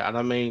character, and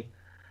I mean,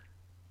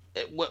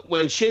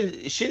 when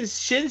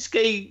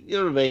Shinsuke, you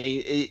know what I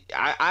mean?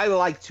 I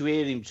like to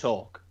hear him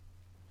talk.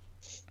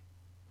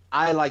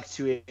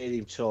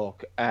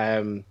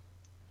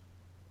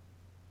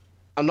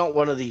 I'm not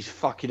one of these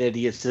fucking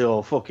idiots that,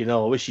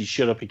 I wish he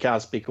shut up, he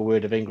can't speak a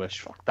word of English.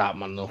 Fuck that,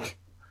 man, no.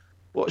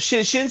 Well,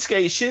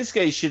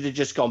 Shinsuke should have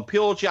just gone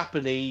pure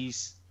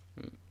Japanese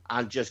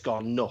and just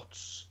gone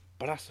nuts.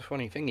 But that's the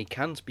funny thing, he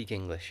can speak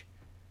English.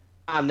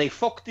 And they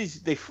fucked his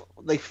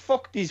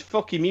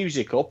fucking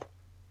music up.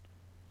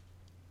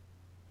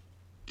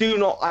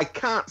 I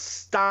can't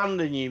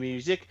stand the new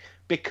music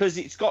because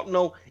he's got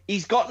no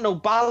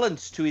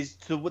balance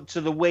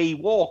to the way he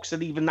walks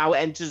and even now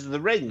enters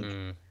the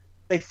ring.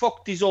 They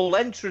fucked his whole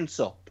entrance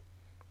up.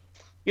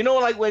 You know,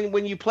 like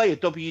when you play a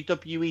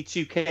WWE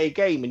 2K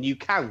game and you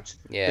count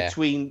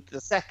between the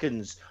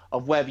seconds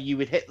of whether you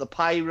would hit the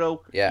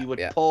pyro, you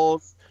would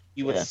pause,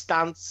 you would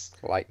stance.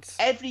 Lights.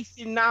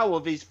 Everything now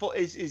of his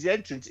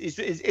entrance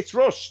it's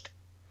rushed.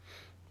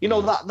 You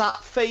know,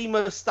 that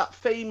famous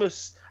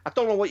I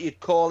don't know what you'd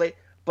call it,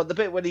 but the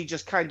bit when he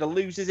just kind of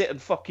loses it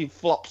and fucking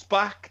flops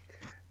back.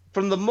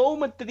 From the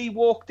moment that he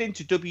walked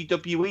into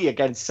WWE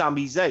against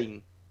Sami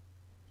Zayn,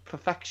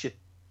 perfection.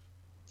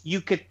 He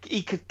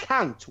could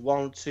count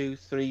 1, 2,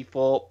 3,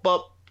 4,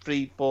 but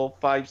 3, 4,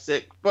 5,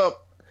 6,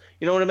 but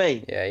you know what I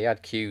mean? Yeah, he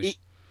had cues.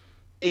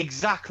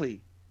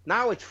 Exactly.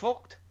 Now it's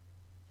fucked.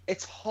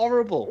 It's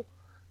horrible.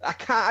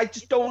 I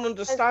just don't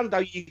understand how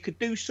you could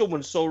do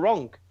someone so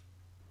wrong.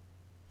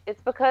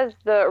 It's because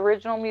the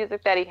original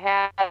music that he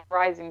had,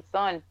 Rising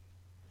Sun,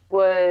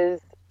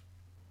 was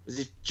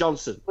it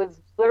Johnson?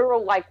 Was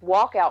literal like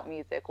walkout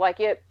music. Like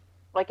it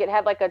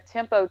had like a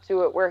tempo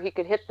to it where he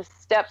could hit the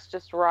steps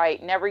just right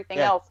and everything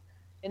else.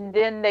 And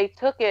then they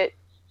took it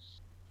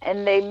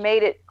and they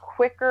made it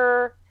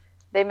quicker.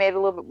 They made it a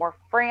little bit more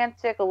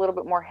frantic, a little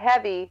bit more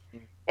heavy.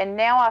 And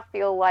now I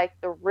feel like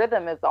the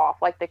rhythm is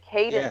off, like the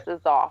cadence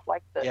is off,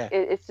 like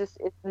it's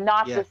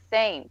not the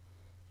same.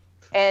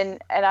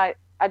 And I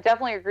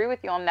definitely agree with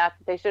you on that.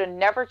 They should have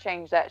never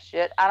changed that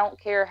shit. I don't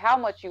care how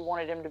much you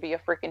wanted him to be a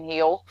freaking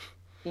heel.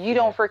 You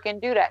don't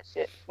freaking do that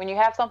shit. When you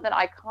have something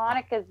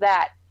iconic as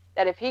that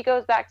if he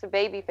goes back to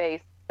babyface,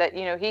 that,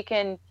 you know, he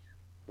can,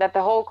 that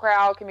the whole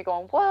crowd can be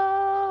going,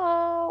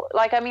 whoa.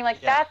 Like, I mean,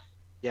 like that's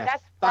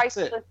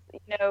priceless,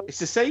 you know. It's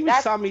the same with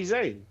Sami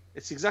Zayn.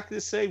 It's exactly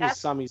the same as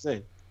Sami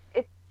Zayn.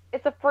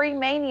 It's a free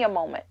Mania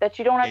moment that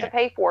you don't have to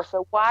pay for.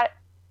 So why,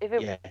 if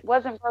it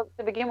wasn't broke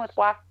to begin with,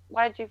 why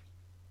did you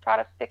try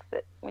to fix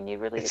it when you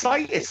really? It's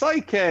like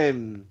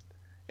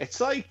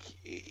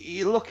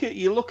you look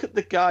at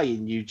the guy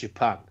in New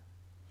Japan,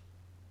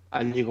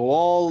 and you go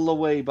all the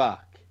way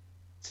back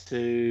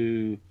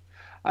to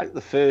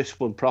the first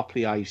one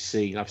properly I've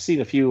seen. I've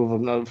seen a few of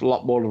them, a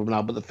lot more of them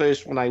now, but the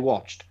first one I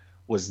watched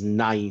was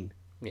 9.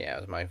 Yeah,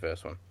 it was my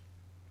first one.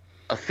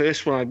 The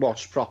first one I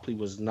watched properly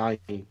was 9.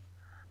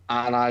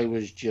 And I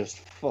was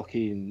just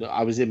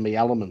I was in my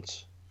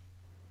element.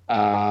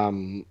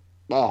 The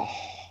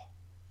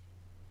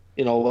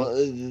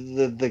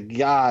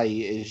guy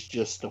is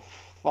just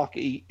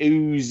he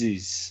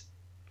oozes.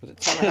 Was it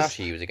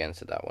Tanahashi he was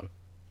against at that one?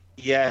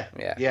 Yeah.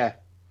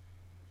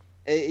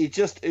 He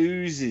just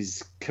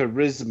oozes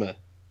charisma.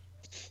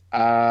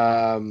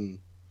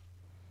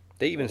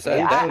 They even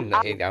said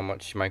then how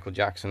much Michael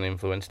Jackson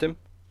influenced him.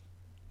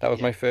 That was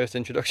my first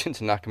introduction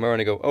to Nakamura,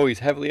 and I go, he's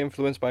heavily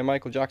influenced by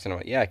Michael Jackson. I'm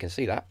like, yeah, I can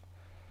see that.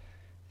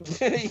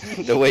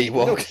 The way he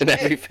walks and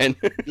everything.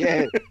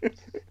 Yeah.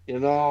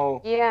 And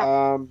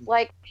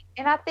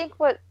I think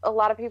what a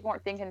lot of people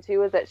aren't thinking,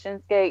 too, is that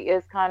Shinsuke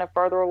is kind of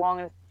further along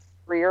in his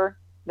career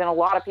than a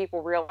lot of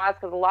people realize,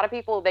 because a lot of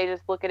people, they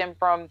just look at him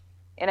from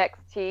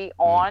NXT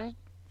on.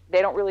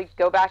 They don't really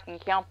go back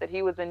and count that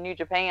he was in New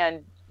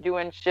Japan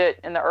doing shit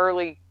in the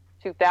early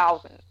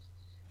 2000s.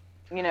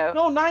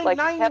 No, 9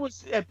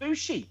 was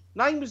Ibushi.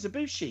 9 was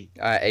Ibushi.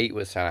 8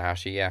 was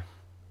Tanahashi, yeah.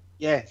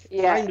 Yeah.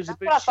 9 was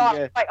Ibushi, I thought.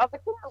 Yeah. I was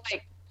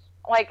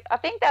like, I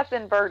think that's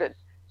inverted.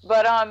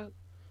 But,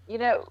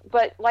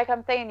 but like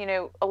I'm saying,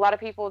 a lot of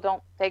people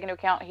don't take into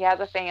account he has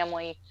a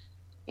family.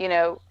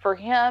 For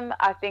him,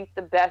 I think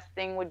the best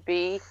thing would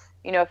be,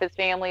 if his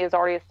family is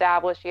already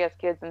established, he has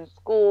kids in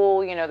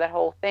school, that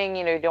whole thing,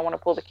 you don't want to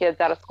pull the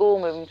kids out of school,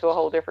 move them to a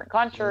whole different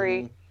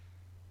country,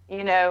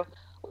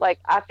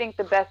 I think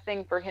the best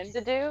thing for him to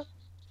do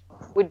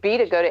would be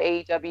to go to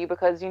AEW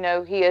because,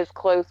 he is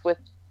close with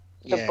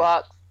the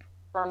Bucks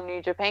from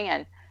New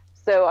Japan.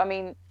 So, I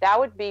mean, that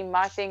would be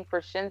my thing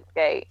for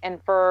Shinsuke.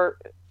 And for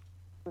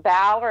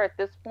Balor at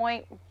this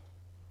point,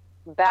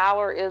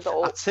 Balor is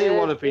old. I'll tell you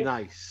what would be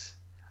nice.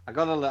 I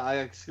got a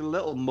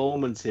little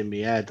moment in my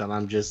head, and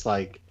I'm just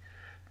like,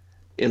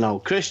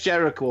 Chris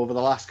Jericho over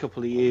the last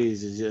couple of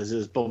years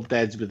has bumped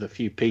heads with a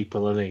few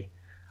people, hasn't he?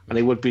 And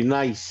it would be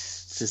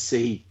nice to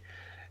see,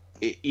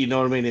 you know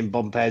what I mean, in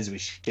bump heads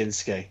with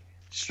Shinsuke.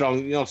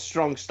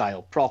 Strong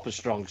style, proper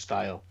strong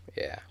style.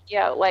 Yeah.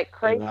 Yeah, like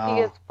crazy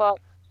as fuck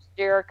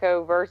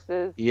Jericho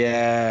versus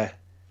Gamora.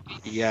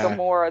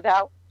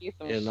 That would be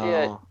some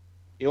shit.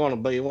 You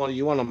want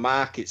to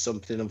market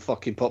something and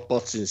fucking put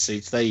butts in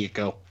seats. There you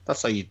go.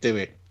 That's how you do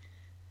it.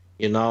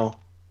 Yeah.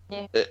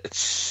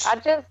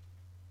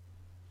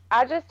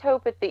 I just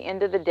hope at the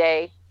end of the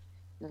day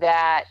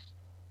that,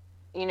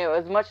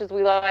 as much as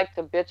we like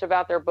to bitch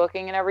about their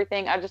booking and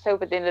everything, I just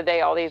hope at the end of the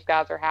day all these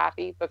guys are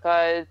happy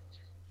because,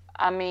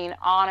 I mean,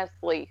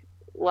 honestly,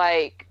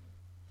 like...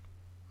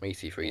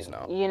 EC3's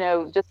not.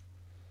 And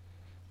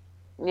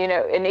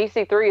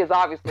EC3 is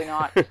obviously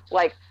not.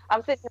 Like,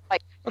 I'm sitting here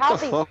like, how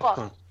the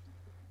fuck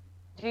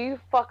do you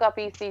fuck up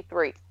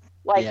EC3?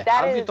 Like, that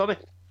how is... have they done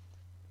it?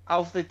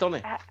 How have they done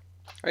it?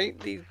 Right,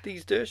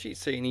 these dirt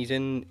sheets saying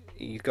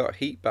he's got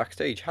heat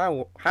backstage.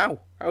 How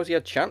has he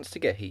had a chance to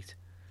get heat?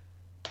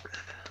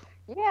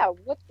 Yeah,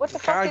 what the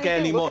fuck?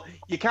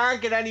 You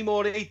can't get any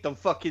more heat than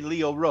fucking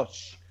Leo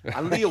Rush,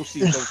 and Leo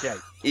seems okay.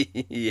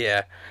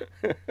 Yeah,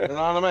 you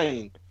know what I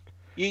mean.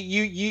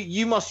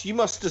 You must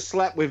have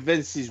slept with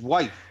Vince's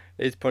wife.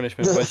 His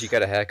punishment was you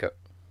get a haircut.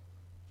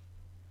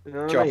 You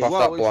know Chop off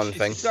that blonde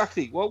thing.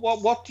 Exactly.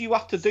 What do you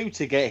have to do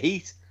to get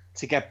heat?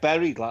 To get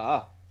buried like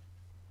that?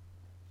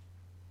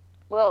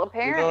 Well,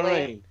 apparently. You know what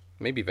I mean?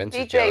 Maybe Vince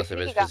is jealous of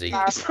his physique.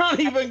 He's not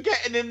even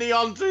getting in the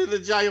Andre the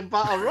Giant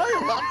Battle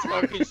Royal. That's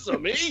fucking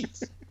some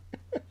heat.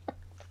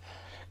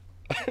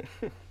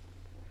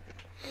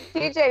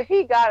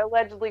 TJP got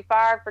allegedly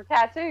fired for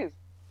tattoos.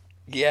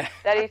 Yeah.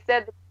 That he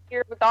said that he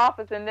was with the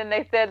office, and then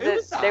they said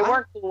that they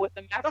weren't cool with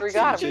him after he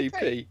got him.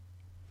 TJP.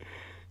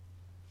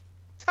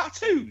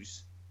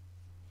 Tattoos?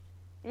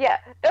 Yeah,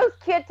 those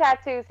kid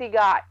tattoos he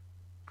got.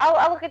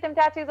 I look at them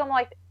tattoos, I'm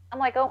like,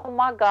 oh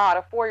my god,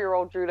 a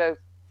 4-year-old drew those.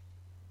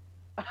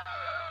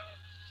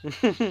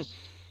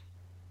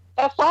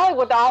 That's probably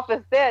what the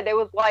office said. It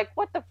was like,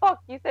 what the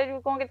fuck? You said you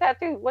were going to get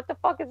tattoos. What the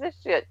fuck is this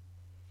shit?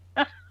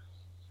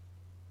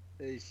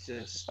 It's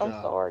just... I'm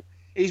sorry.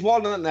 He's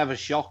one that never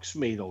shocks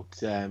me, though,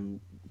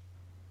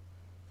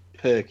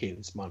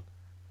 Perkins, man.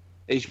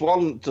 He's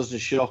one that doesn't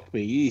shock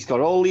me. He's got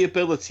all the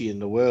ability in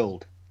the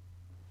world,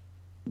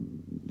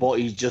 but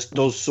he just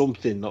does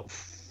something that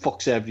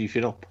fucks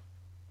everything up.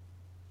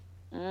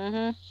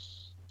 Mm-hmm.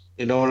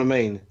 You know what I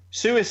mean?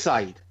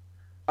 Suicide.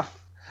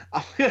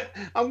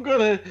 I'm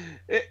gonna...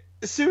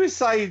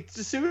 Suicide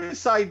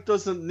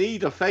doesn't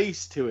need a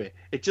face to it.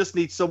 It just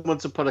needs someone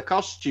to put a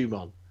costume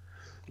on.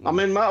 I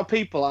mean, a lot of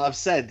people I've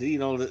said,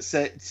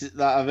 that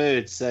I've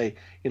heard say,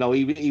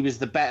 he was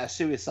the better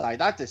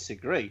Suicide. I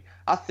disagree.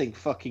 I think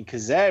fucking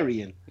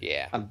Kazarian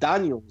and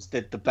Daniels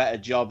did the better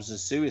jobs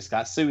as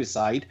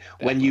Suicide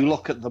when you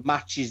look at the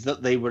matches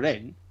that they were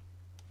in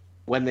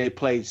when they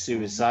played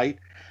Suicide.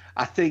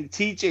 I think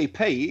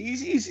TJP,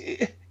 he's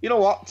you know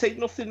what? Take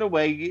nothing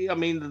away. I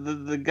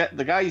mean,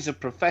 the guy's a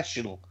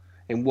professional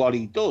in what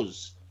he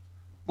does,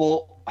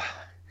 but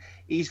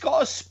he's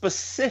got a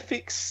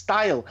specific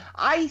style.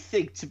 I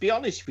think, to be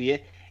honest with you,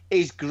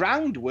 his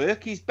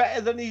groundwork is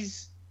better than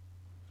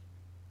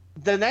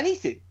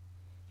anything.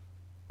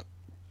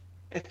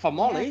 If I'm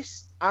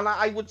honest, and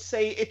I would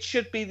say it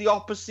should be the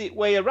opposite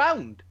way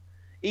around.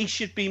 He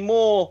should be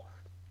more,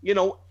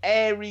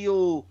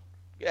 aerial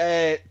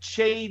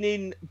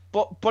chaining,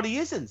 but he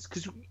isn't,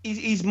 because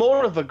he's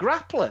more of a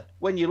grappler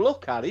when you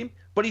look at him,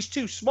 but he's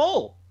too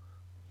small.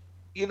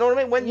 You know what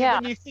I mean? When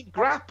you think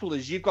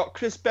grapplers, you've got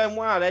Chris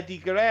Benoit, Eddie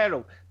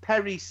Guerrero,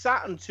 Perry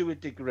Saturn to a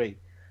degree,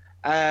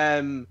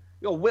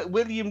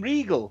 William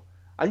Regal,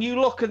 and you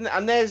look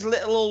and there's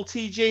little old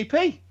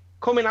TJP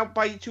coming out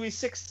to his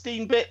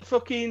 16-bit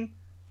fucking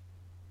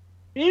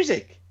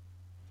music.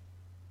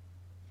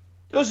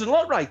 Doesn't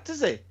look right,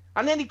 does it?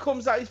 And then he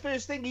comes out, his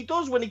first thing he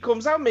does when he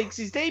comes out, makes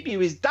his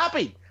debut, is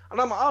dabbing. And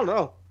I'm like, oh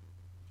no,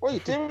 what are you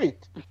doing?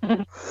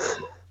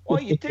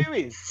 What are you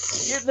doing?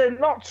 They're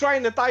not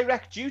trying to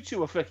direct you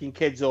to a freaking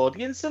kids'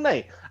 audience, are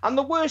they? And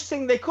the worst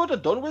thing they could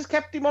have done was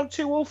kept him on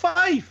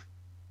 205.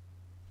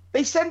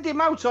 They send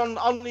him out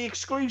on the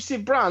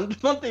exclusive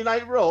brand, Monday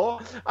Night Raw,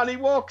 and he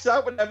walks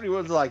out and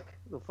everyone's like,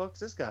 who the fuck's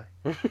this guy?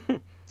 Who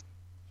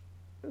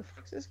the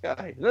fuck's this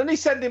guy? And then they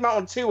send him out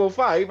on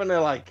 205 and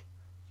they're like,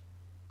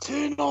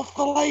 turn off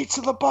the lights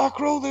in the back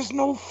row, there's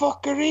no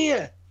fucker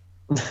here.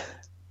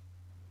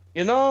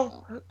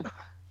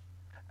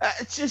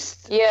 It's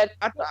just... Yeah,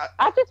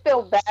 I just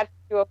feel bad for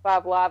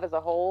 205 Live as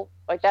a whole.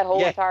 Like, that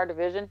whole entire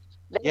division.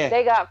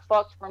 They got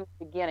fucked from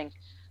the beginning.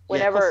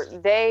 Whenever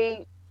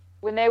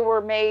when they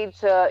were made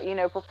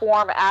to,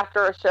 perform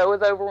after a show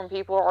is over, when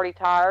people are already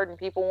tired and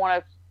people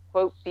want to,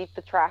 quote, beat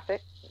the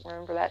traffic.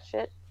 Remember that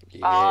shit?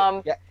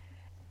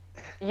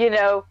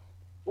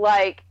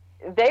 Like,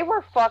 they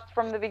were fucked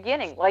from the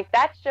beginning. Like,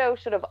 that show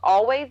should have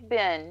always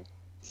been,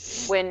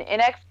 when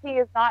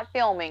NXT is not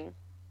filming,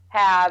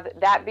 have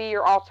that be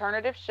your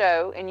alternative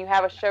show, and you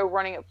have a show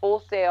running at full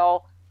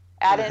sail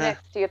at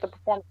NXT, at the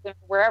Performance Center,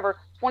 wherever,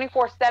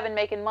 24/7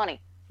 making money.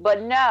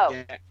 But no,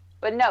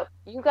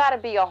 you got to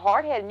be a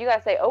hardhead, and you got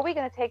to say, oh, we're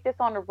going to take this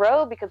on the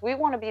road because we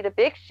want to be the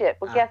big shit.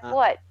 But guess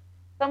what?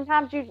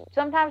 Sometimes you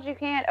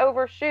can't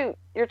overshoot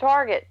your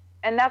target,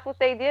 and that's what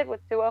they did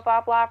with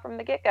 205 Live from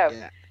the get-go.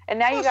 Yeah. And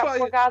now you got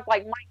poor guys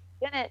like Mike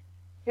Bennett,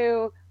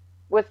 who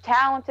was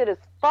talented as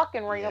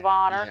fucking Ring of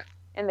Honor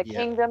in the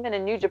Kingdom and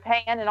in New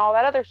Japan and all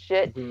that other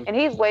shit, and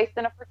he's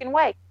wasting a freaking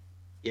way.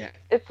 Yeah.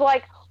 It's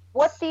like,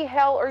 what the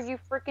hell are you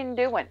freaking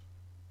doing?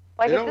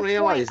 Like, they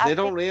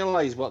don't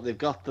realize what they've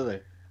got, do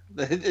they?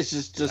 It's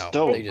just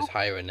don't. They just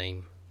hire a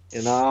name.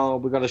 We've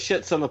got a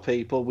shit ton of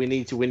people. We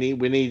need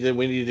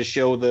to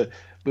show that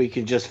we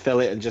can just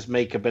fill it and just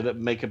make a bit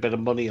of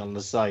money on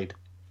the side.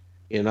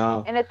 And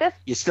at this,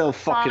 you're still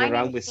fucking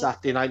around with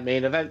Saturday Night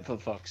Main Event, for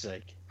fuck's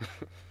sake.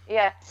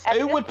 Yeah.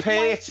 Who would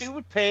pay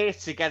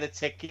to get a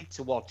ticket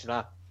to watch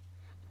that?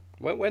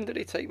 When do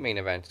they take Main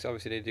Event? Because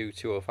obviously they do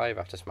 205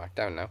 after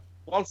SmackDown now.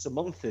 Once a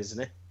month,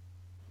 isn't it?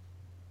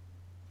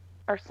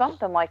 Or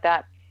something like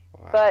that.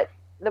 Wow. But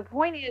the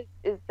point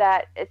is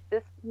that at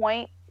this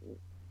point,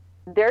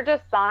 they're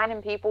just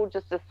signing people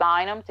just to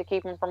sign them to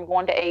keep them from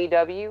going to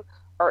AEW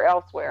or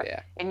elsewhere.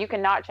 Yeah. And you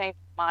cannot change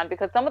my mind,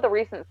 because some of the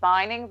recent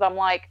signings, I'm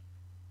like,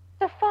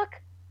 the fuck?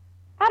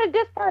 How did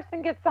this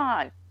person get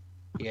signed?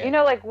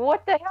 Yeah. Like,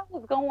 what the hell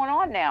is going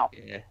on now?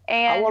 Yeah.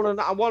 And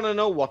I want to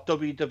know what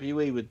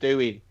WWE were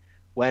doing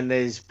when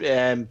there's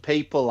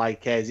people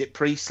like, is it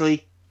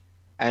Priestley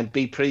and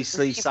B.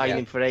 Priestley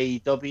signing for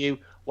AEW?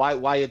 Why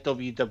are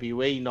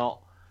WWE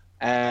not,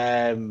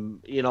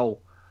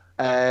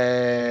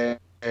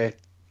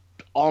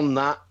 on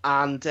that?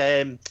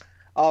 And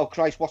oh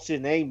Christ, what's her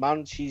name,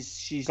 man?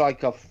 She's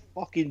like a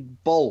fucking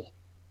bull.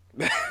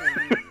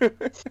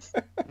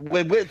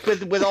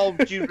 with all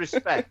due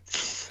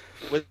respect.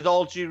 With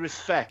all due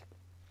respect,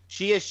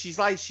 she's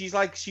like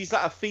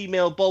a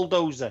female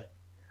bulldozer.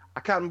 I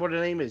can't remember what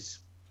her name is.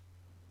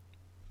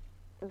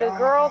 The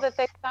girl that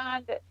they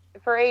signed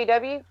for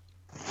AEW?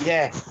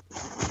 Yeah.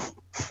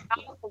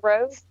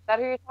 Rose? Is that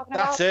who you're talking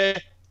about?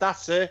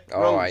 That's her.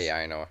 Oh, Rose. yeah,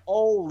 I know.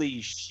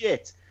 Holy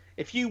shit.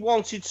 If you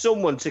wanted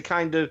someone to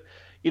kind of,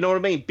 you know what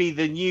I mean, be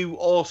the new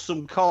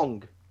Awesome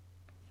Kong,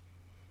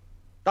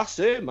 that's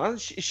her, man.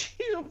 It's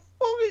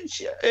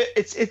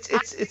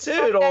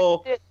her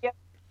or...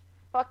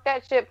 Fuck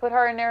that shit. Put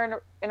her in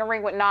there in a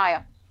ring with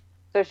Nia,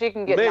 so she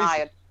can get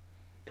Nia.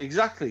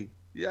 Exactly.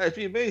 Yeah, it'd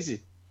be amazing.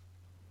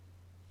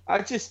 I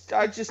just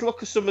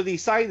look at some of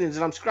these signings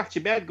and I'm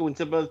scratching my head going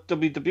to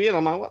WWE and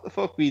I'm like, what the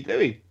fuck are you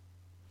doing?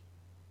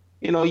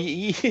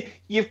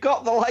 You've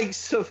got the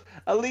likes of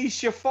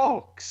Alicia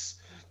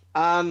Fox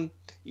and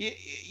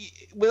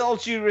with all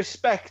due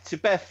respect to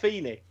Beth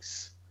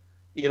Phoenix,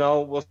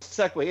 we'll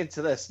segue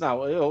into this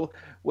now.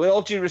 With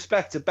all due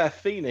respect to Beth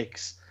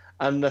Phoenix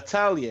and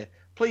Natalya,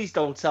 please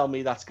don't tell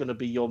me that's going to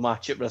be your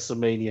match at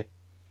WrestleMania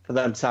for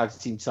them tag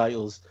team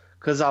titles,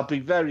 because I'll be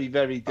very,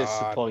 very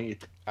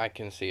disappointed. I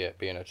can see it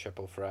being a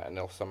triple threat, and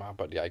they'll somehow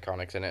put the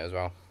Iconics in it as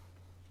well.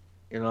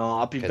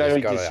 I'll be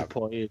very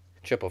disappointed.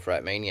 Triple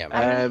threat mania,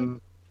 man.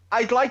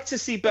 I'd like to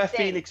see Beth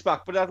Phoenix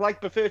back, but I'd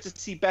prefer to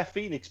see Beth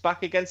Phoenix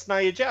back against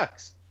Nia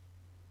Jax.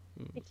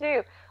 Me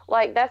too.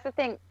 Like, that's the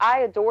thing. I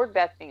adored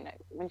Beth Phoenix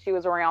when she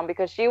was around,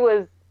 because she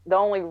was the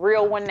only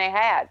real one they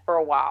had for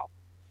a while.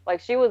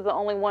 Like, she was the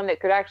only one that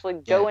could actually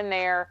go in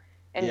there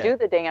and do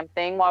the damn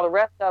thing, while the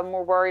rest of them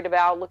were worried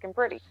about looking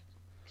pretty.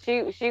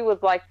 She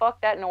was like,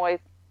 fuck that noise.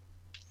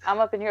 I'm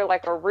up in here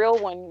like a real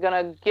one,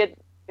 gonna get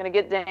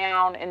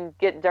down and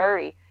get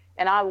dirty.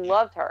 And I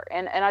loved her.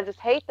 And I just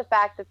hate the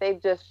fact that they've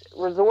just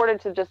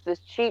resorted to just this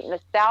cheap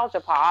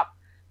nostalgia pop.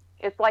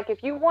 It's like,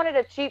 if you wanted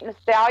a cheap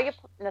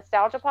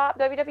nostalgia pop,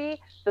 WWE,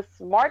 the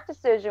smart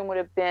decision would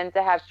have been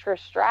to have Trish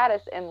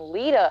Stratus and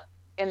Lita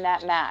in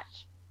that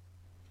match.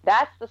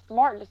 That's the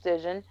smart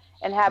decision.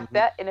 And have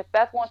Beth, and if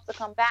Beth wants to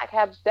come back,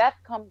 have Beth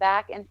come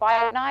back and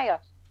fight Nia.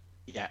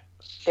 Yeah.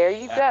 There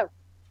you go.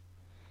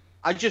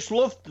 I just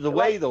loved the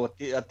way, though,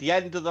 at the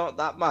end of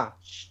that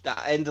match,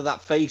 that end of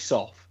that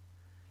face-off,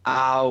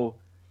 how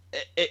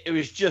it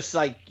was just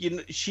like,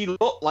 she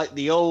looked like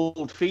the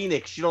old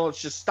Phoenix,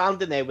 just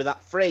standing there with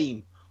that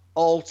frame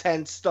all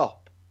tensed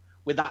up,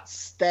 with that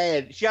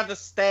stare. She had a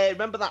stare.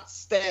 Remember that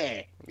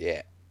stare?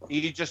 Yeah.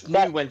 You just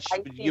knew when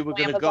you were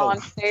going to go.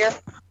 Stare.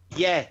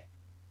 Yeah.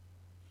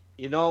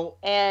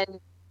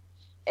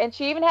 And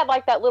she even had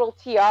like that little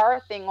tiara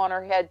thing on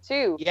her head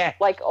too. Yeah.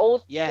 Like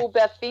old school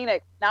Beth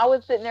Phoenix. And I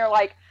was sitting there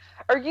like,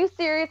 are you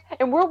serious?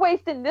 And we're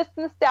wasting this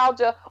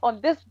nostalgia on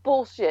this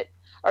bullshit.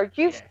 Are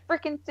you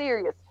freaking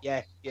serious?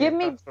 Yeah. Give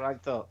me. That's what I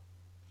thought.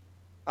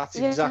 That's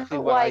exactly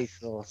what I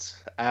thought.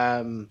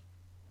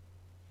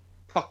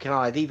 Fucking hell,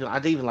 I'd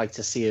even like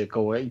to see her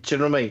go. Do you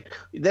know what I mean?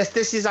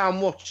 This is how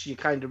much you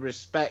kind of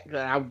respect and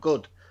how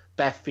good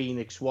Beth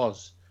Phoenix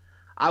was.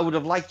 I would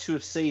have liked to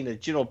have seen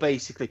her,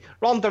 basically.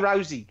 Ronda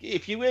Rousey,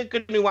 if you were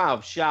going to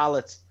have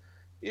Charlotte,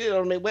 you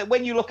know what I mean?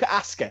 When you look at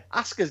Asuka,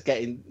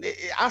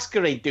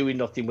 Asuka ain't doing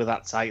nothing with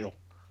that title.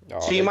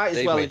 So you might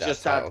as well have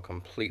just had...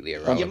 completely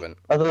irrelevant.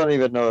 I don't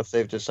even know if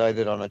they've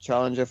decided on a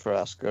challenger for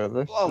Asuka, have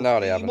they? Well, no,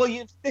 they haven't.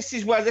 Well, this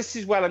is where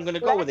I'm going to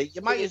go with it.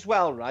 You might as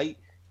well, right?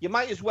 You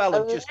might as well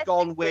have just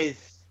gone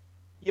with...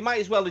 You might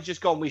as well have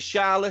just gone with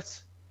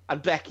Charlotte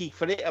and Becky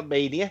for it at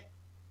Mania.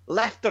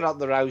 Left her at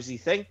the Rousey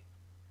thing.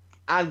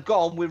 And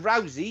gone with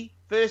Rousey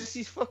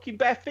versus fucking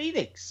Beth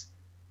Phoenix.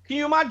 Can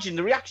you imagine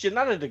the reaction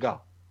that would have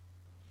got?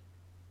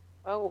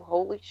 Oh,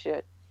 holy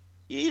shit.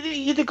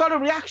 You'd have got a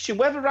reaction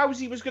whether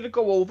Rousey was going to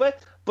go over,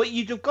 but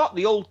you'd have got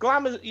the old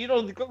glamour,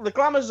 the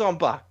glamour's on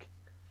back.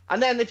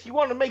 And then if you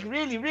want to make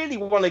really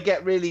want to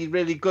get really,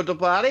 really good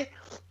about it,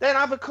 then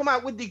have her come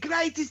out with the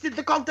greatest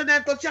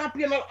intercontinental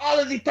champion of all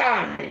of the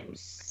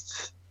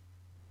times.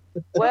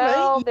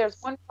 Well, there's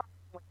one problem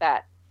with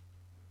that.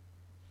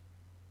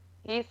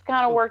 He's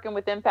kind of working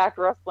with Impact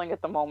Wrestling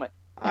at the moment.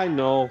 I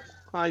know.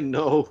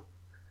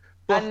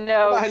 But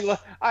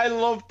I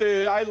loved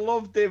it. I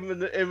loved him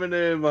and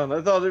her, man.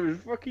 I thought it was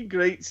fucking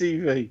great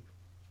TV.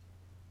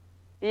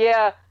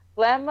 Yeah,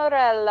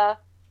 Glamorella.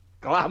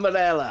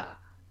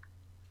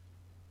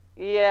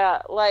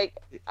 Yeah, like,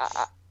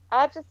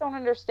 I just don't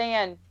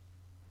understand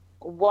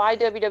why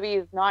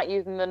WWE is not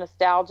using the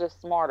nostalgia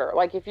smarter.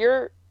 Like, if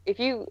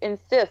you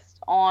insist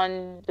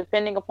on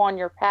depending upon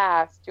your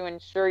past to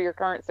ensure your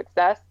current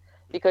success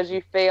because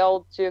you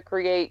failed to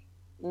create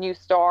new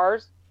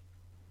stars,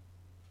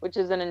 which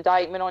is an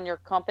indictment on your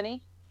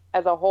company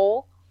as a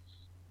whole,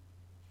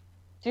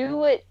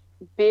 do it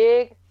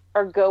big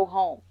or go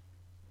home.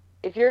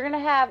 If you're going to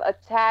have a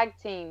tag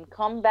team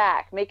come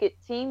back, make it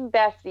Team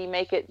Bessie,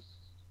 make it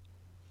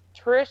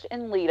Trish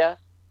and Lita,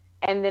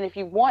 and then if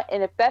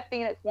Beth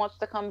Phoenix wants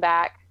to come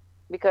back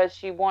because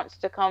she wants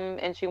to come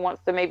and she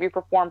wants to maybe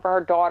perform for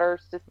her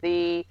daughters to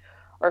see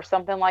or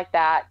something like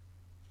that,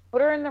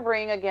 put her in the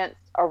ring against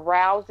a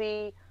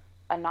Rousey,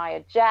 a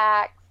Nia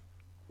Jax,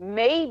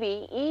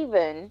 maybe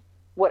even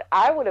what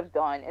I would have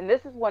done, and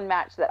this is one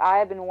match that I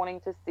have been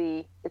wanting to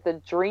see. It's a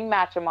dream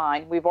match of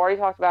mine. We've already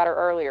talked about her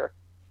earlier.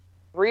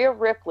 Rhea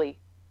Ripley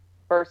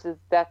versus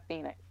Beth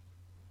Phoenix.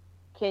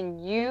 Can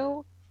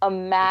you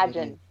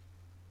imagine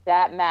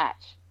that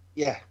match?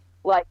 Yeah.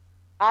 Like,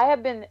 I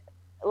have been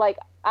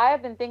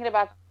thinking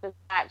about this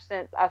match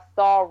since I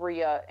saw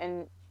Rhea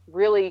and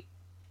really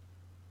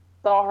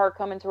saw her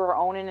come into her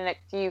own in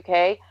NXT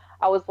UK.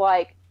 I was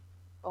like,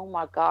 oh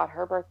my God,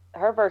 her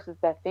versus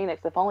Beth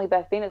Phoenix. If only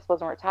Beth Phoenix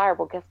wasn't retired.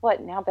 Well, guess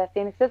what? Now Beth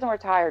Phoenix isn't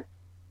retired.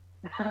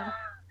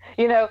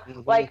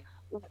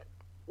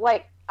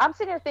 Like I'm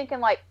sitting here thinking,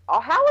 like,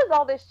 how is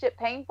all this shit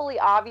painfully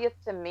obvious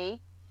to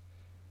me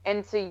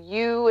and to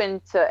you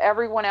and to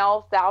everyone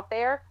else out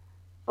there,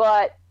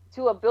 but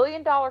to a $1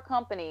 billion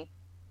company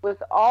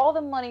with all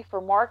the money for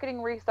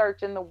marketing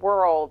research in the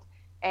world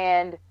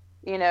and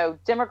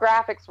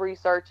demographics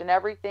research and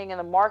everything, and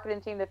the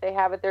marketing team that they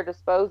have at their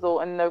disposal,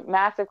 and the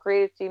massive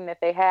creative team that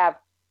they have,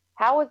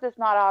 how is this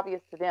not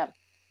obvious to them?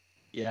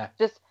 Yeah.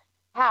 Just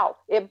how?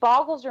 It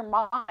boggles your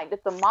mind.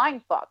 It's a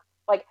mind fuck.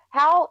 Like,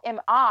 how am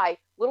I,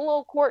 little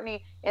old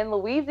Courtney in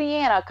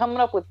Louisiana, coming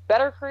up with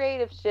better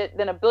creative shit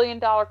than a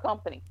billion-dollar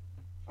company?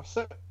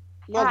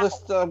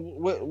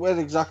 We're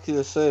exactly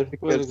the same.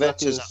 We're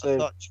exactly the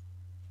same.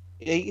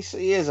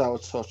 He is out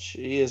of touch.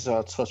 He is out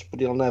of touch, but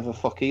he'll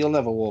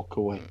never walk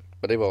away.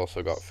 But they've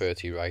also got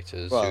 30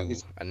 writers who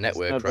are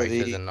network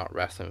writers and not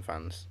wrestling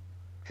fans.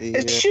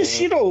 It's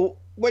just,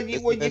 when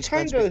you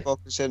kind of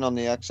focusing on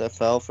the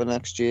XFL for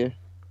next year.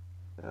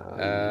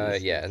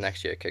 Yeah,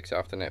 next year kicks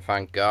off, doesn't it?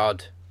 Thank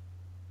God.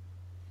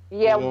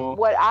 Yeah,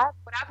 what I've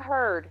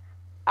heard,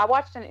 I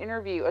watched a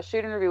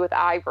shoot interview with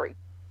Ivory,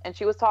 and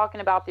she was talking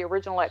about the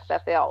original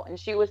XFL, and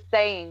she was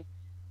saying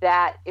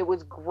that it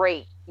was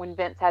great when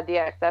Vince had the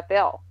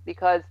XFL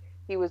because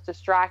he was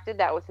distracted.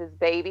 That was his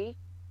baby.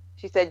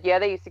 She said, yeah,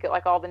 they used to get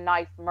like all the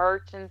nice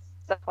merch and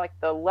stuff, like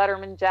the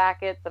Letterman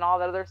jackets and all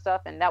that other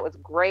stuff, and that was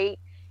great.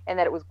 And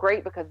that it was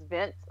great because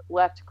Vince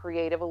left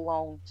creative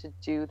alone to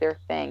do their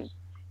thing.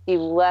 He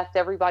left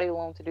everybody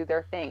alone to do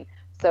their thing.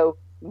 So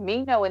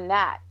me knowing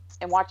that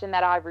and watching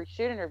that Ivory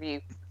shoot interview,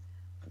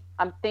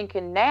 I'm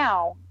thinking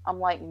now, I'm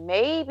like,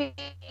 maybe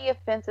if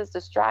Vince is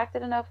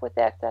distracted enough with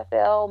the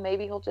XFL,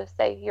 maybe he'll just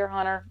say, here,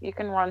 Hunter, you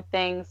can run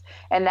things,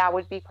 and that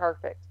would be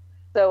perfect.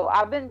 So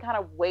I've been kind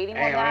of waiting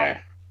on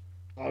that.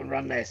 I'll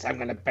run this. I'm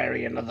going to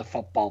bury another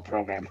football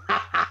program.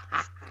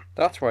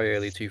 That's why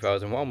early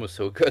 2001 was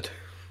so good.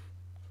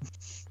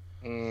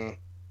 I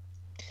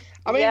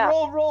mean,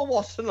 Raw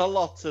wasn't a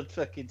lot to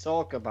fucking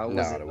talk about,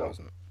 was it? No, it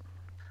wasn't.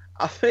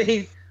 I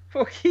mean,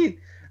 fucking...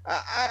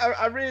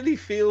 I really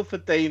feel for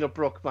Dana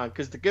Brooke, man,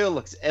 because the girl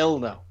looks ill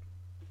now.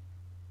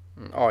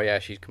 Oh, yeah,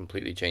 she's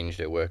completely changed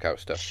her workout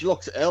stuff. She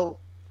looks ill.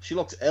 She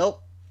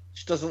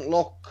doesn't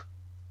look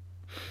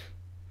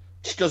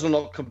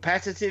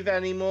competitive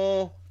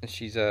anymore.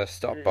 She's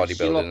stopped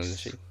bodybuilding, isn't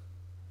she?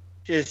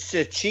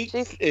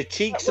 Her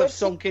cheeks have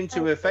sunk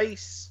into her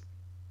face.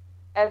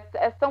 As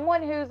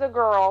someone who's a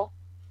girl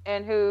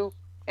and who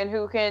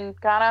can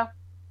kind of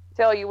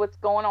tell you what's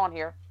going on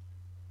here,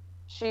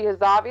 she has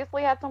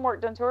obviously had some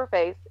work done to her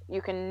face.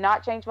 You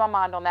cannot change my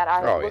mind on that.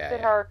 I have looked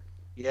at her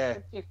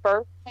since she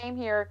first came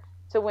here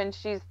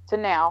to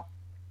now.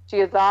 She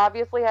has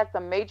obviously had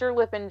some major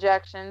lip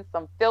injections,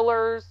 some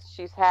fillers.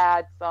 She's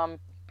had some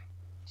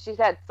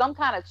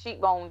kind of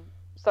cheekbone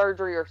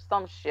surgery or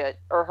some shit,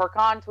 or her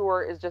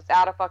contour is just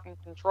out of fucking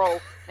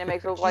control. And it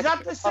makes her look like she's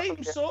had the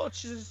same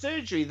sort of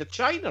surgery that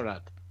China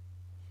had.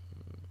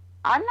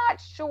 I'm not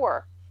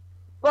sure,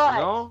 but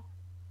no.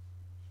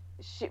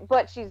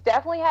 But she's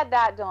definitely had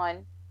that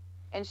done,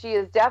 and she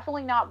is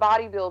definitely not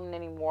bodybuilding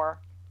anymore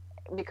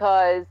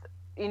because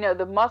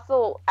the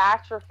muscle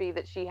atrophy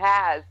that she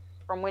has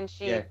from when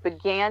she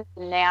began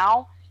to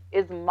now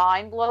is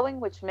mind blowing,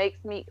 which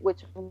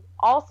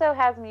also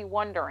has me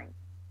wondering,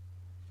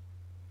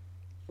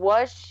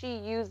 was she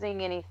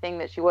using anything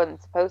that she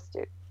wasn't supposed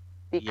to?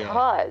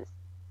 Because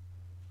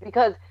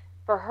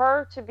for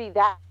her to be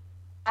that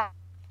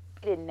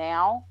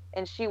now,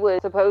 and she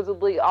was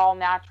supposedly all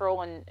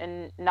natural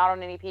and not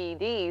on any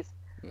PEDs,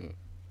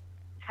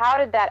 how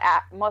did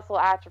that muscle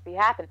atrophy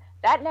happen?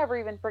 That never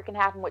even freaking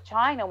happened with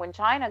China when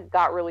China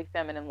got really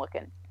feminine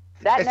looking.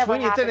 That never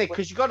happened.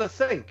 Because you got to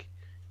think,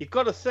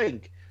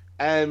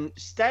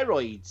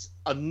 steroids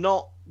are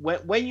not,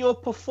 when you're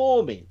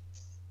performing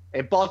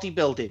in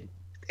bodybuilding,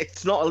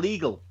 it's not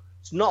illegal.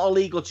 It's not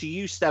illegal to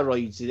use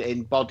steroids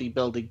in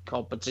bodybuilding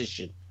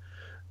competition.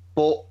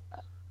 But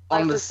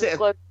on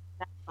the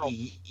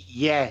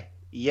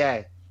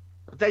yeah.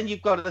 But then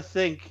you've got to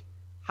think,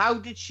 how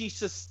did she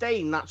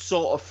sustain that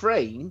sort of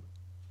frame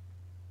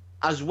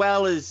as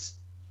well as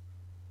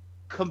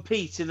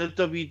compete in the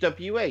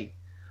WWE?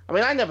 I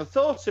mean, I never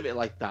thought of it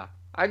like that.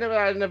 I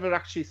never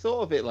actually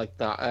thought of it like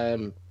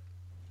that.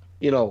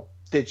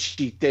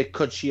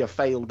 Could she have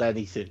failed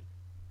anything?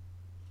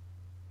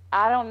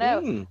 I don't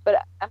know.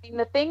 But I mean,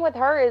 the thing with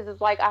her is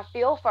like, I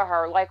feel for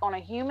her. Like, on a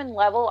human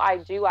level,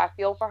 I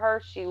feel for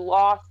her. She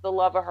lost the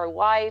love of her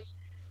life.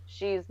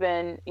 She's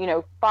been,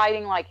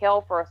 fighting like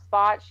hell for a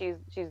spot. She's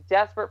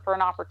desperate for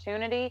an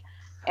opportunity,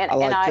 and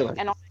on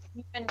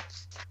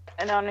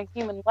a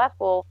human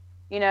level,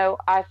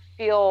 I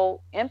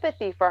feel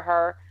empathy for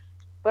her.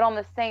 But on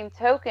the same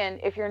token,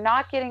 if you're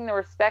not getting the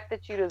respect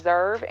that you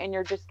deserve, and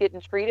you're just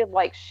getting treated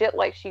like shit,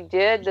 like she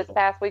did this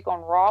past week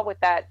on Raw with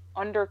that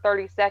under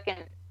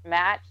 30-second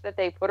match that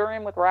they put her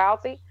in with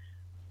Rousey,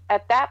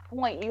 at that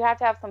point, you have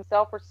to have some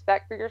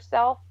self-respect for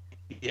yourself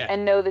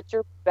and know that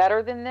you're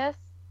better than this.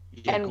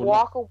 And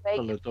walk away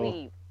and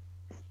leave.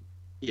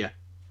 Yeah.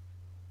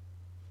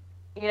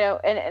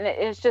 And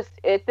it's just,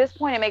 at this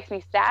point, it makes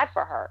me sad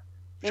for her.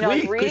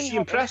 Because she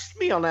impressed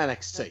me on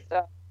NXT.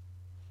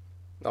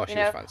 Oh, she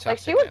was fantastic. Like,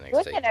 she was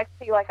good in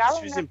NXT. Like, I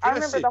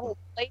remember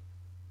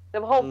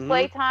the whole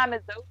playtime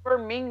is over,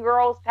 Mean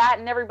Girls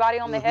patting everybody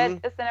on the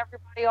head, pissing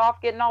everybody off,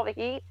 getting all the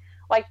heat.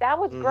 Like, that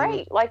was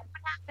great. Like,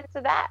 what happened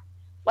to that?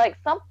 Like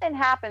something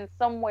happened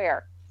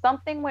somewhere.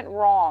 Something went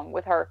wrong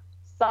with her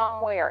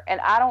somewhere,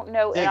 and I don't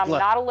know. And I'm Ziggler.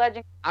 not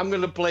alleging. I'm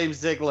going to blame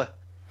Ziggler.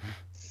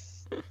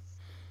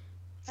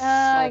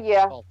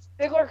 Yeah.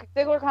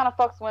 Ziggler kind of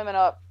fucks women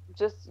up.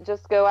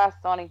 Just go ask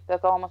Sonny.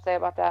 That's all I'm gonna say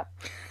about that.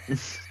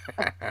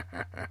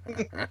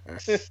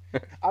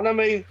 And I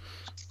mean,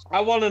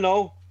 I want to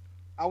know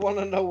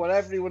what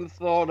everyone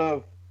thought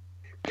of.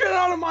 Get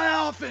out of my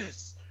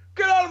office!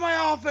 Get out of my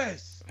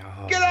office!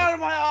 Oh, Get out of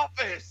my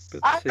office!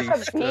 I've got a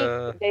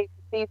Batista. beef with Dave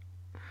Batista.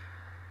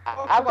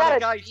 I've got a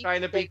guy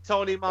trying to beat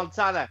Tony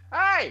Montana.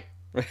 Hey!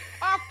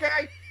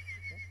 Okay!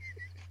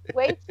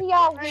 Wait till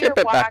y'all hear Ship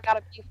it why back. I got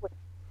a beef with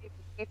Dave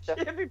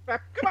Batista. Give me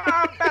back. Come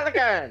on,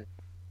 Pelican!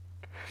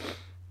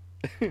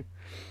 You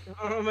know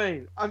what I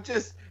mean? I'm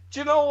just... Do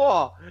you know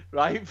what?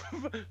 Right?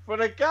 For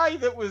a guy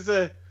that was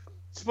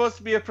supposed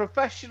to be a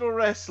professional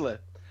wrestler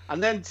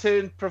and then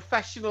turned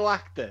professional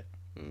actor,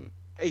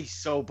 he's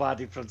so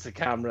bad in front of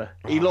camera.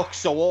 He looks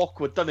so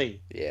awkward, doesn't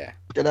he? Yeah.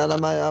 Get out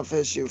of my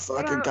office, you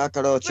fucking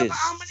cockroaches. But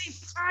how many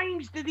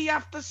times did he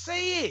have to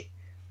say it?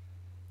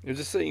 It was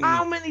a scene.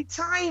 How many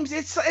times?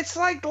 It's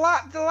like the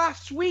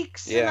last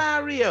week's Yeah.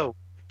 scenario.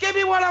 Give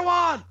me what I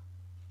want.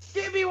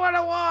 Give me what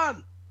I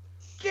want.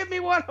 Give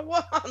me what I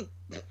want.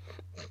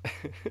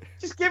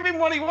 Just give him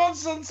what he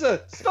wants,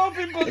 Hunter. Stop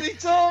him, buddy,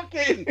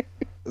 talking.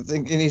 I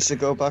think he needs to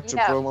go back to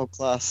Yeah. promo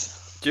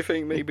class. Do you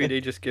think maybe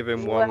they just give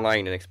him one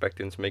line and expect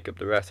him to make up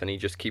the rest, and he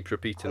just keeps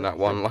repeating that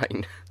one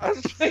line? I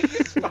think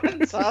it's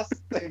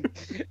fantastic.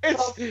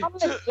 Well, from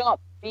the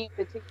jump, me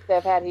and Batista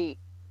have had heat.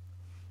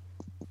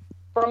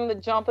 From the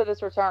jump of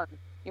this return.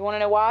 You want to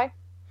know why?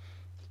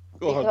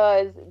 Go on.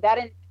 Because that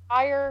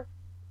entire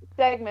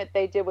segment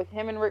they did with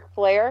him and Ric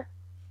Flair,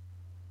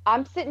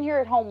 I'm sitting here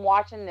at home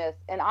watching this,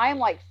 and I am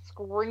like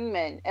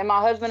screaming, and my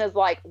husband is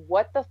like,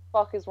 "What the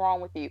fuck is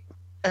wrong with you?"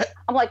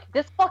 I'm like,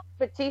 "This fucking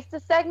Batista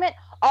segment,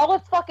 all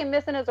it's fucking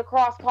missing is a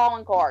cross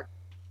calling card."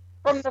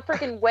 From the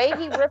freaking way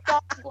he ripped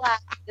off the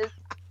glasses,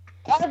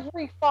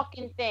 every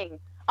fucking thing.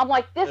 I'm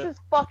like, this is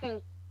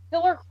fucking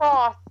Killer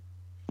Cross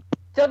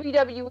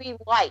WWE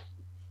light.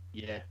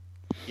 Yeah.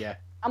 Yeah.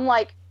 I'm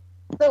like,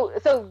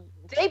 so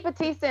Dave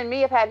Batista and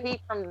me have had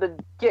heat from the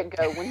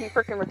get-go when he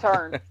freaking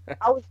returned.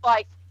 I was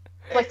like,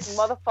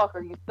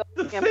 motherfucker, you so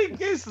The thing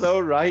is, though,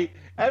 right?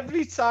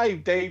 Every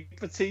time Dave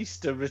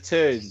Batista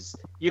returns,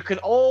 you can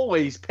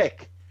always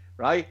pick,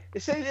 right?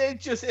 This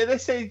ain't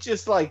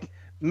just like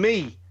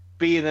me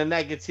being a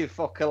negative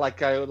fucker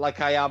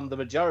like I am the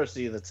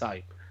majority of the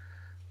time.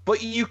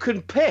 But you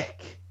can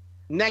pick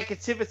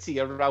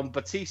negativity around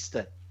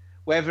Batista,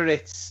 whether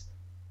it's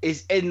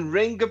his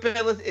in-ring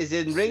ability, his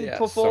in-ring Yeah,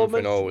 performance.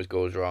 something always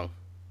goes wrong.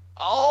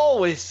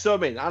 Always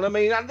something. And I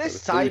mean, at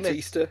this time, it's,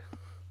 Batista.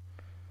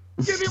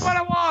 give me what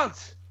I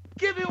want.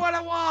 Give me what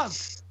I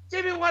want.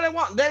 Give me what I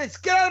want. Then it's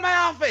get out of my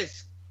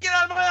office. Get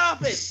out of my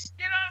office.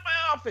 Get out of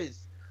my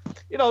office.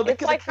 You know, the,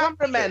 It's like-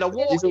 cameramen are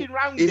walking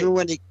around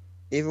it.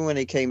 Even when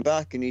he came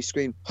back and he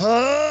screamed,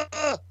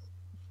 "Ah!"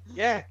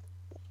 Yeah,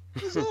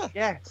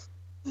 yeah.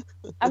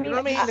 I You mean, know what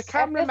I mean? at The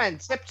cameramen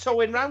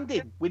tiptoeing round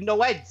him with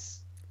no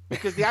heads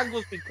because the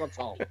angle's been cut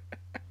off.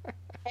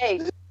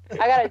 Hey, I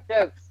got a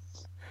joke.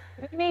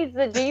 Who needs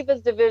the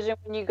Divas division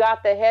when you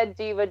got the head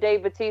diva,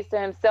 Dave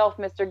Batista himself,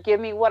 Mr. Give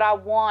Me What I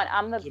Want?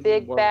 I'm the Give me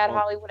big, what I bad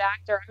want. Hollywood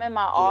actor. I'm in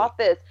my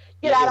office.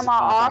 He Get out is of my a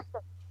bad office.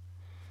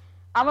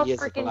 I'm a He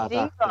is a freaking bad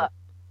diva. actor.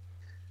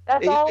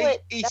 That's all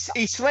it.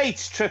 He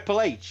slates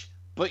Triple H,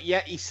 but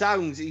yet he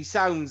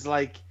sounds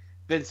like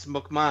Vince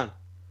McMahon.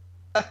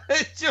 Do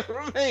you know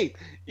what I mean?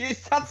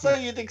 That's how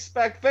you'd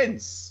expect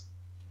Vince.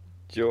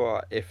 Do you know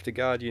what? If the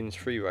Guardian's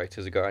free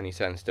writers have got any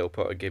sense, they'll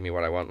put a "Give me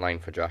what I want" line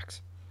for Drax.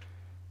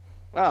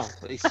 Well,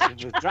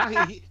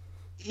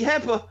 yeah,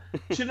 but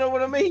do you know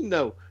what I mean?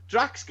 Though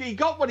Drax, he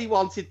got what he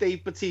wanted,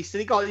 Dave Batista.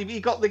 He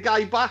got the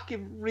guy back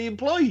and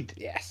re-employed.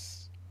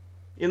 Yes.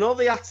 You know,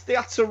 they had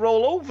to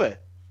roll over.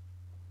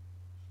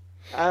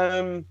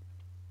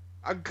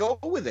 I'd go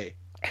with it.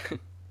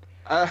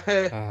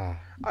 Ah.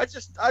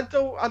 I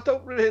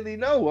don't really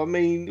know. I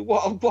mean,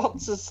 what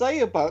to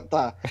say about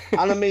that?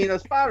 And I mean,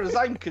 as far as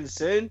I'm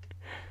concerned,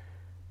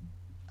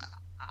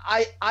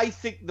 I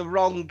think the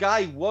wrong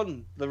guy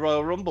won the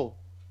Royal Rumble.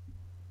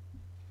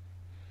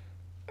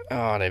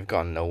 Oh, they've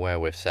gone nowhere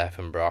with Seth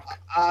and Brock.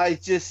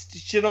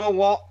 You know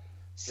what?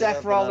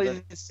 Seth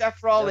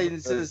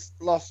Rollins has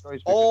lost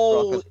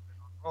all.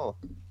 Oh,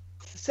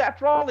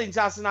 Seth Rollins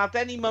hasn't had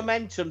any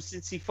momentum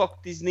since he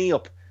fucked his knee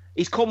up.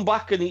 He's come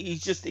back and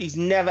he's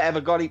never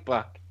ever got it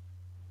back.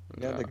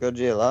 he had a good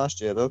year last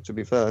year, though, to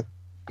be fair.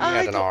 He had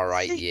I an don't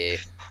alright think- year.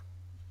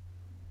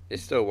 It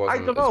still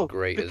wasn't don't know, as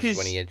great as because-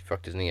 when he had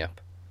fucked his knee up.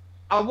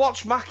 I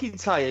watch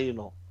McIntyre, you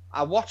know.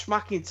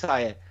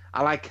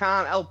 And I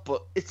can't help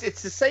but it's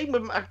the same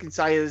with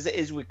McIntyre as it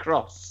is with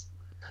Cross.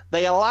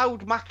 They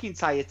allowed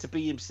McIntyre to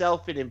be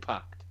himself in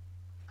Impact.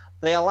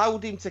 They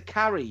allowed him to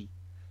carry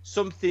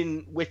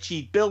something which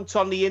he built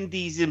on the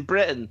Indies in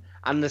Britain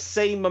and the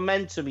same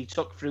momentum he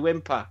took through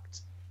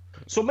Impact.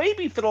 So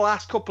maybe for the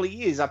last couple of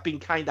years I've been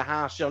kind of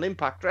harsh on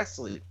Impact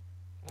Wrestling.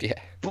 Yeah.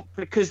 But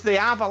because they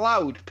have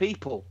allowed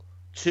people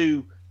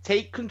to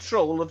take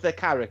control of their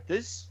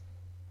characters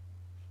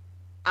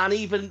and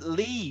even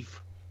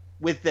leave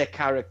with their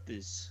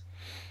characters.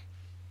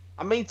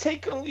 I mean,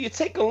 you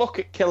take a look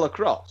at Killer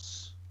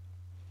Cross,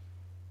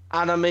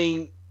 and I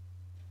mean,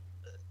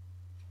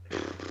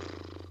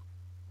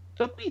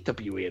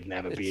 WWE would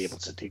never be able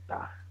to do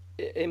that.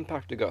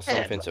 Impact have got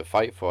something to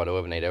fight for, though,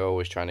 haven't they? They're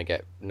always trying to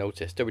get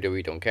noticed.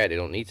 WWE don't care. They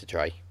don't need to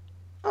try.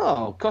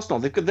 Oh, of course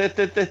not.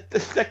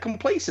 They're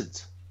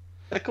complacent.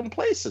 They're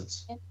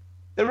complacent.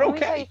 They're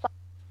okay.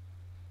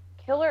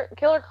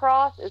 Killer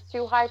Cross is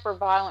too hyper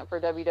violent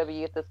for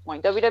WWE at this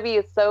point.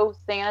 WWE is so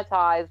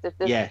sanitized at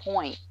this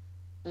point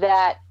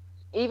that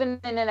even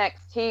in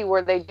NXT,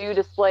 where they do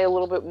display a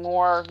little bit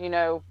more,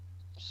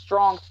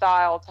 strong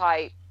style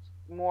type,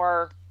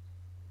 more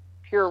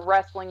pure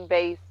wrestling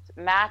based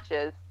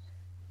matches,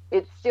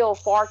 it's still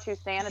far too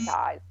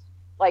sanitized.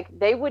 Like,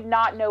 they would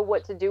not know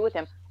what to do with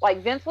him.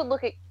 Like, Vince would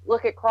look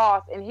at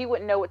Cross and he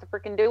wouldn't know what to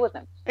freaking do with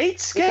him.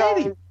 It's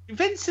scary.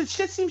 Vince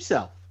shits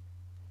himself.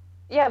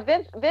 Yeah,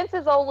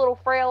 Vince's old little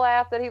frail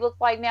ass that he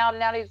looks like now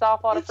he's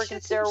off on a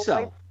freaking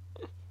steroid.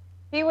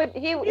 He would.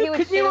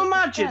 Can you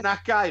imagine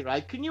that guy,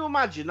 right? Can you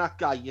imagine that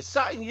guy? You're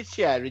sat in your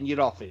chair in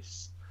your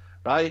office,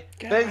 right?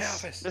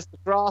 Vince, Mr.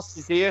 Cross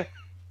is here.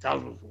 Tell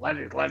him,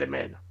 let him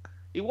in.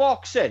 He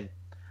walks in,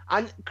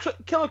 and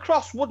Killer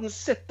Cross wouldn't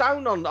sit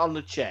down on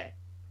the chair.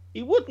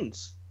 He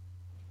wouldn't.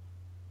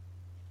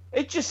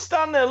 He'd just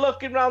stand there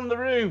looking around the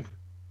room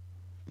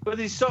with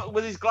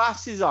his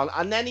glasses on,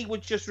 and then he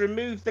would just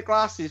remove the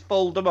glasses,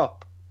 fold them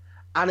up,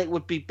 and it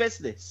would be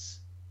business.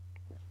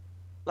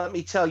 Let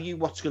me tell you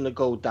what's going to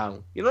go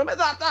down. You know what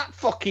I mean? That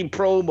fucking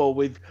promo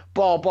with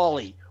Bob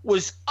Ollie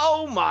was,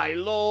 oh my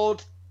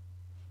lord.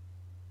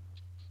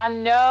 I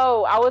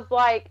know. I was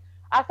like,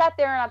 I sat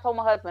there and I told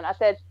my husband, I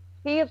said,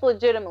 he is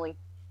legitimately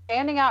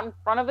standing out in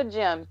front of a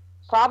gym,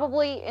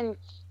 probably in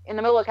the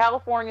middle of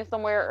California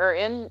somewhere or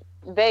in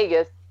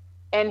Vegas,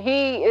 and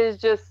he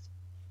is just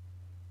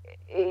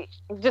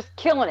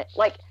killing it.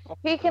 Like,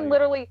 he can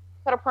literally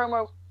cut a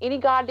promo any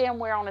goddamn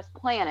where on this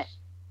planet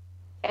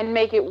and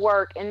make it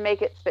work and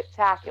make it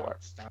spectacular.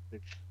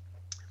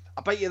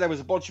 I bet you there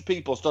was a bunch of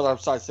people stood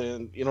outside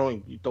saying, you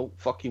don't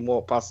fucking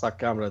walk past that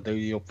camera, dude.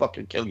 He'll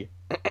fucking kill you.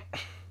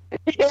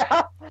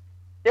 Yeah.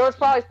 There was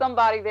probably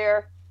somebody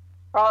there.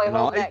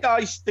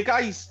 The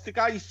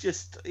guy's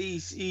just,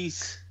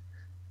 he's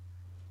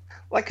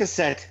like I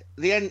said,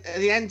 at the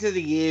end of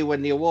the year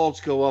when the awards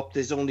go up,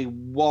 there's only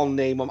one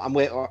name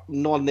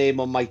one name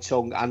on my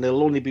tongue, and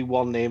there'll only be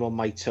one name on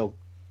my tongue.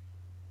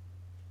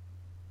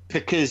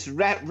 Because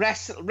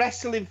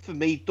wrestling for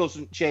me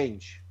doesn't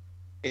change.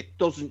 It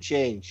doesn't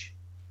change.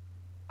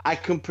 I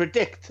can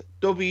predict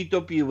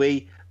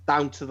WWE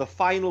down to the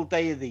final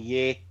day of the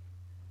year.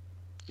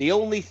 The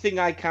only thing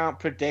I can't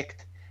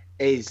predict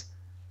is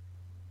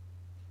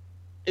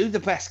who the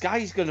best guy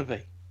is going to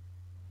be.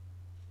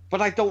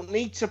 But I don't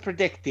need to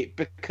predict it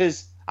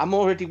because I'm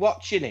already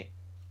watching it.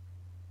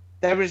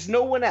 There is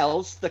no one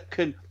else that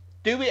can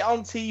do it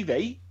on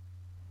TV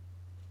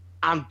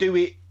and do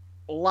it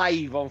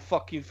live on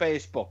fucking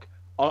Facebook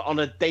on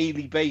a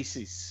daily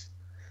basis.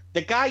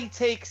 The guy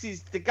takes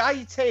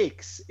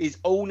his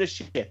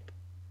ownership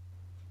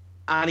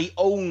and he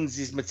owns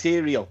his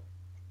material.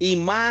 He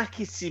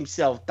markets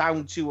himself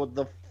down to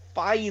the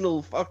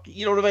final fucking,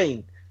 you know what I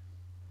mean?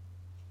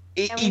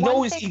 He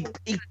knows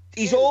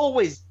he's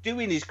always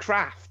doing his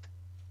craft.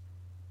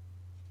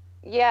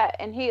 Yeah,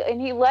 and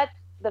he lets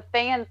the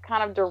fans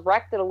kind of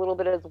direct it a little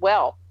bit as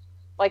well.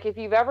 Like, if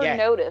you've ever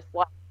noticed,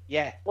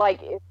 like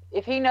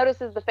if he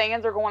notices the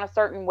fans are going a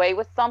certain way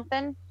with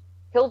something,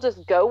 he'll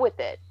just go with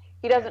it.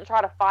 He doesn't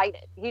try to fight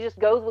it. He just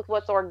goes with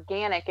what's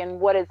organic and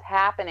what is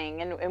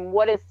happening and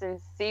what is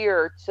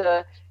sincere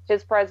to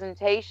his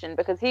presentation,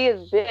 because he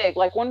is big.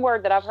 Like, one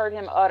word that I've heard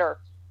him utter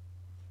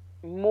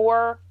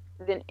more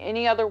than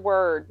any other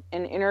word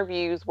in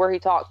interviews where he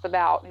talks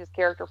about his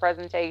character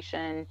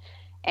presentation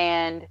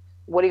and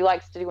what he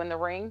likes to do in the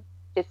ring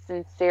is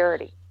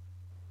sincerity.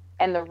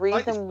 And the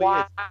reason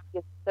why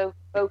he's so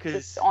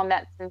focused on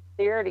that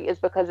sincerity is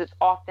because it's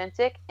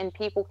authentic and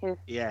people can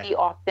see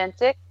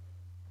authentic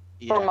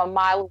from a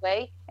mile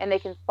away, and they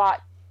can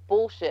spot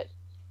bullshit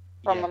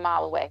from a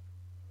mile away.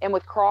 And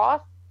with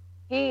Cross,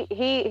 he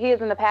has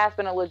in the past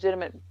been a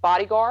legitimate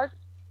bodyguard.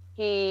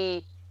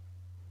 He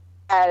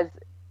has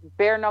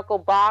bare knuckle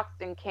boxed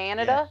in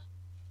Canada.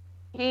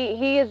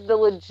 He is the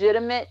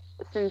legitimate,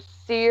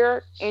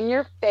 sincere, in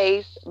your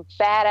face,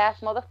 badass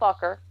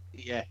motherfucker.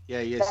 Yeah, he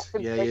is.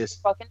 Yeah, he is.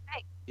 Fucking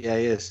yeah,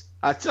 he is.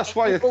 That's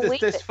why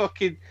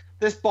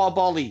this Bob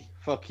Ollie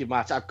fucking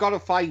match, I've got to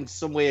find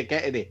some way of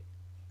getting it.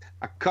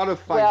 I've got to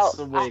find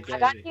some way of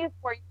getting it. I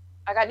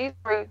got news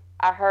for you.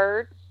 I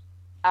heard.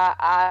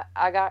 I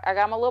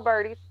got my little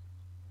birdies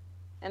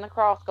in the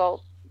Cross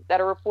Cult that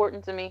are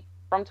reporting to me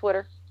from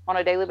Twitter on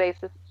a daily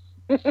basis.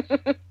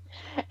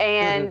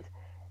 and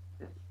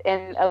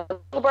a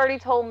little birdie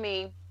told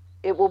me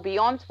it will be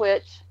on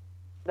Twitch.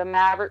 The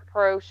Maverick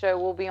Pro show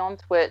will be on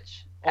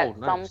Twitch at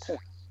some point.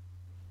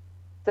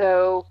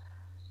 So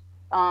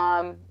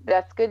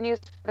That's good news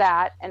for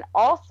that. And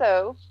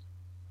also,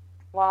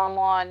 while I'm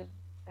on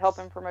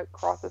helping promote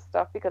Cross's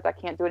stuff because I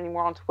can't do it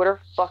anymore on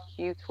Twitter. Fuck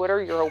you,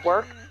 Twitter. You're a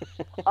work.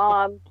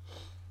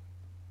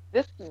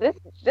 This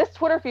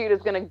Twitter feud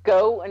is gonna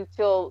go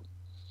until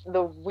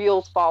the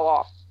wheels fall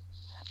off.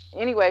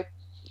 Anyway,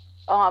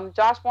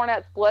 Josh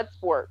Barnett's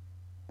Bloodsport.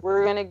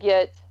 We're gonna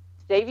get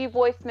Davey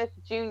Boy Smith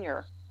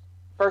Jr.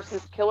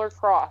 versus Killer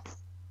Cross.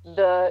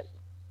 The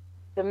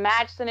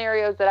match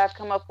scenarios that I've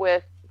come up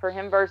with for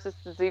him versus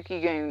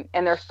Suzuki Goon,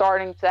 and they're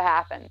starting to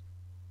happen.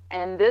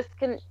 And this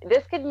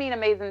could mean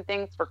amazing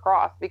things for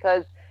Cross,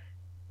 because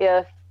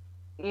if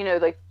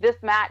like this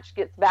match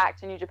gets back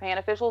to New Japan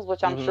officials,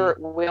 which I'm sure it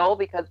will,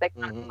 because they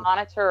kind of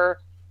monitor,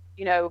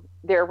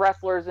 their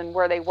wrestlers and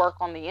where they work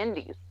on the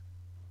indies,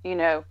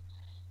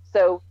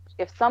 So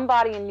if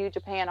somebody in New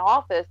Japan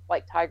office,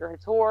 like Tiger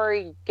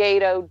Hattori,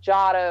 Gato,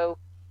 Jado,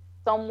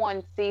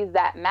 someone sees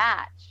that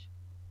match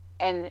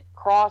and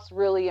Cross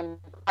really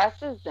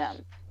impresses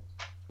them,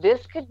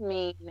 this could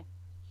mean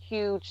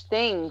huge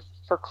things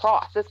for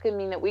Cross. This could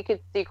mean that we could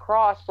see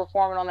Cross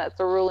performing on that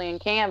cerulean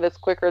canvas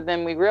quicker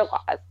than we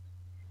realize.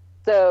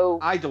 So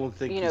I don't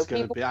think he's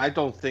going to be. I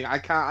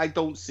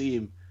don't see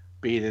him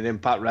being in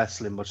Impact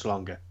Wrestling much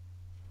longer.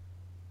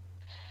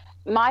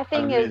 My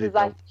thing is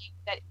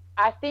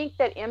I think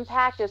that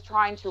Impact is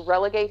trying to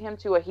relegate him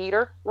to a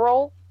heater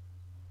role.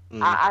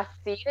 I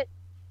see it.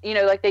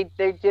 Like they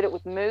did it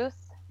with Moose,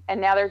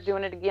 and now they're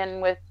doing it again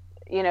with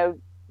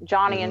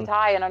Johnny and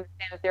Ty, and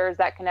understand that there is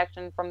that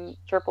connection from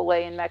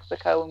AAA in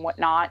Mexico and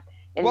whatnot.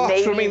 And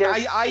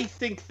I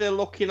think they're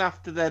looking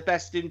after their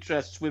best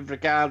interests with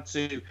regard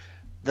to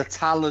the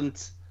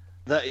talent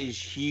that is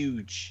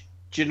huge.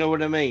 Do you know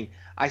what I mean?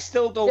 I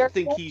still don't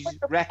think he's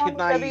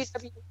recognized.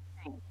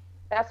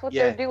 That's what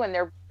they're doing.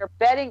 They're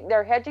betting.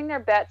 They're hedging their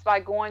bets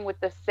by going with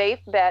the safe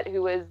bet,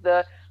 who is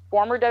the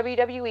former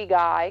WWE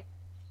guy,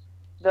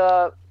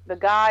 the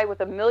guy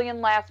with a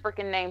million last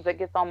freaking names that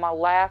gets on my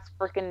last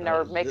freaking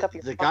nerve. Make up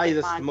your the guy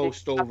that's the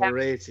most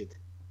overrated.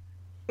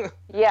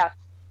 Yes,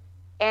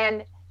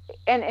 and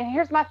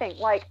here's my thing.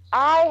 Like,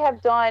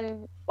 I've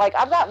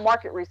got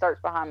market research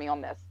behind me on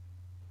this.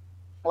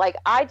 Like,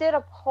 I did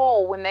a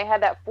poll when they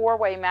had that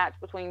 4-way match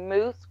between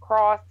Moose,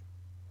 Cross,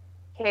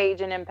 Cage,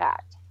 and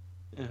Impact.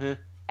 And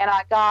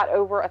I got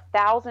over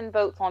 1,000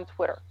 votes on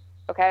Twitter.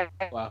 Okay?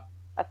 Wow.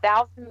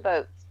 1,000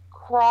 votes.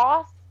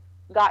 Cross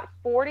got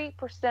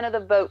 40% of the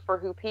vote for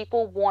who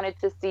people wanted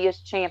to see as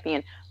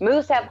champion.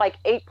 Moose had like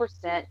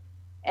 8%,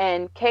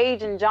 and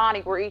Cage and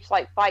Johnny were each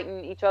like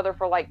fighting each other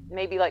for like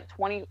maybe like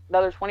 20, the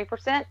other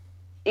 20%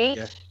 each,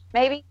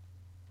 maybe.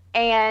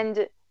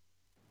 And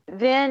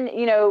then,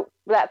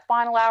 that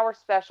final hour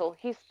special,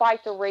 he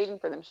spiked a rating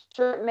for them.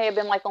 Sure, it may have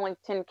been like only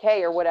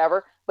 10K or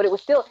whatever, but it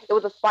was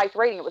a spiked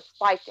rating. It was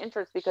spiked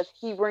interest because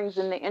he brings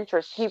in the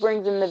interest. He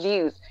brings in the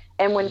views.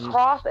 And when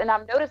Cross, and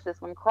I've noticed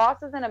this, when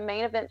Cross is in a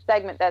main event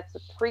segment that's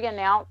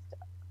pre-announced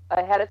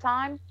ahead of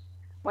time,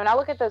 when I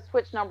look at those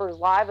Twitch numbers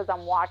live as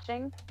I'm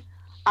watching,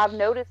 I've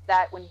noticed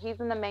that when he's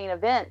in the main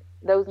event,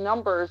 those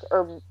numbers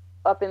are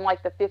up in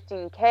like the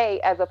 15K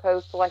as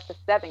opposed to like the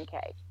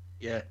 7K.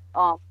 Yeah.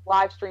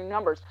 Live stream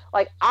numbers.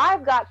 Like,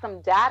 I've got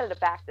some data to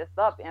back this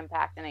up,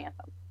 Impact and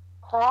Anthem.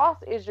 Cross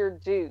is your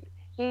dude.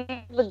 He's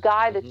the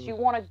guy that you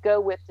want to go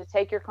with to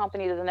take your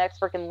company to the next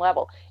freaking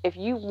level. If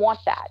you want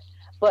that.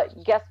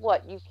 But guess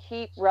what? You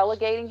keep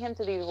relegating him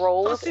to these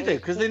roles. Of course they do,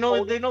 because they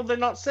know they're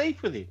not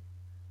safe with him.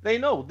 They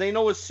know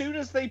as soon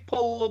as they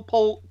pull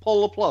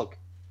the plug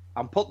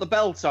and put the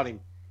belt on him,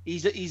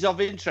 he's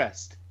of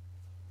interest.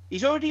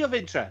 He's already of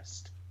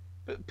interest.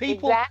 But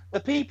the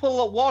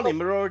people that want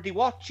him are already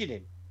watching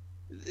him.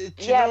 Do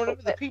you know what I mean?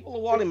 The people that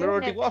want him are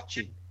already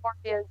watching.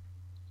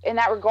 In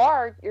that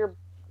regard, you're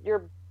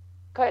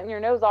cutting your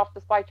nose off to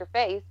spite your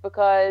face,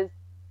 because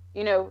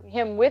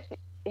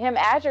him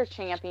as your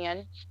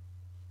champion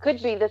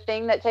could be the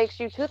thing that takes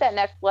you to that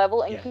next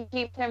level and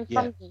keeps him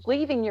from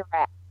leaving your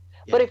ass.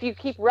 Yeah. But if you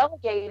keep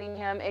relegating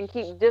him and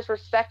keep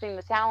disrespecting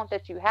the talent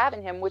that you have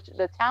in him, which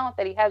the talent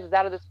that he has is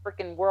out of this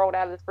freaking world,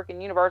 out of this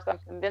freaking universe. I'm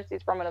convinced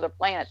he's from another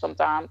planet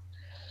sometimes.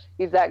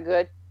 He's that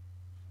good.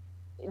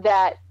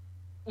 That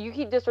you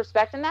keep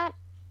disrespecting that,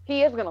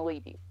 he is going to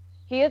leave you.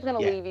 He is going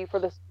to leave you for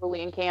the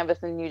cerulean canvas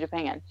in New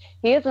Japan.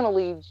 He is going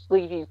to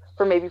leave you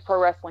for maybe Pro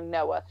Wrestling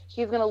Noah.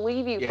 He's going to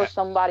leave you for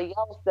somebody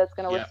else that's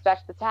going to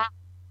respect the talent.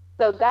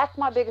 So that's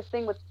my biggest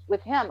thing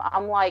with him.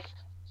 I'm like,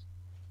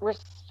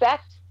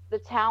 respect the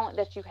talent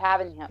that you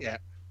have in him. Yeah.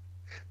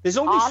 There's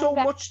only so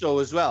much, though,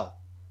 as well,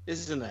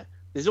 isn't there?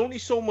 There's only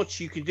so much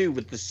you can do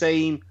with the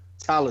same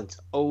talent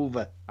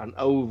over and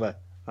over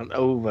and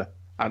over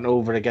and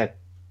over again.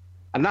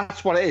 And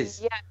that's what it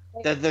is. Yeah.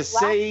 They're the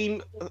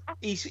same.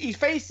 He's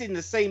facing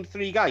the same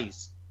three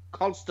guys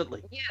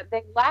constantly. Yeah,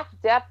 they lack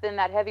depth in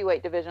that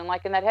heavyweight division.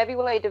 Like, in that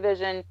heavyweight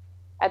division,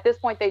 at this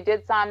point, they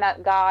did sign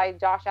that guy,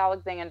 Josh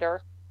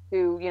Alexander,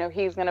 who,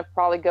 he's going to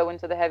probably go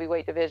into the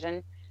heavyweight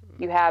division.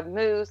 You have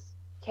Moose,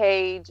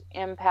 Cage,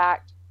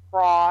 Impact,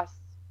 Cross,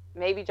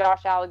 maybe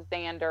Josh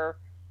Alexander.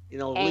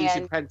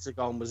 Losing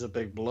Pentagon was a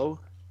big blow.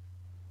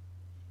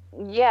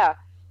 Yeah.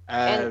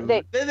 And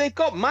they've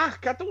got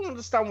Mac. I don't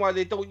understand why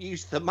they don't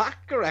use the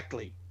Mac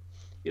correctly.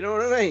 You know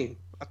what I mean?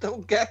 I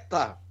don't get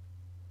that.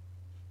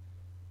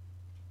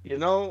 You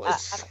know,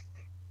 it's...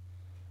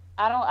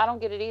 I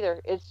don't get it either.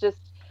 It's just,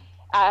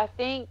 I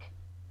think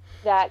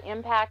that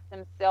Impact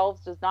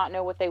themselves does not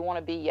know what they want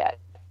to be yet.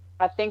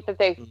 I think that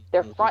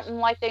they're fronting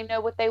like they know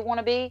what they want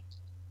to be,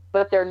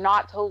 but they're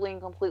not totally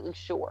and completely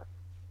sure.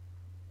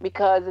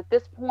 Because at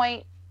this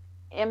point,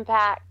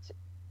 Impact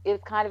is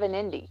kind of an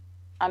indie.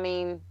 I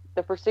mean,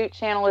 the Pursuit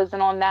channel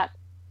isn't on that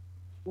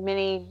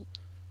many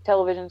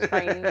television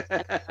screens.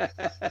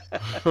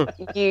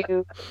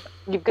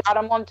 You've got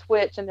them on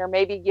Twitch, and they're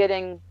maybe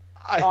getting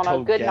on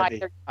a good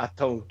night. I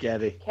don't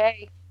get it.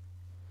 Okay,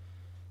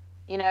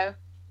 you know,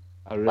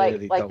 I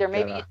really like don't they're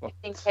maybe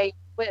getting K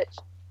Twitch.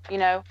 You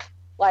know,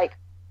 like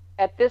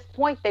at this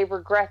point they've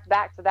regressed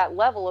back to that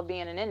level of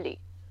being an indie.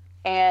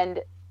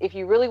 And if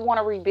you really want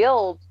to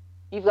rebuild,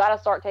 you've got to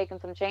start taking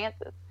some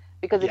chances.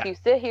 Because if you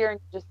sit here and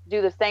just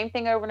do the same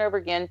thing over and over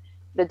again,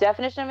 the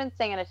definition of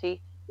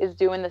insanity is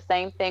doing the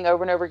same thing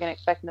over and over again,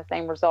 expecting the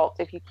same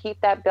results. If you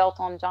keep that belt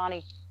on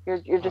Johnny, you're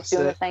just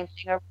doing the same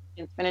thing over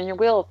and spinning your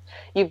wheels.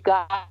 You've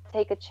got to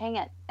take a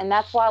chance. And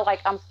that's why, like,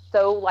 I'm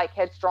so, like,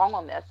 headstrong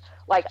on this.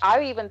 Like,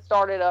 I even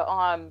started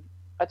a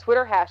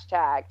Twitter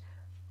hashtag,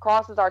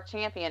 Cross is our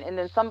champion, and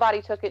then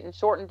somebody took it and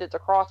shortened it to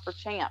Cross for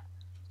champ.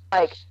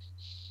 Like,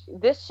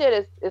 this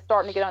shit is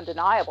starting to get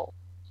undeniable.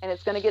 And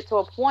it's going to get to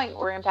a point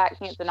where Impact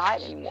can't deny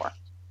it anymore.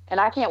 And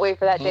I can't wait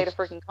for that day to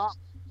freaking come.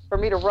 For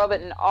me to rub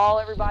it in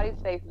everybody's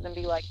faces and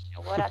be like,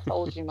 you know what, I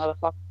told you,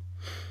 motherfucker.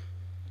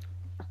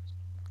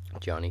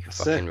 Johnny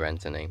fucking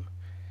rents a name.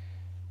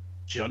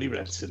 Johnny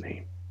rents a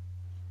name.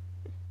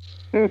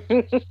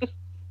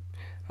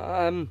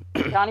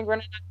 Johnny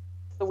Brennan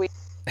the week.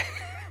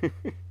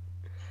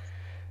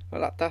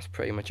 Well, that's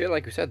pretty much it.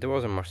 Like we said, there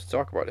wasn't much to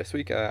talk about this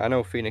week. I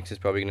know Phoenix is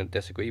probably going to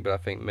disagree, but I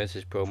think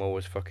Miz's promo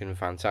was fucking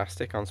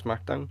fantastic on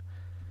SmackDown.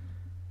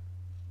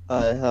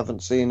 I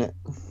haven't seen it.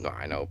 No,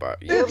 I know,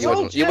 but you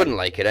wouldn't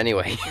like it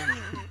anyway.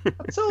 I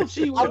told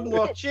you wouldn't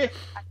watch it.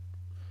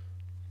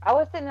 I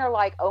was sitting there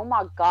like, oh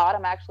my god,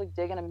 I'm actually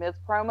digging a Miz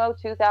promo.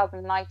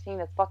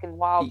 2019 is fucking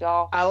wild,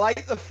 y'all. I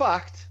like the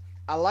fact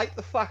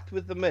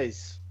with the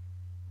Miz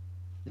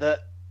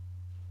that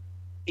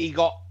he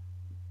got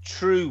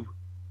true.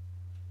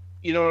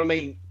 You know what I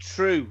mean?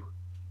 True.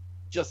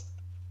 Just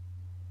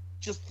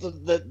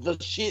the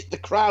shit, the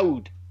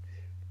crowd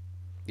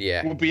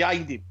were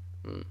behind him.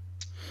 Mm.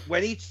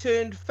 When he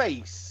turned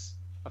face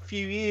a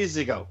few years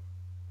ago,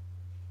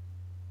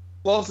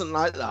 wasn't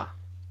like that.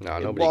 No,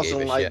 it nobody wasn't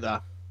gave a like shit.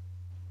 that.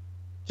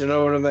 Do you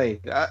know what I mean?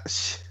 I'm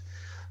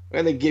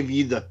going to give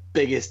you the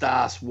biggest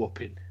ass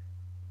whooping.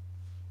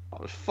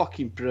 That was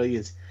fucking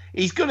brilliant.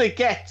 He's going to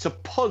get to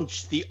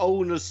punch the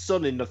owner's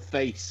son in the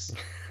face.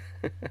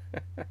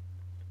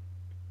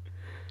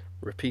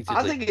 Repeatedly.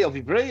 I think it'll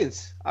be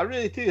brilliant. I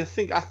really do. I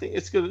think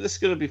it's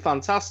gonna be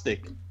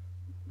fantastic.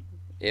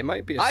 It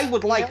might be. I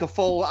would like a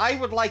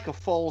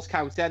Falls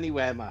Count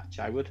Anywhere match.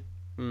 I would.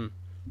 I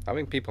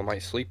think people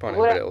might sleep on it,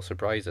 but it'll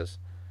surprise us.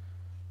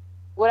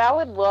 What I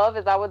would love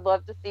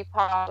to see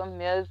Papa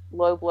Miz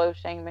low blow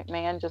Shane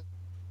McMahon just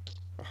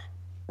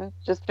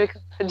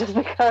because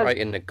right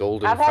in the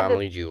golden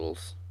family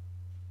jewels.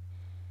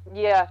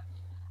 Yeah,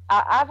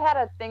 I've had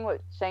a thing with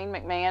Shane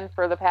McMahon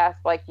for the past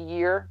like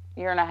year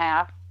and a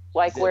half.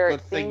 Like where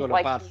it seems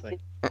like a bad thing.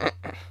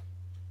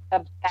 A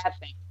bad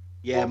thing.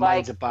 Yeah, well,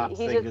 mine's like, a bad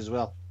thing as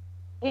well.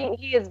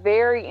 He is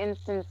very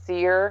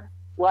insincere.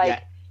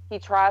 Like he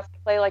tries to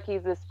play like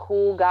he's this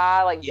cool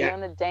guy, like doing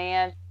the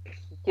dance,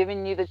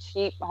 giving you the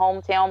cheap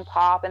hometown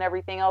pop and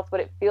everything else, but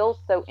it feels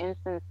so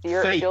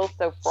insincere. Fake. It feels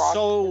so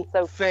frosty.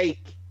 So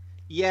fake.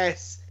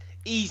 Yes.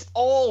 He's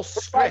all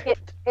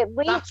script. At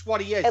least, that's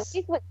what he is.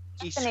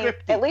 He's scripted.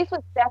 At least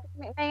with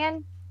Stephanie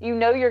McMahon, you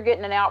know you're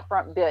getting an out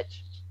front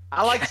bitch.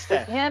 I like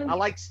Steph. I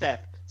like Steph.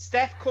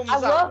 Steph comes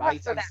out,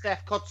 right, and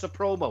Steph cuts a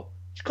promo.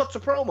 She cuts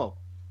a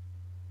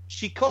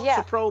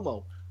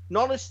promo.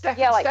 None of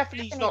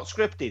Stephanie's not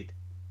scripted.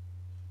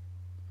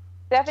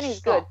 Stephanie's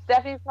good.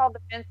 Stephanie's called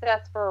the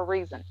princess for a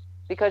reason.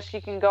 Because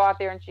she can go out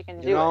there and she can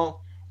do it.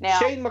 Now,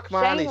 Shane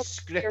McMahon is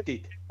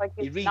scripted. Like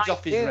he reads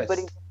off his wrist. But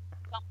he's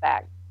a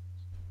scumbag.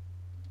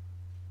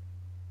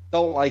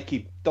 Don't like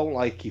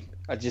him.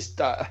 I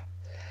just...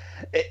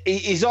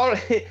 He's all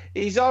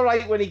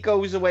right when he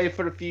goes away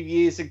for a few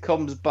years and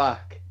comes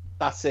back.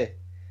 That's it.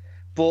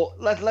 But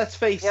let's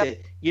face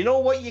it. You know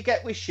what you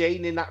get with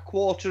Shane in that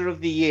quarter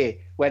of the year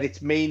where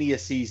it's Mania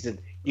season.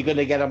 You're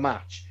gonna get a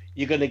match.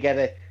 You're gonna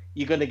get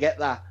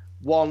that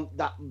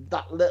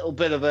little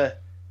bit of a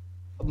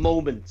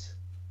moment.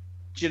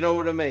 Do you know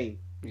what I mean?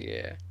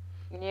 Yeah.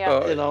 Yeah.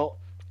 But, you know,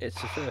 it's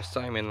the first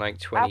time in like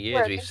 20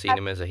 years we've seen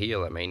him as a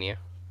heel at Mania.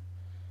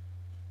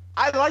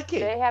 I like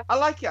it. I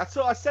like it.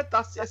 I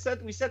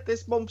said we said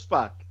this months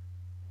back.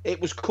 It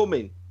was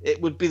coming.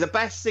 It would be the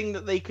best thing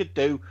that they could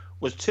do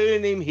was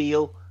turn him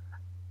heel.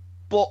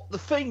 But the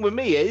thing with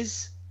me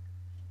is,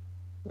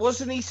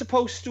 wasn't he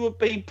supposed to have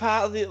been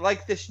part of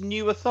this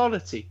new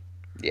authority?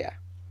 Yeah.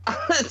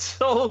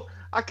 So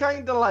I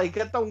kind of like,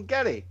 I don't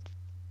get it.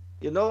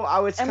 You know,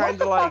 how it's And what kind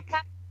the of fuck like,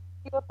 happened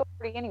to the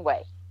authority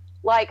anyway?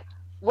 Like,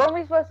 weren't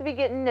we supposed to be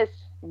getting this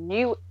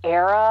new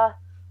era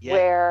yeah,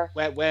 where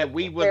where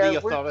we were where the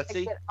we're gonna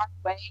authority. get our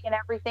way and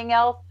everything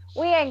else?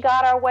 We ain't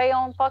got our way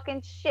on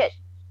fucking shit.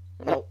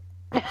 No,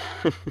 Like,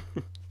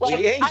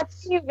 We ain't. I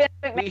see you, Vince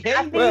McMahon. We I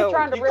ain't. see Well, you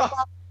trying to you rip got-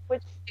 off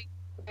which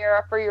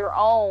era for your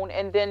own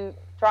and then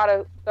try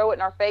to throw it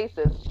in our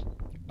faces.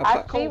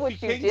 I see what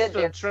Kofi you did Kingston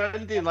there.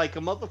 trending like a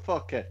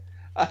motherfucker.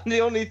 And the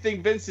only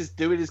thing Vince is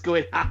doing is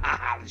going, ha ha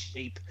ha,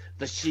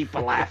 the sheep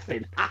are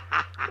laughing. Ha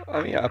ha ha.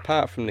 I mean,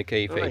 apart from the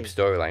kayfabe Right.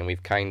 storyline,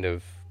 we've kind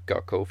of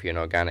got Kofi an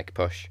organic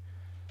push.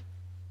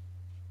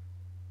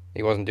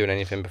 He wasn't doing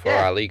anything before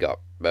Yeah. Ali got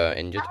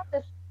injured. Kind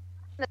of in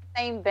the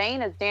same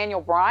vein as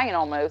Daniel Bryan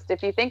almost,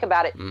 if you think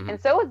about it. Mhm.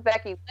 And so is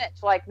Becky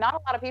Lynch. Like, not a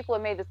lot of people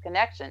have made this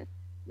connection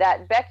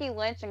that Becky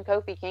Lynch and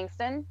Kofi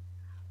Kingston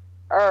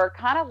are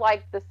kind of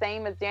like the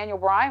same as Daniel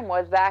Bryan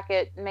was back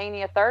at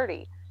Mania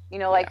 30. You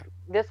know, like,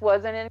 this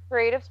wasn't in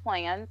creative's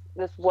plans.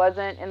 This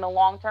wasn't in the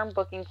long-term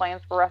booking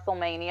plans for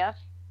WrestleMania.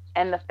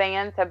 And the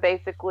fans have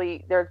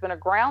basically, there's been a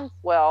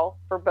groundswell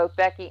for both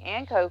Becky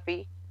and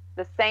Kofi,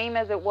 the same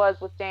as it was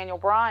with Daniel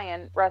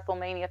Bryan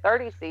WrestleMania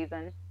 30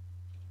 season.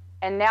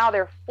 And now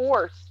they're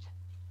forced.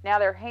 Now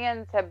their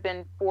hands have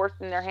been forced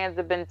and their hands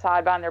have been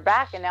tied behind their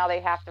back, and now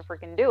they have to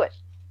freaking do it.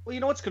 Well, you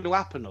know what's going to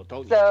happen, though,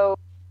 don't you? So,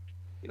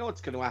 You know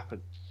what's going to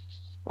happen?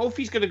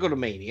 Kofi's going to go to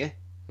Mania.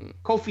 Hmm.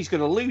 Kofi's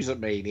going to lose at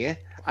Mania.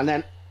 And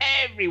then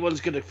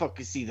everyone's going to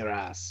fucking see their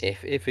ass.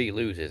 If he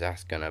loses,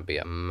 that's gonna be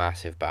a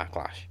massive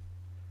backlash.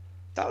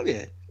 Tell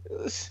you.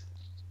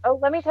 oh,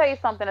 let me tell you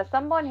something. As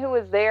someone who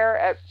was there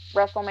at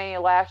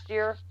WrestleMania last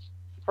year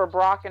for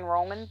Brock and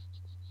Roman,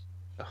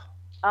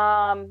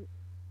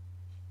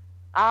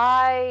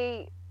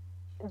 I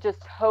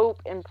just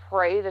hope and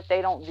pray that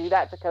they don't do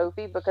that to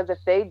Kofi, because if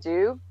they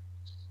do,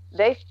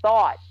 they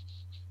thought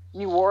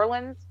New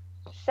Orleans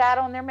shat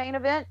on their main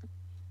event.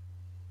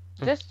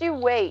 Just you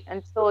wait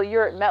until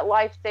you're at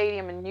MetLife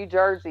Stadium in New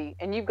Jersey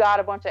and you've got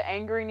a bunch of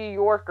angry New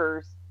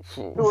Yorkers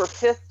who are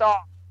pissed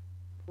off,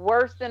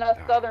 worse than us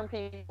Southern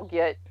people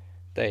get.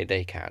 They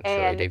can't.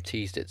 Sorry, And- they've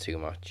teased it too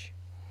much.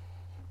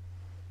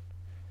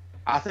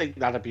 I think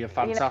that'd be a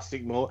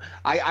fantastic moment.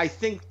 I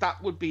think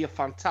that would be a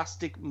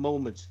fantastic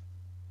moment.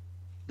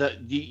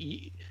 That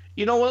you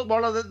know what?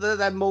 One of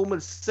the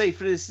moments, say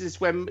for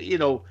instance, when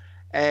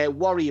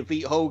Warrior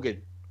beat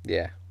Hogan.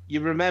 Yeah.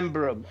 You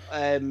remember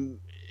him.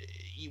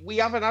 We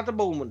haven't had a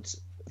moment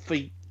for.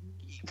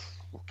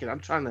 Fucking, I'm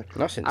trying to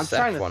Not since I'm Seth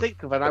trying to won.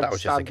 think of an but that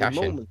was just a outstanding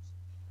cash-in. moment.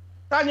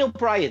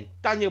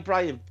 Daniel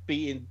Bryan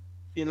beating.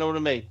 You know what I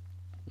mean?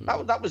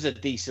 That was a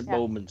decent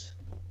moment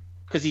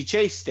because he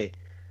chased it.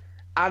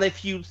 And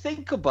if you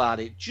think about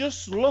it,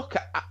 just look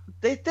at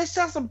this.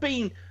 Hasn't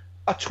been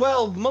a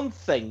 12-month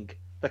thing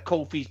that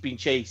Kofi's been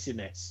chasing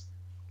this.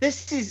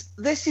 This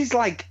is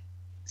like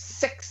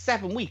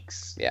 6-7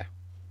 weeks. Yeah.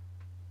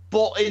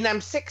 But in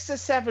them 6 or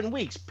 7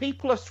 weeks,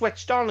 people have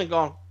switched on and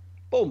gone,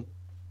 boom,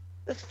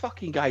 this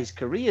fucking guy's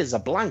career is a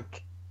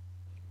blank.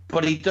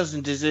 But he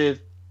doesn't deserve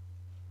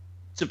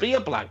to be a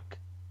blank.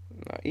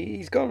 No,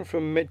 he's gone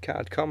from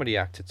mid-card comedy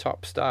act to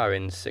top star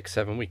in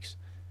 6-7 weeks.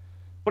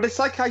 But it's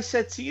like I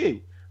said to you,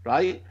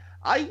 right?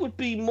 I would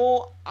be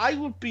more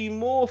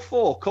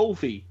for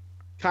Kofi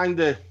kind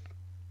of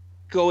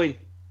going,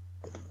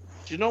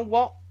 do you know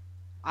what?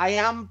 I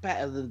am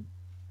better than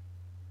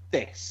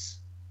this.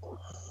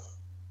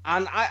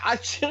 And I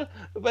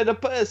when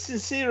a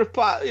sincere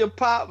part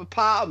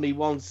of me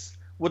once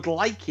would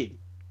like him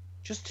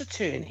just to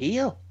turn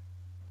heel.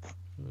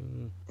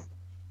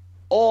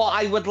 Or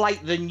I would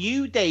like the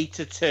New Day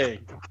to turn.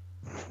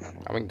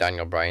 I think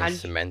Daniel Bryan And-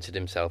 cemented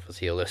himself as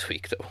heel this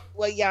week, though.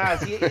 Well, yeah,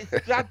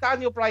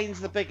 Daniel Bryan's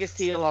the biggest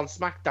heel on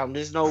SmackDown.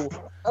 There's no.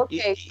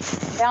 Okay,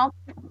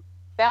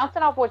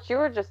 bouncing off what you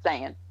were just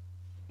saying,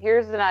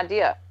 here's an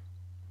idea.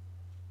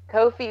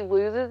 Kofi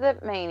loses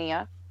at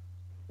Mania.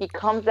 He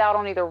comes out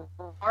on either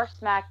Raw or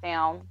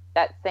SmackDown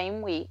that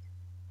same week,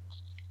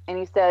 and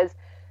he says,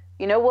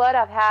 "You know what?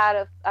 I've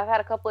had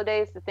a couple of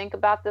days to think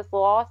about this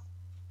loss,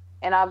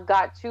 and I've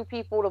got two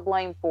people to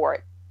blame for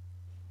it."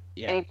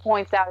 Yeah. And he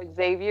points out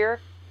Xavier,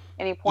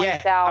 and he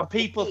points out. and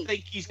people Pete.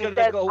 think he's He going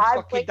to says, go "I've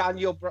fucking wasted-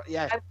 Daniel Bryan.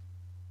 Yeah.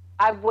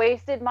 I've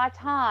wasted my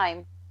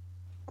time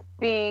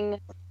being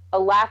a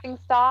laughing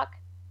stock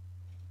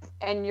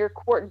and your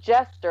court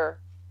jester,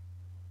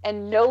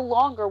 and no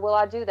longer will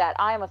I do that.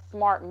 I am a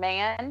smart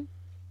man.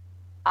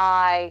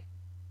 I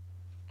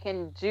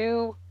can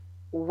do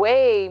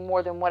way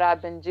more than what I've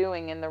been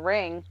doing in the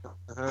ring,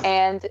 Uh-huh.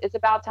 and it's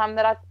about time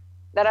that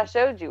I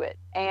showed you it."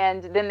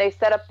 And then they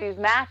set up these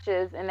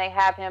matches, and they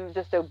have him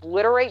just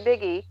obliterate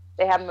Big E.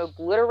 They have him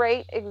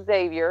obliterate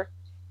Xavier.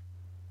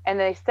 And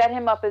they set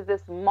him up as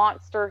this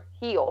monster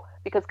heel,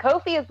 because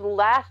Kofi is the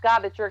last guy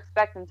that you're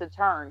expecting to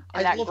turn in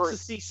I'd that love group. to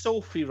see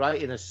Sophie,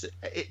 right,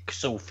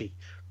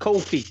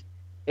 Kofi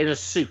in a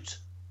suit.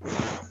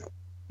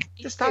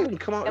 Just have him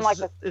come out in like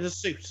in a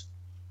suit.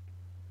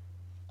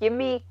 Give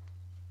me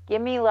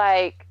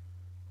like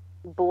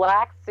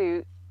black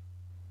suit,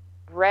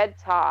 red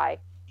tie.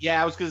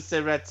 Yeah, I was going to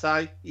say red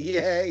tie.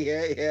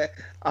 Yeah.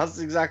 That's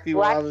exactly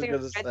what I was going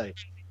to say.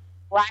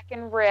 Black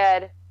and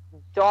red,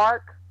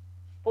 dark,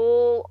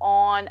 full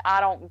on,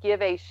 I don't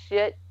give a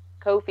shit,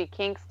 Kofi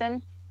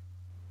Kingston.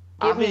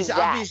 Have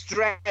his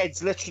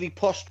dreads literally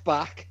pushed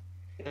back,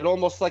 and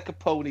almost like a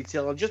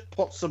ponytail, and just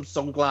put some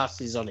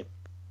sunglasses on him.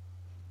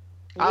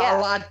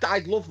 Yeah.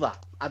 I'd love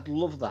that. I'd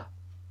love that.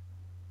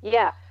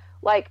 Yeah,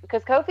 like,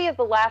 because Kofi is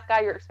the last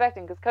guy you're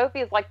expecting, because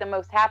Kofi is like the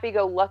most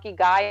happy-go-lucky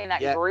guy in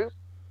that group.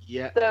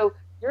 Yeah. So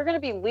you're going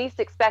to be least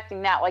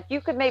expecting that. Like,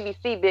 you could maybe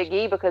see Big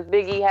E, because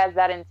Big E has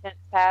that intense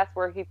past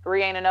where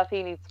 3 ain't enough,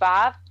 he needs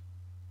 5.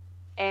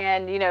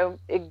 And, you know,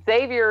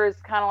 Xavier is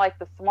kind of like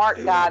the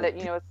smart guy that,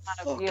 you know, is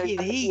kind of, you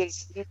know,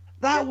 heat.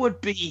 That would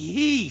be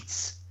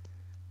heat.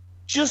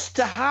 Just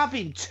to have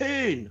him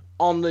turn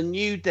on the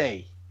New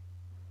Day.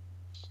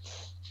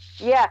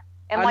 Yeah.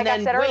 And like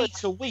then I said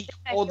wait a week,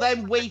 or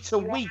then wait a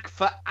week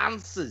for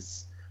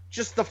answers.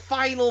 Just the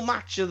final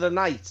match of the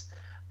night.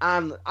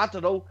 And, I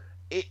don't know,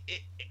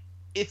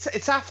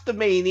 it's after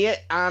Mania,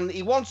 and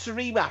he wants a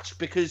rematch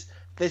because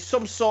there's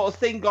some sort of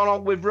thing going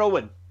on with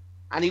Rowan.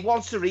 And he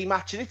wants a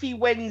rematch, and if he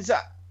wins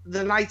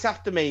the night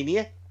after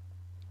Mania,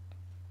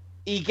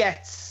 he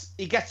gets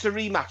a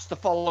rematch the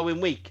following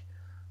week.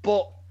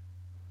 But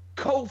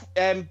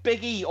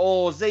Big E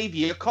or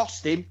Xavier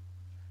cost him,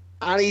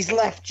 and he's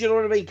left, you know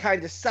what I mean,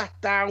 kind of sat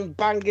down,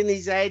 banging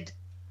his head,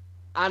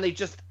 and he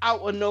just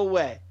out of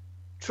nowhere,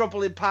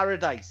 Trouble in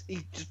Paradise.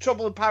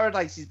 Trouble in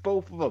Paradise is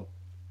both of them.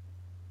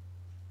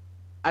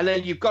 And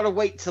then you've got to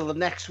wait till the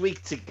next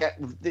week to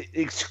get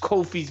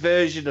Kofi's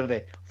version of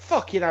it.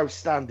 Fucking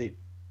outstanding.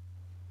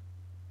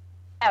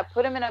 Yeah,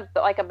 put him in a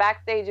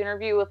backstage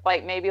interview with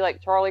maybe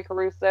Charlie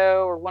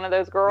Caruso or one of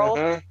those girls,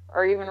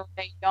 or even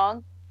Renee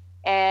Young,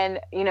 and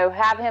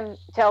have him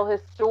tell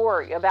his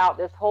story about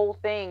this whole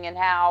thing and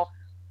how,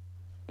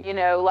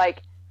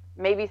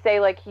 maybe say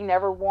have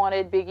never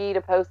wanted Big E to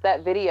post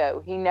that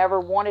video. He never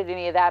wanted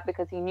any of that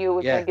because he knew it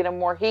was going to get him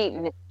more heat,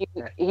 and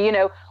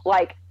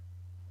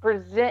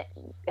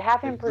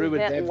have him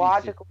present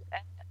logical,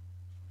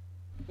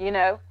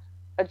 a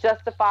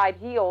justified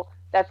heel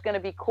that's going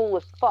to be cool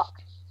as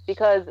fuck.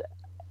 Because,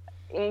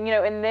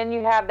 and then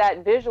you have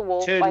that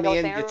visual.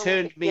 You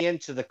turned me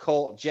into the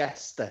court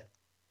jester.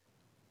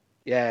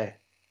 Yeah.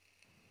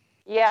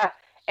 Yeah.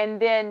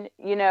 And then,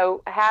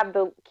 have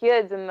the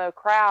kids in the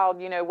crowd,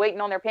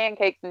 waiting on their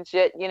pancakes and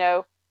shit,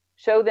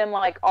 show them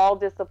all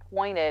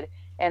disappointed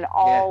and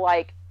all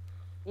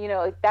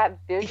that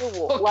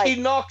visual. He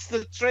knocks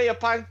the tray of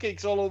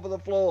pancakes all over the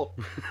floor.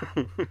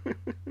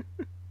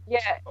 Yeah.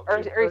 Or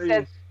he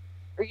says,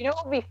 or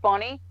what would be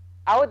funny?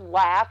 I would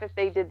laugh if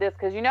they did this,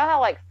 because you know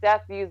how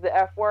Seth used the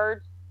F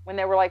word when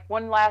they were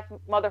one last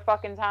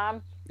motherfucking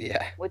time?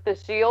 Yeah. With the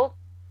Shield?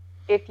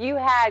 If you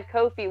had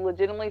Kofi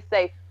legitimately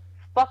say,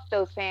 fuck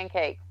those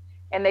pancakes,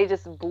 and they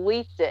just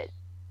bleeped it,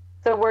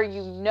 so where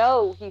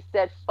he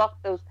said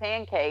fuck those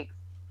pancakes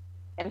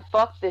and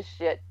fuck this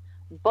shit,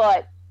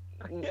 but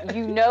as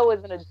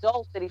an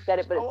adult that he said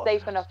it, but it's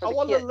safe enough for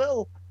the kids.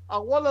 I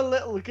want a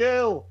little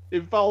girl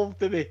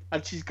involved in it,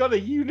 and she's got a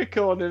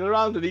unicorn in her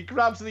hand, and he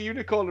grabs the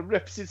unicorn and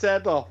rips its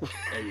head off.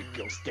 There you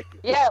go, stick it.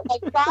 Yeah,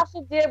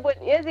 Sasha did with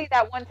Izzy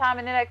that one time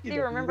in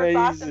NXT. Remember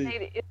Sasha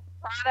made Izzy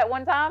cry that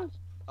one time?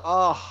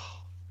 Oh.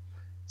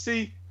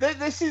 See,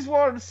 this is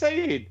what I'm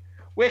saying.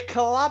 We're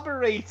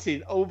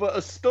collaborating over a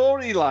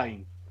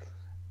storyline,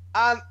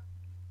 and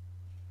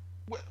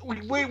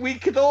we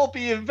could all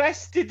be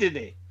invested in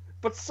it.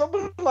 But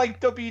someone like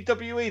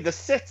WWE that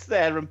sits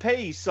there and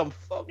pays some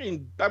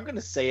fucking, I'm going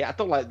to say it, I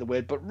don't like the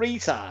word, but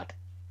retard.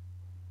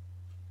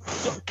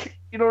 So,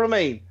 you know what I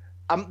mean?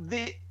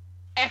 The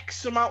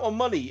X amount of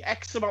money,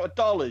 X amount of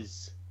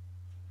dollars,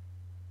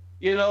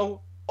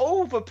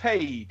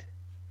 overpaid,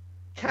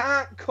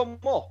 can't come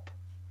up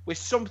with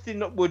something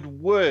that would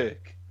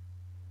work.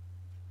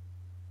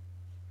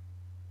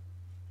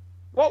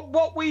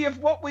 What we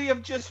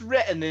have just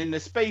written in the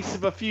space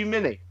of a few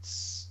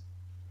minutes,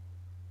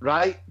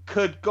 right,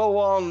 could go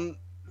on.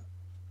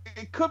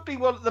 It could be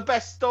one of the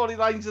best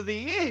storylines of the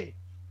year.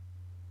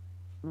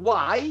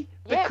 Why?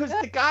 Because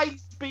the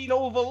guy's been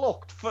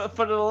overlooked for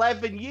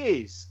 11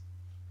 years.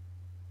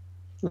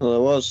 Well,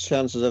 there was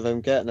chances of him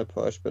getting a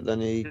push, but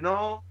then I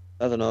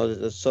don't know,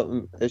 there's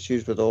something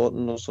issues with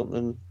Orton or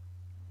something.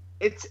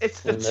 It's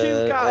the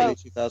two guys. Early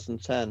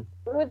 2010.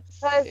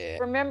 Because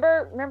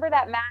remember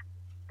that match?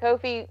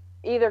 Kofi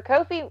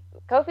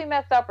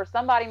messed up or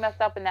somebody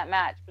messed up in that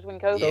match between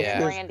Kofi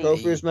and Randy.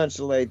 Kofi was meant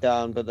to lay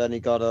down, but then he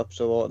got up,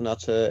 so Orton had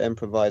to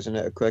improvise in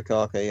it a quick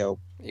RKO.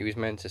 He was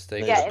meant to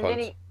stay. Yeah, and then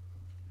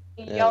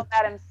he yelled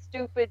at him,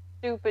 "Stupid,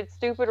 stupid,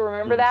 stupid."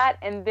 Remember that?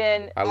 And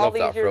then I all love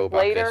these that years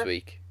throwback later, this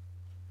week.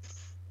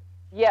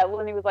 Yeah,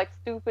 when he was like,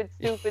 "Stupid,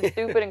 stupid,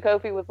 stupid," and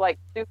Kofi was like,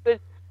 "Stupid,"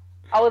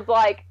 I was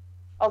like,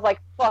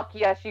 "Fuck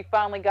yes, you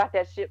finally got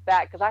that shit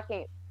back." Because I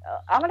can't.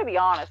 I'm gonna be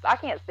honest. I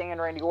can't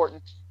stand Randy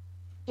Orton.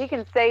 He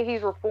can say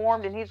he's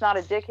reformed and he's not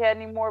a dickhead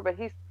anymore, but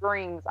he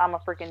screams, "I'm a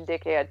freaking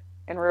dickhead"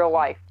 in real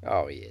life.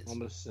 Oh, he is. I'm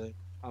the same.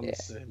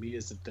 He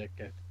is a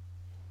dickhead.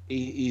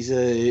 He's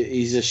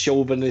a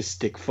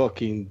chauvinistic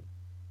fucking.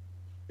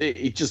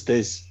 He just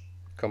is.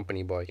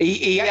 Company boy.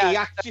 He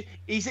actually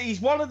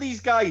he's one of these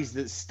guys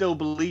that still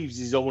believes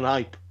his own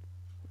hype.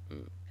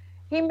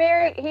 He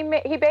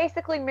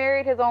basically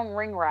married his own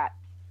ring rat.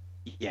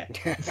 Yeah.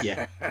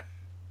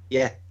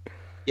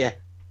 I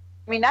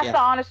mean, that's the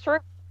honest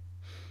truth.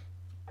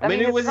 I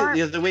mean, who was it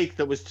the other week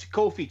that was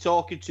Kofi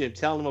talking to him,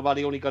 telling him about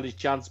he only got his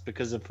chance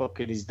because of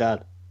fucking his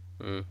dad?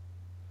 There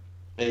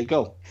you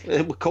go.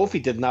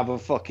 Kofi didn't have a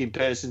fucking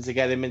person to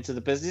get him into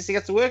the business. He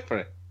got to work for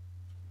it.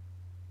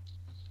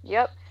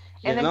 Yep.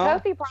 And then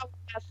Kofi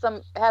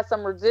probably has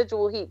some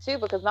residual heat too,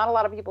 because not a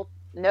lot of people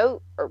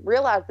know or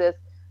realize this.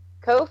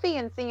 Kofi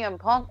and CM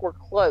Punk were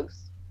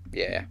close.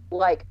 Yeah.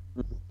 Like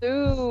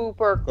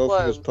super close.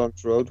 Kofi was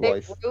Punk's road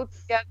wife. They rode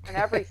together and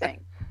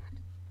everything.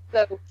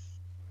 So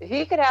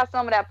he could have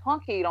some of that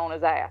Punk heat on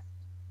his ass.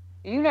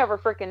 You never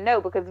freaking know,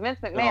 because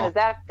Vince McMahon is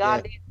that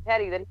goddamn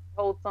petty that he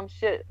holds some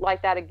shit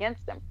like that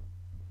against him.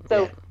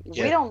 So we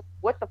don't know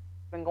what the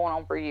fuck's been going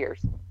on for years.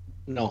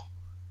 No.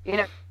 You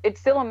know, it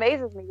still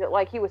amazes me that,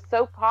 like, he was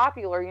so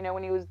popular, you know,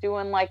 when he was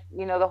doing, like,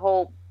 you know, the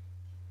whole,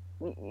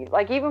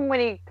 like, even when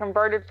he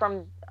converted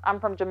from, I'm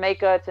from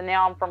Jamaica to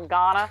now I'm from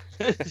Ghana,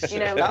 you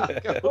know.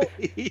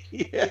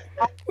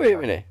 Wait a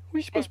minute.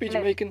 We supposed to be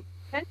Jamaican?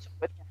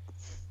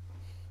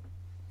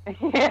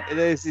 Yeah. It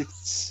is.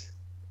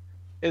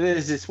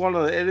 It's one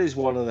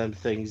of them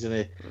things, isn't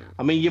it?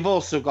 I mean, you've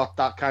also got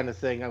that kind of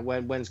thing.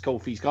 When's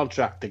Kofi's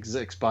contract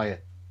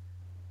expire?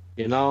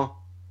 You know,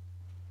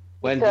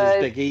 when does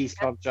Big E's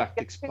contract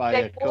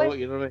expire?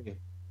 You know what I mean?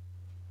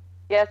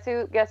 Guess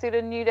who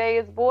the New Day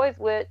is boys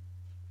with?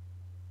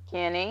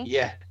 Kenny.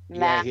 Yeah.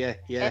 Matt. Yeah.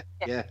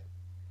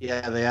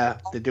 They are.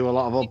 They do a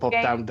lot of up,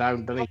 down,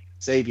 down. Don't he?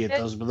 Xavier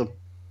does with them.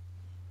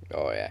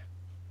 Oh yeah.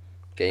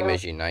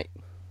 Gamers unite.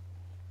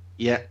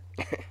 Yeah.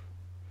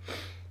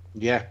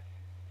 Yeah.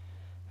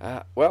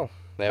 Well,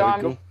 there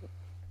we go.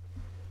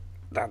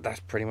 That's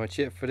pretty much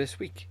it for this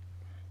week.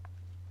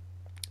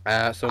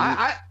 So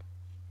I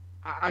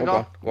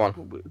go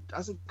on.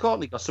 Hasn't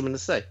Courtney got something to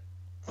say?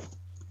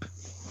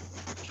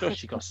 I'm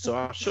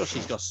sure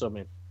she's got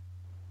something.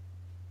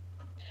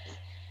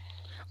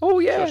 Oh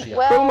yeah,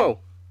 promo.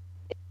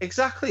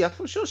 Exactly.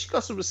 I'm sure she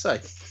got something to say.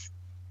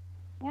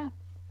 Yeah.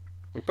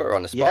 We put her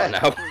on the spot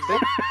now.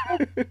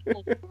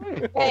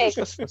 Hey, she's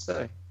got something to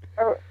say.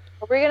 Are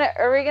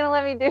we gonna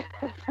let me do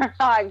this or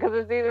not? Because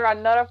it's either a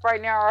Nut Up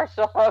Right Now or a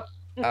Shut Up.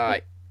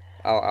 Alright,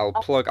 I'll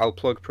plug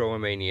Promo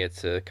Mania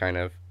to kind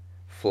of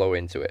flow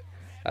into it,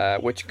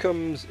 which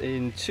comes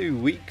in 2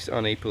 weeks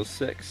on April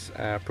 6th.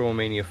 Promo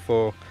Mania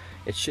 4.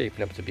 It's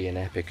shaping up to be an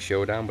epic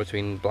showdown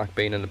between Black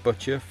Bane and the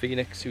Butcher.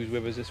 Phoenix, who's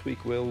with us this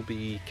week, will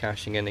be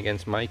cashing in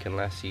against Mike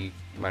unless he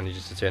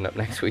manages to turn up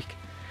next week.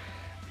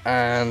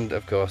 And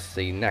of course,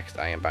 the next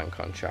Iron Band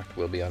contract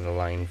will be on the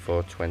line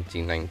for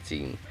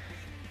 2019.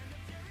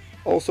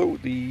 Also,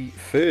 the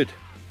third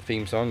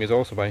theme song is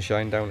also by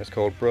Shinedown. It's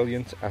called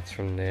Brilliant. That's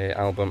from the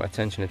album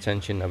Attention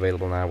Attention,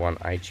 available now on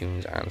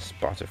iTunes and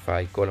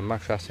Spotify. Go to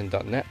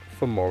maxwrestling.net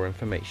for more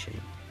information.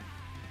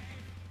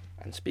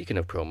 And speaking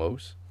of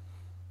promos,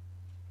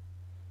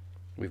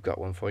 we've got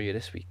one for you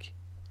this week.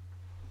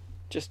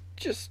 Just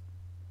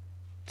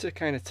to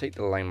kind of take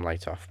the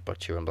limelight off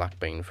Butcher and Black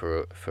Bane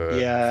for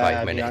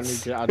 5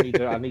 minutes. I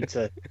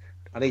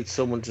need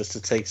someone just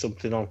to take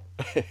something on.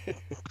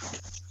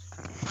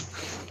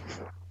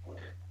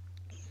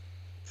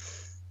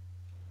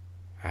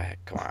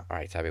 Come on,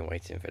 right, I've been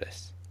waiting for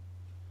this.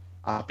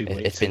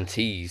 It's been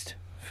teased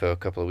for a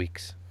couple of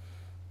weeks.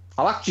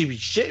 I'll actually be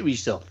shitting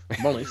myself,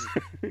 I'm honest.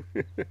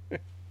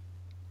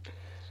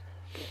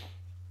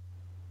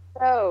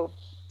 So,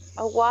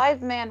 a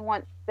wise man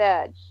once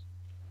said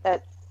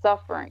that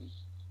suffering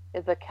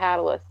is a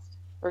catalyst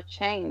for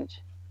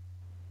change.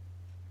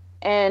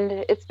 And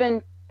it's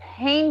been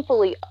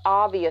painfully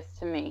obvious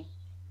to me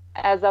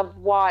as I've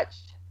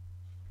watched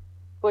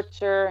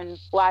Butcher and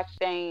Black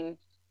Bane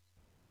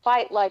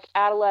fight like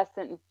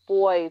adolescent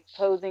boys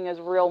posing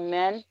as real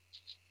men,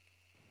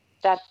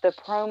 that the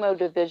promo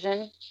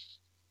division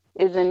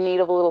is in need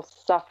of a little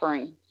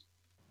suffering.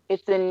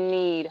 It's in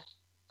need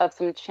of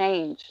some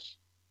change.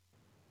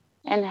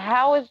 And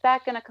how is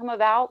that going to come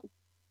about?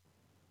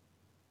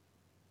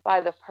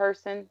 By the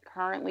person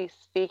currently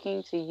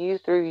speaking to you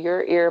through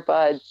your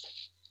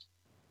earbuds.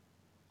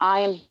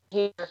 I am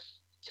here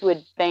to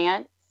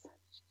advance.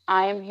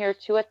 I am here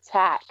to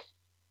attack.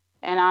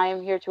 And I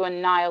am here to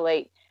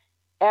annihilate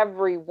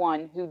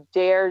everyone who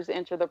dares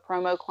enter the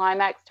Promo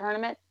Climax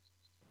tournament.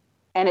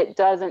 And it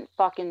doesn't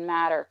fucking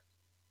matter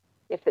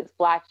if it's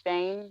Black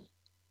Bane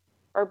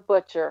or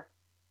Butcher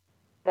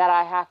that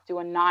I have to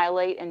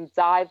annihilate and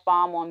dive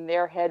bomb on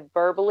their head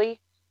verbally.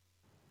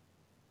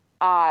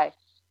 I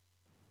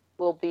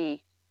will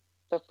be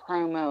the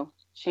promo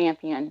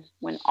champion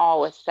when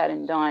all is said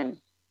and done.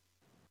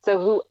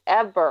 So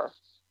whoever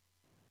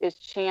is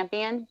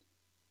champion,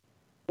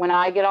 when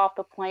I get off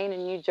the plane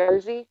in New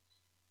Jersey,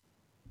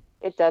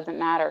 it doesn't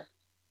matter.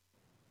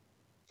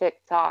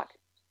 Tick tock.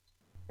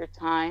 Your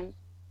time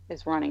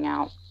is running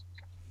out.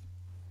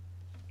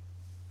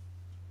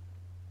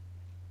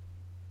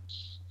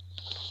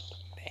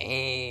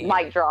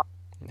 Mic drop.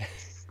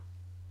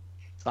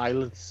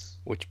 Silence.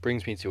 Which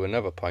brings me to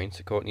another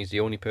point. Courtney's the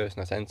only person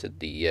that's entered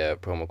the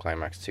promo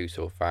climax 2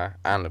 so far,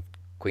 and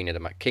King of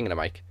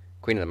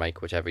the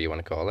Mic, whichever you want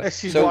to call it.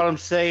 This is what I'm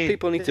saying.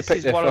 People need to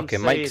pick their fucking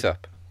mics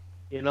up.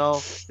 You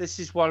know, this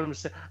is what I'm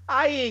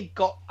saying.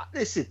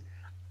 Listen,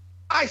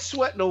 I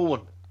sweat no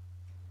one.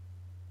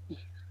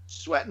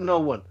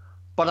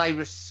 But I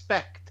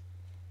respect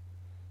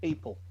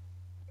people.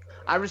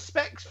 I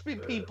respect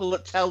people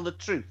that tell the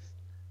truth.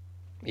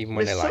 Even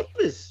when they lie.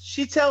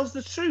 She tells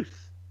the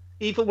truth,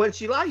 even when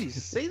she lies.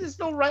 See, there's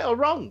no right or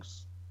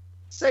wrongs.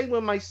 Same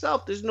with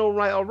myself, there's no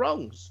right or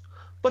wrongs.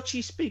 But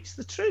she speaks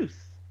the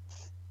truth.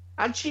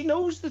 And she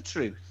knows the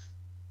truth.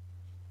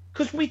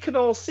 Because we can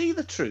all see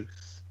the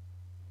truth.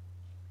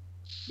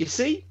 You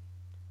see?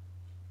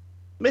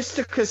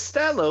 Mr.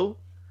 Costello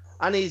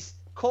and his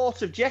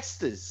court of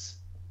jesters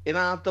in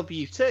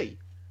RWT,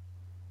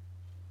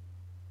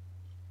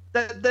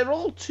 they're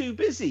all too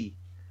busy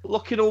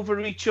looking over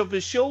each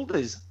other's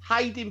shoulders,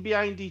 hiding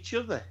behind each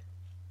other.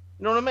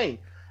 You know what I mean?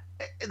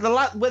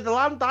 Where the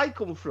land I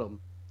come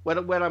from,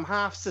 where I'm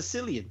half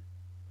Sicilian,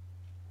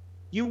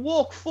 you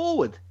walk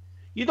forward.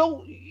 You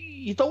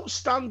don't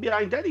stand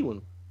behind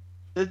anyone.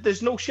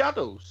 There's no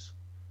shadows.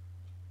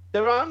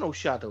 There are no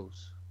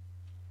shadows.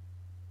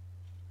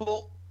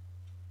 But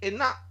in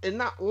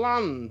that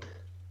land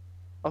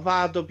of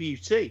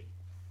RWT,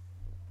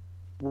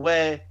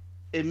 where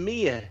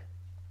EMEA,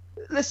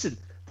 listen,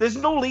 there's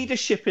no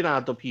leadership in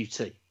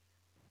RWT.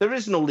 There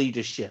is no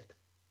leadership.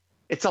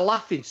 It's a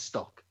laughing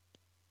stock.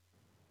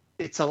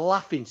 It's a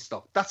laughing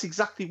stock. That's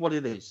exactly what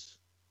it is.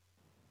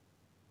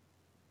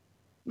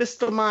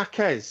 Mr.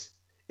 Marquez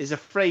is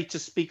afraid to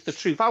speak the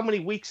truth. How many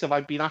weeks have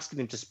I been asking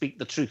him to speak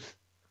the truth?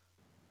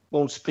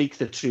 Won't speak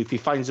the truth. He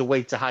finds a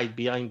way to hide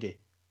behind it.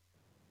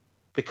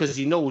 Because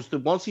he knows that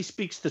once he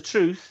speaks the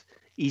truth,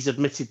 he's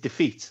admitted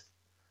defeat.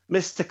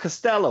 Mr.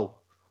 Costello,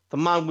 the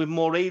man with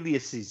more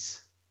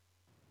aliases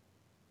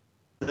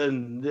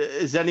than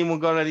has anyone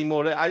got any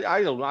more?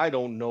 I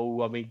don't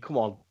know. I mean, come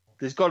on.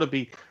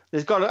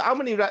 How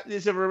many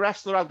is there a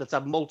wrestler out that's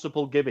had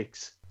multiple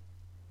gimmicks?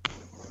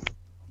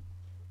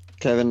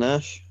 Kevin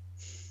Nash.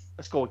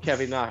 Let's go with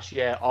Kevin Nash.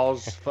 Yeah,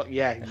 Oz.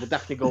 Yeah, we'll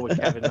definitely go with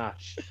Kevin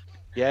Nash.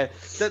 Yeah,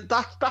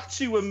 that's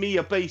who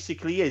EMEA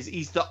basically is.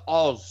 He's the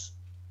Oz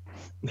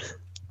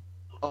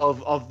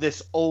of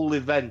this whole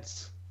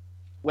event.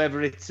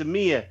 Whether it's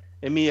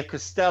EMEA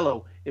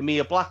Costello,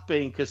 EMEA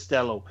Blackburn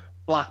Costello,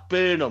 Black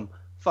Burnham,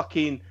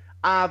 fucking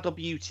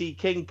RWT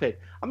Kingpin.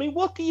 I mean,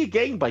 what do you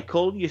gain by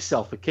calling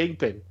yourself a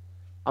Kingpin?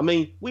 I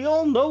mean, we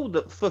all know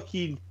that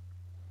fucking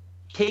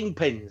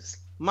Kingpins,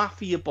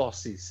 mafia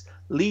bosses,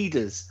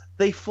 leaders,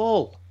 they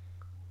fall.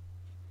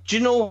 Do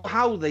you know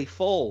how they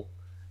fall?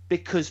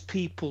 Because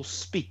people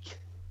speak.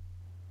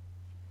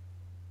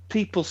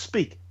 People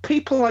speak.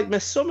 People like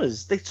Miss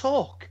Summers, they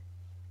talk.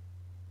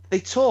 They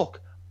talk,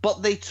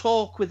 but they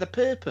talk with a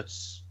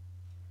purpose.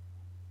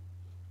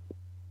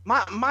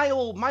 My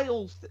old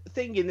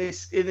thing in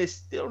this,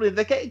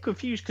 they're getting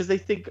confused because they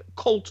think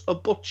Colt a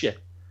butcher.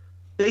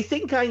 They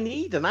think I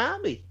need an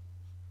army.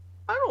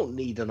 I don't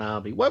need an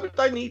army. Why would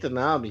I need an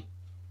army?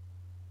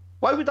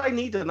 Why would I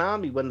need an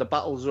army when the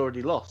battle's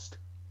already lost?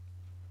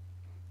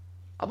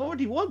 I've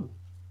already won.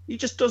 He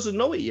just doesn't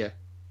know it yet.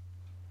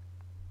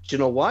 Do you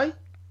know why?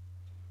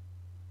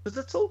 Because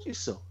I told you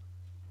so.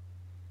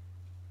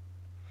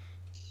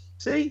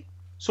 See?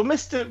 So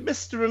Mr.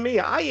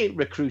 EMEA, I ain't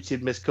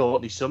recruited Miss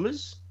Courtney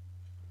Summers.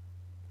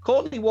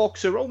 Courtney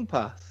walks her own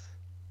path.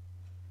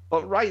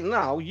 But right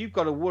now, you've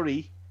got to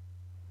worry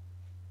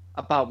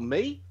about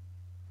me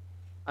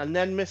and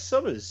then Miss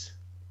Summers.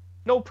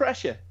 No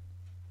pressure.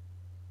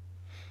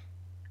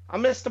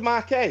 And Mr.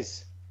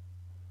 Marquez,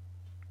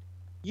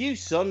 you,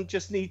 son,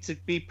 just need to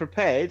be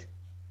prepared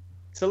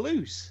to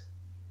lose.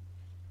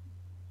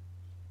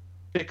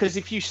 Because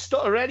if you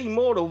stutter any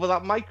more over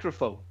that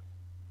microphone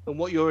than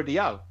what you already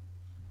have,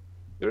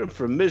 you're in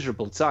for a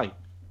miserable time.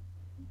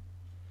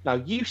 Now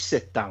you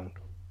sit down,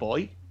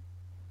 boy.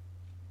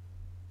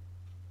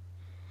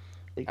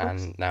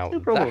 And now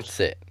that's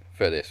it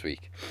for this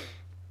week.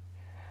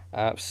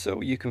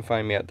 So you can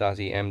find me at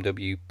Dazzy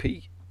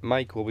MWP.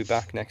 Mike will be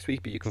back next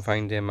week, but you can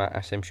find him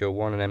at SM Show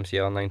 1 and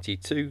MCL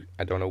 92.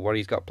 I don't know what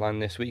he's got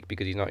planned this week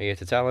because he's not here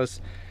to tell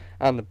us.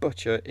 And the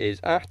Butcher is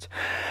at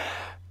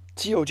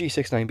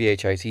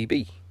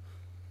TOG69BHITB.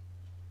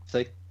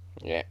 See?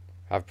 Yeah,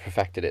 I've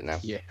perfected it now.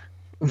 Yeah.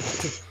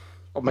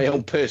 On my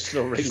own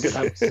personal ring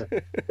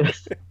announcer.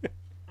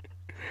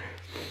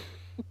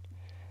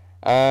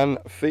 And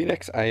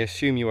Phoenix, I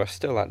assume you are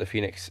still at the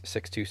Phoenix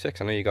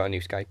 626. I know you got a new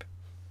Skype.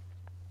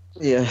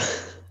 Yeah.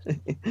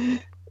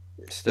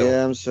 Still.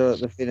 Yeah, I'm sure at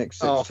the Phoenix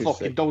 626. Oh,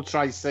 fucking don't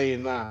try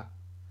saying that.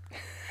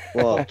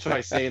 What? Don't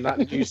try saying that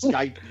new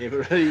Skype name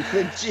or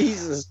anything.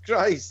 Jesus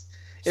Christ.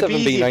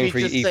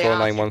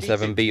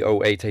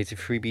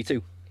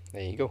 7B93E4917B0883B2.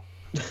 There you go.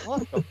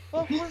 What the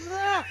fuck was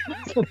that?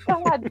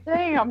 God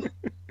damn.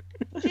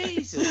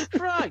 Jesus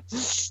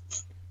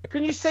Christ.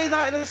 Can you say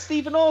that in a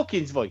Stephen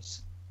Hawking's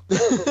voice?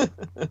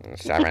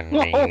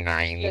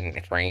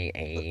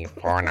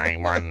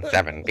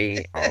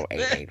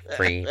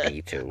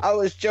 $7,938,491,7B0883B2. I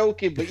was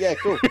joking, but yeah,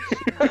 cool.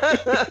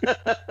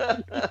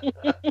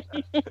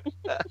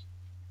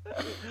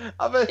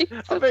 I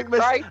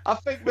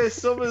think Miss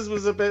Summers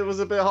was a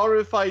bit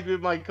horrified with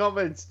my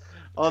comments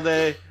on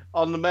the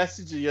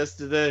messenger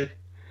yesterday.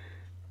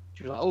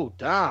 She was like, "Oh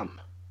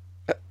damn."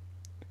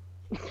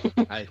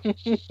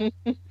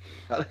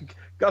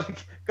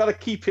 Gotta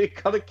keep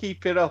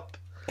it up.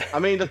 I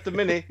mean, at the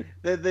minute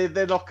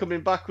they're not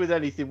coming back with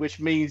anything, which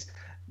means,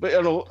 but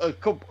you know, a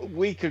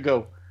week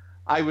ago,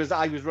 I was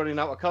running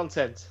out of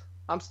content.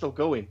 I'm still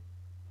going.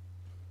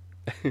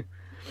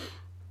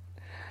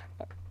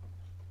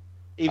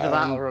 Either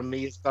that or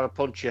me has got to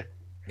punch you.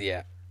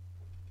 Yeah.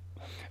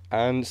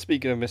 And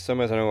speaking of Miss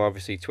Summers, I know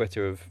obviously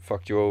Twitter have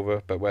fucked you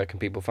over, but where can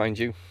people find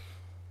you?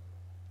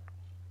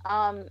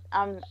 I'm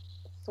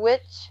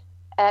Switch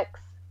X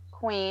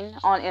Queen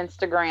on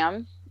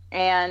Instagram,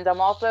 and I'm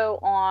also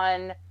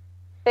on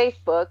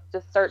Facebook.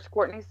 Just search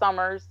Courtney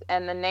Summers,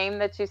 and the name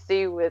that you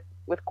see with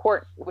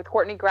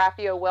Courtney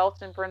Graffio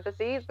Welch in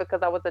parentheses,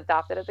 because I was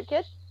adopted as a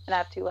kid and I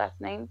have two last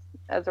names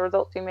as a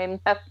result, two maiden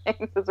last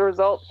names as a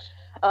result.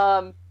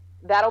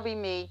 That'll be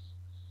me.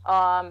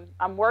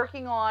 I'm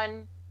working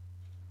on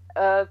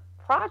a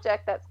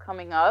project that's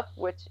coming up,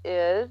 which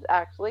is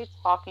actually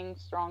Talking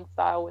Strong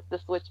Style with the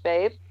Switch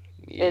Babe.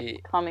 Yeah.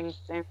 It's coming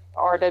soon.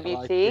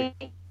 RWT.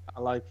 I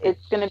like it.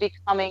 It's going to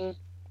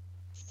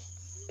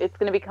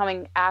be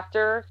coming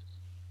after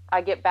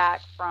I get back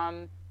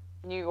from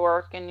New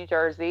York and New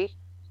Jersey.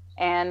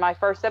 And my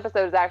first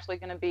episode is actually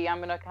going to be, I'm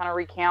going to kind of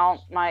recount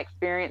my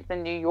experience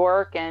in New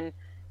York and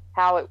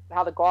how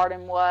the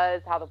garden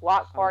was, how the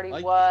block party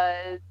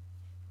was,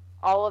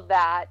 all of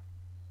that.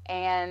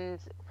 And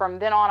from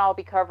then on, I'll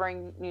be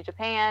covering New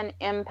Japan,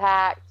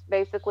 Impact,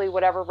 basically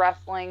whatever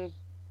wrestling,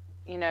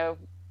 you know,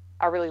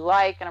 I really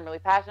like and I'm really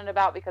passionate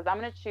about, because I'm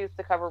going to choose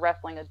to cover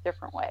wrestling a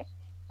different way.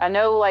 I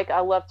know, like, I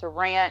love to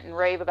rant and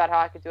rave about how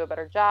I could do a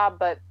better job,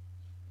 but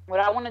what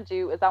I want to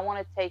do is I want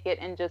to take it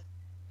and just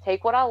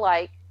take what I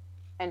like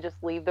and just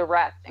leave the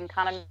rest and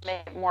kind of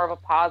make it more of a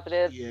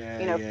positive,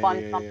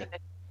 fun something that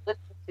you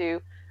listen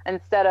to,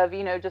 instead of,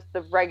 you know, just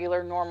the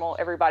regular, normal,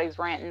 everybody's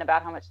ranting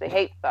about how much they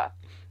hate stuff.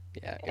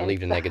 Yeah, and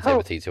leave the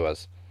negativity to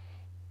us.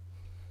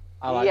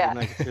 I like the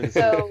negativity.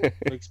 So,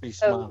 makes me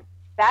smile. So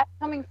that's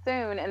coming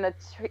soon, and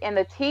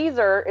the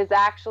teaser is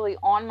actually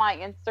on my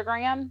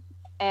Instagram.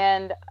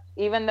 And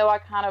even though I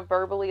kind of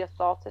verbally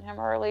assaulted him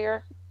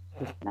earlier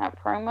in that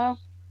promo,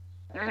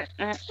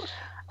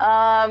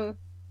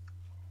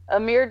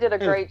 Amir did a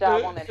great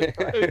job on it.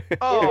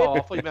 Oh, I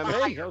thought you meant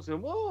me. I was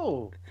going,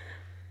 whoa.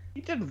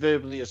 You didn't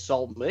verbally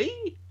assault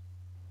me.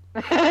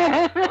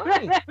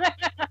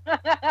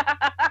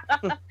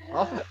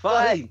 Oh,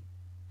 fine.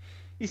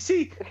 You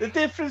see, the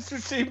difference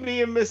between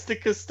me and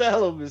Mr.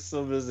 Costello, Miss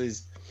Summers,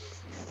 is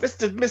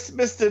Mr.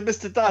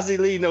 Dazzy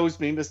Lee knows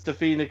me, Mr.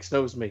 Phoenix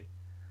knows me.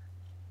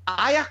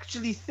 I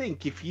actually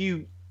think if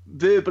you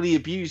verbally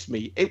abuse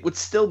me, it would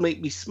still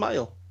make me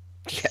smile.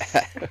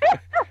 Yeah,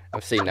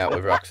 I've seen that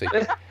with Roxy.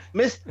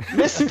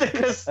 Mr.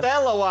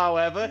 Costello,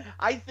 however,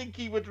 I think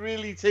he would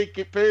really take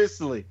it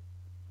personally.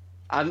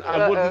 And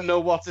I wouldn't know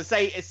what to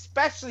say,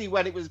 especially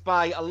when it was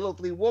by a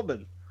lovely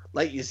woman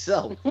like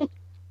yourself.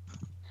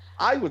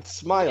 I would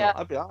smile. Yeah.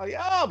 I'd be like,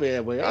 I'll be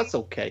here. That's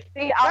okay.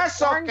 See,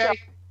 that's okay.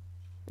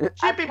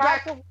 She'll be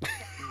back. I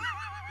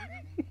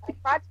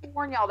tried to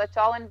warn y'all that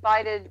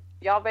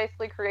y'all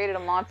basically created a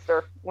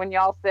monster when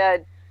y'all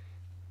said,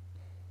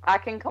 I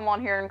can come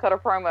on here and cut a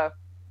promo.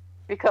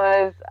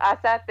 Because I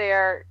sat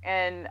there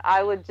and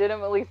I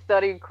legitimately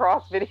studied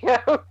cross video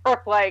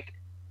for like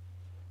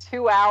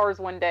 2 hours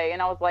one day,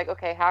 and I was like,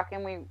 okay, how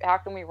can we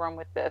run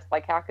with this?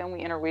 Like, how can we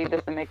interweave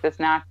this and make this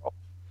natural?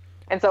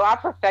 And so I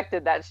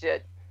perfected that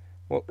shit.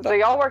 Well, so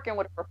y'all working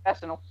with a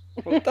professional.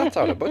 Well, that's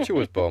how the Butcher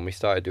was born. We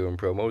started doing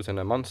promos and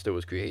a monster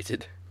was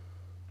created.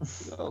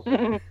 No.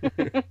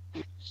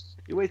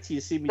 You wait till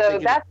you see me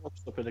taking a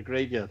corpse up in a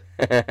graveyard.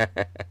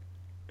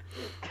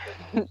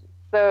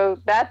 So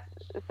that's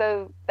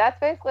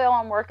basically all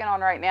I'm working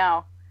on right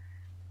now,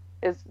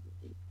 is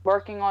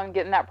working on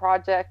getting that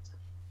project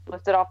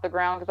lifted off the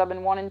ground, because I've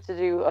been wanting to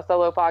do a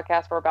solo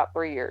podcast for about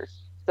 3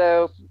 years.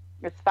 So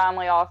it's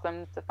finally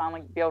awesome to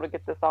finally be able to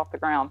get this off the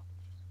ground.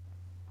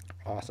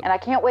 Awesome. And I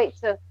can't wait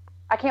to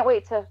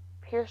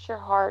pierce your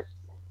heart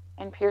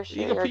and pierce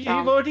your eardrum.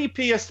 You've already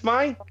pierced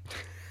mine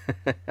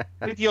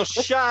with your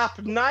sharp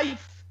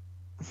knife.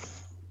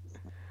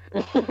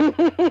 Butcher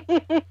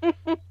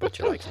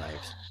likes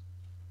knives.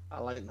 I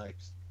like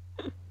knives.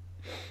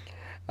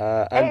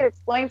 Hey, it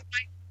explains my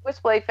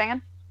Switchblade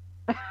fan.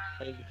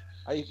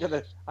 I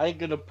ain't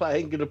gonna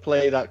play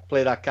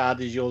that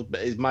card.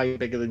 Is mine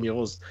bigger than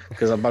yours?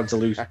 Because I'm about to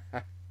lose.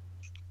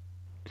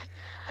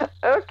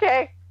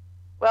 Okay.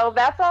 Well,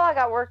 that's all I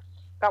got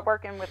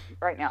working with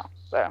right now.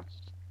 So.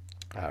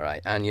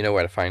 Alright, and you know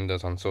where to find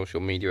us on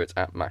social media. It's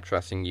at Max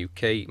Wrestling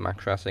UK,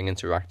 Max Wrestling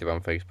Interactive on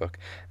Facebook,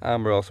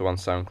 and we're also on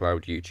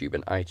SoundCloud, YouTube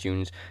and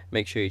iTunes.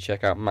 Make sure you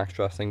check out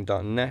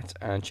maxwrestling.net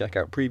and check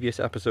out previous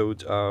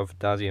episodes of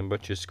Dazzy and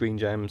Butcher's Screen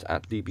Gems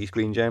at DB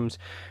Screen Gems.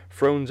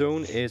 Throne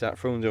Zone is at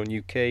Throne Zone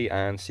UK,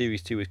 and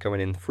Series 2 is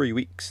coming in 3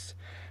 weeks,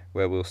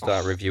 where we'll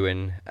start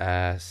reviewing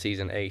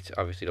Season 8.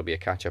 Obviously, there'll be a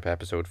catch-up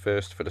episode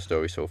first for the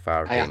story so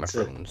far of Game of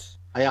Thrones.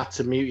 I had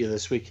to mute you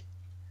this week.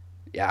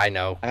 Yeah, I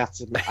know. I had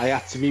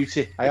to mute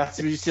it. I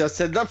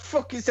said, that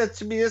fucking said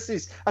to me, I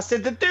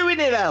said, they're doing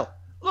it, Al.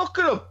 Look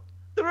at them.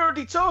 They're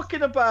already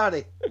talking about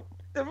it.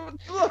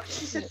 Look,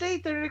 she said,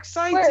 they're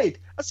excited.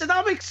 I said,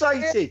 I'm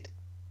excited.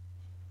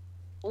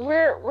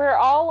 We're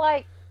all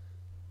like,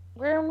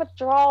 we're in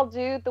withdrawal,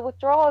 dude. The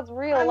withdrawal is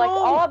real.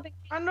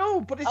 I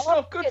know, but it's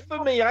not good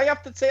for me. I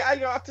have to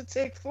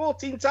take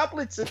 14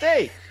 tablets a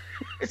day.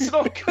 It's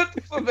not good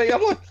for me.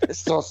 I'm like,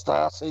 it's not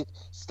started.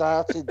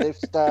 They've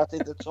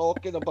started. They're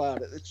talking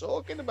about it.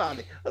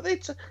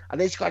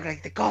 And he's got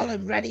like the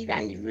column ready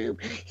around the room.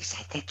 He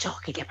said they're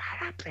talking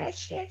about our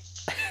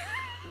precious.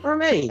 For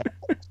me.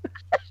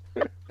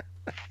 Are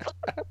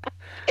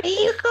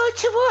you going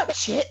to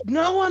watch it?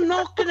 No, I'm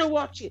not going to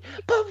watch it.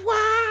 But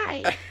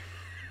why?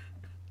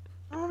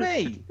 For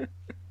me.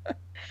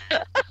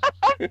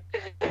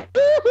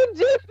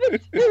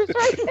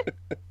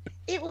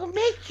 It will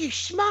make you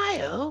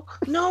smile.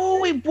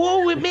 No, it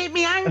won't. It make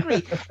me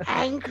angry.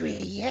 Angry,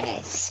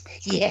 yes.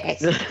 Kill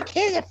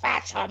the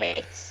fat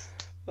hobbits.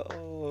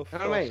 Oh,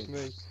 fuck me.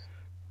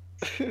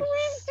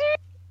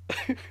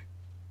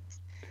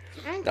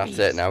 That's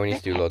it. Now we need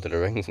to do Lord of the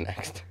Rings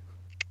next.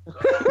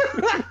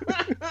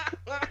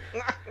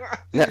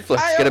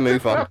 Netflix, get a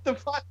move on.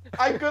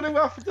 I'm gonna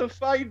have to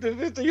find the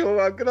video.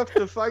 I'm gonna have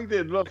to find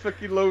it. Not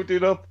fucking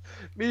loading up.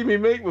 Me and my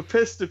mate were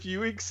pissed a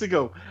few weeks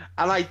ago,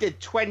 and I did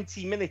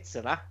 20 minutes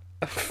of that.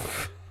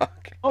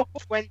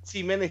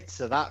 20 minutes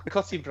of that,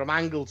 cutting from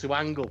angle to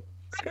angle.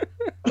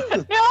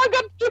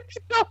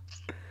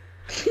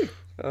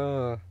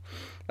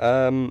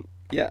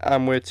 Yeah,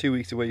 and we're 2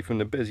 weeks away from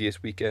the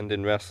busiest weekend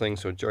in wrestling,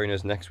 so join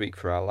us next week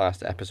for our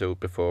last episode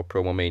before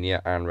Promo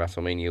Mania and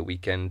WrestleMania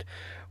weekend.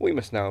 We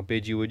must now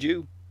bid you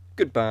adieu,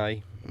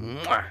 goodbye,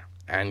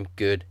 and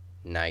good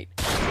night.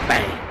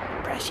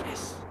 Bang,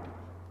 precious.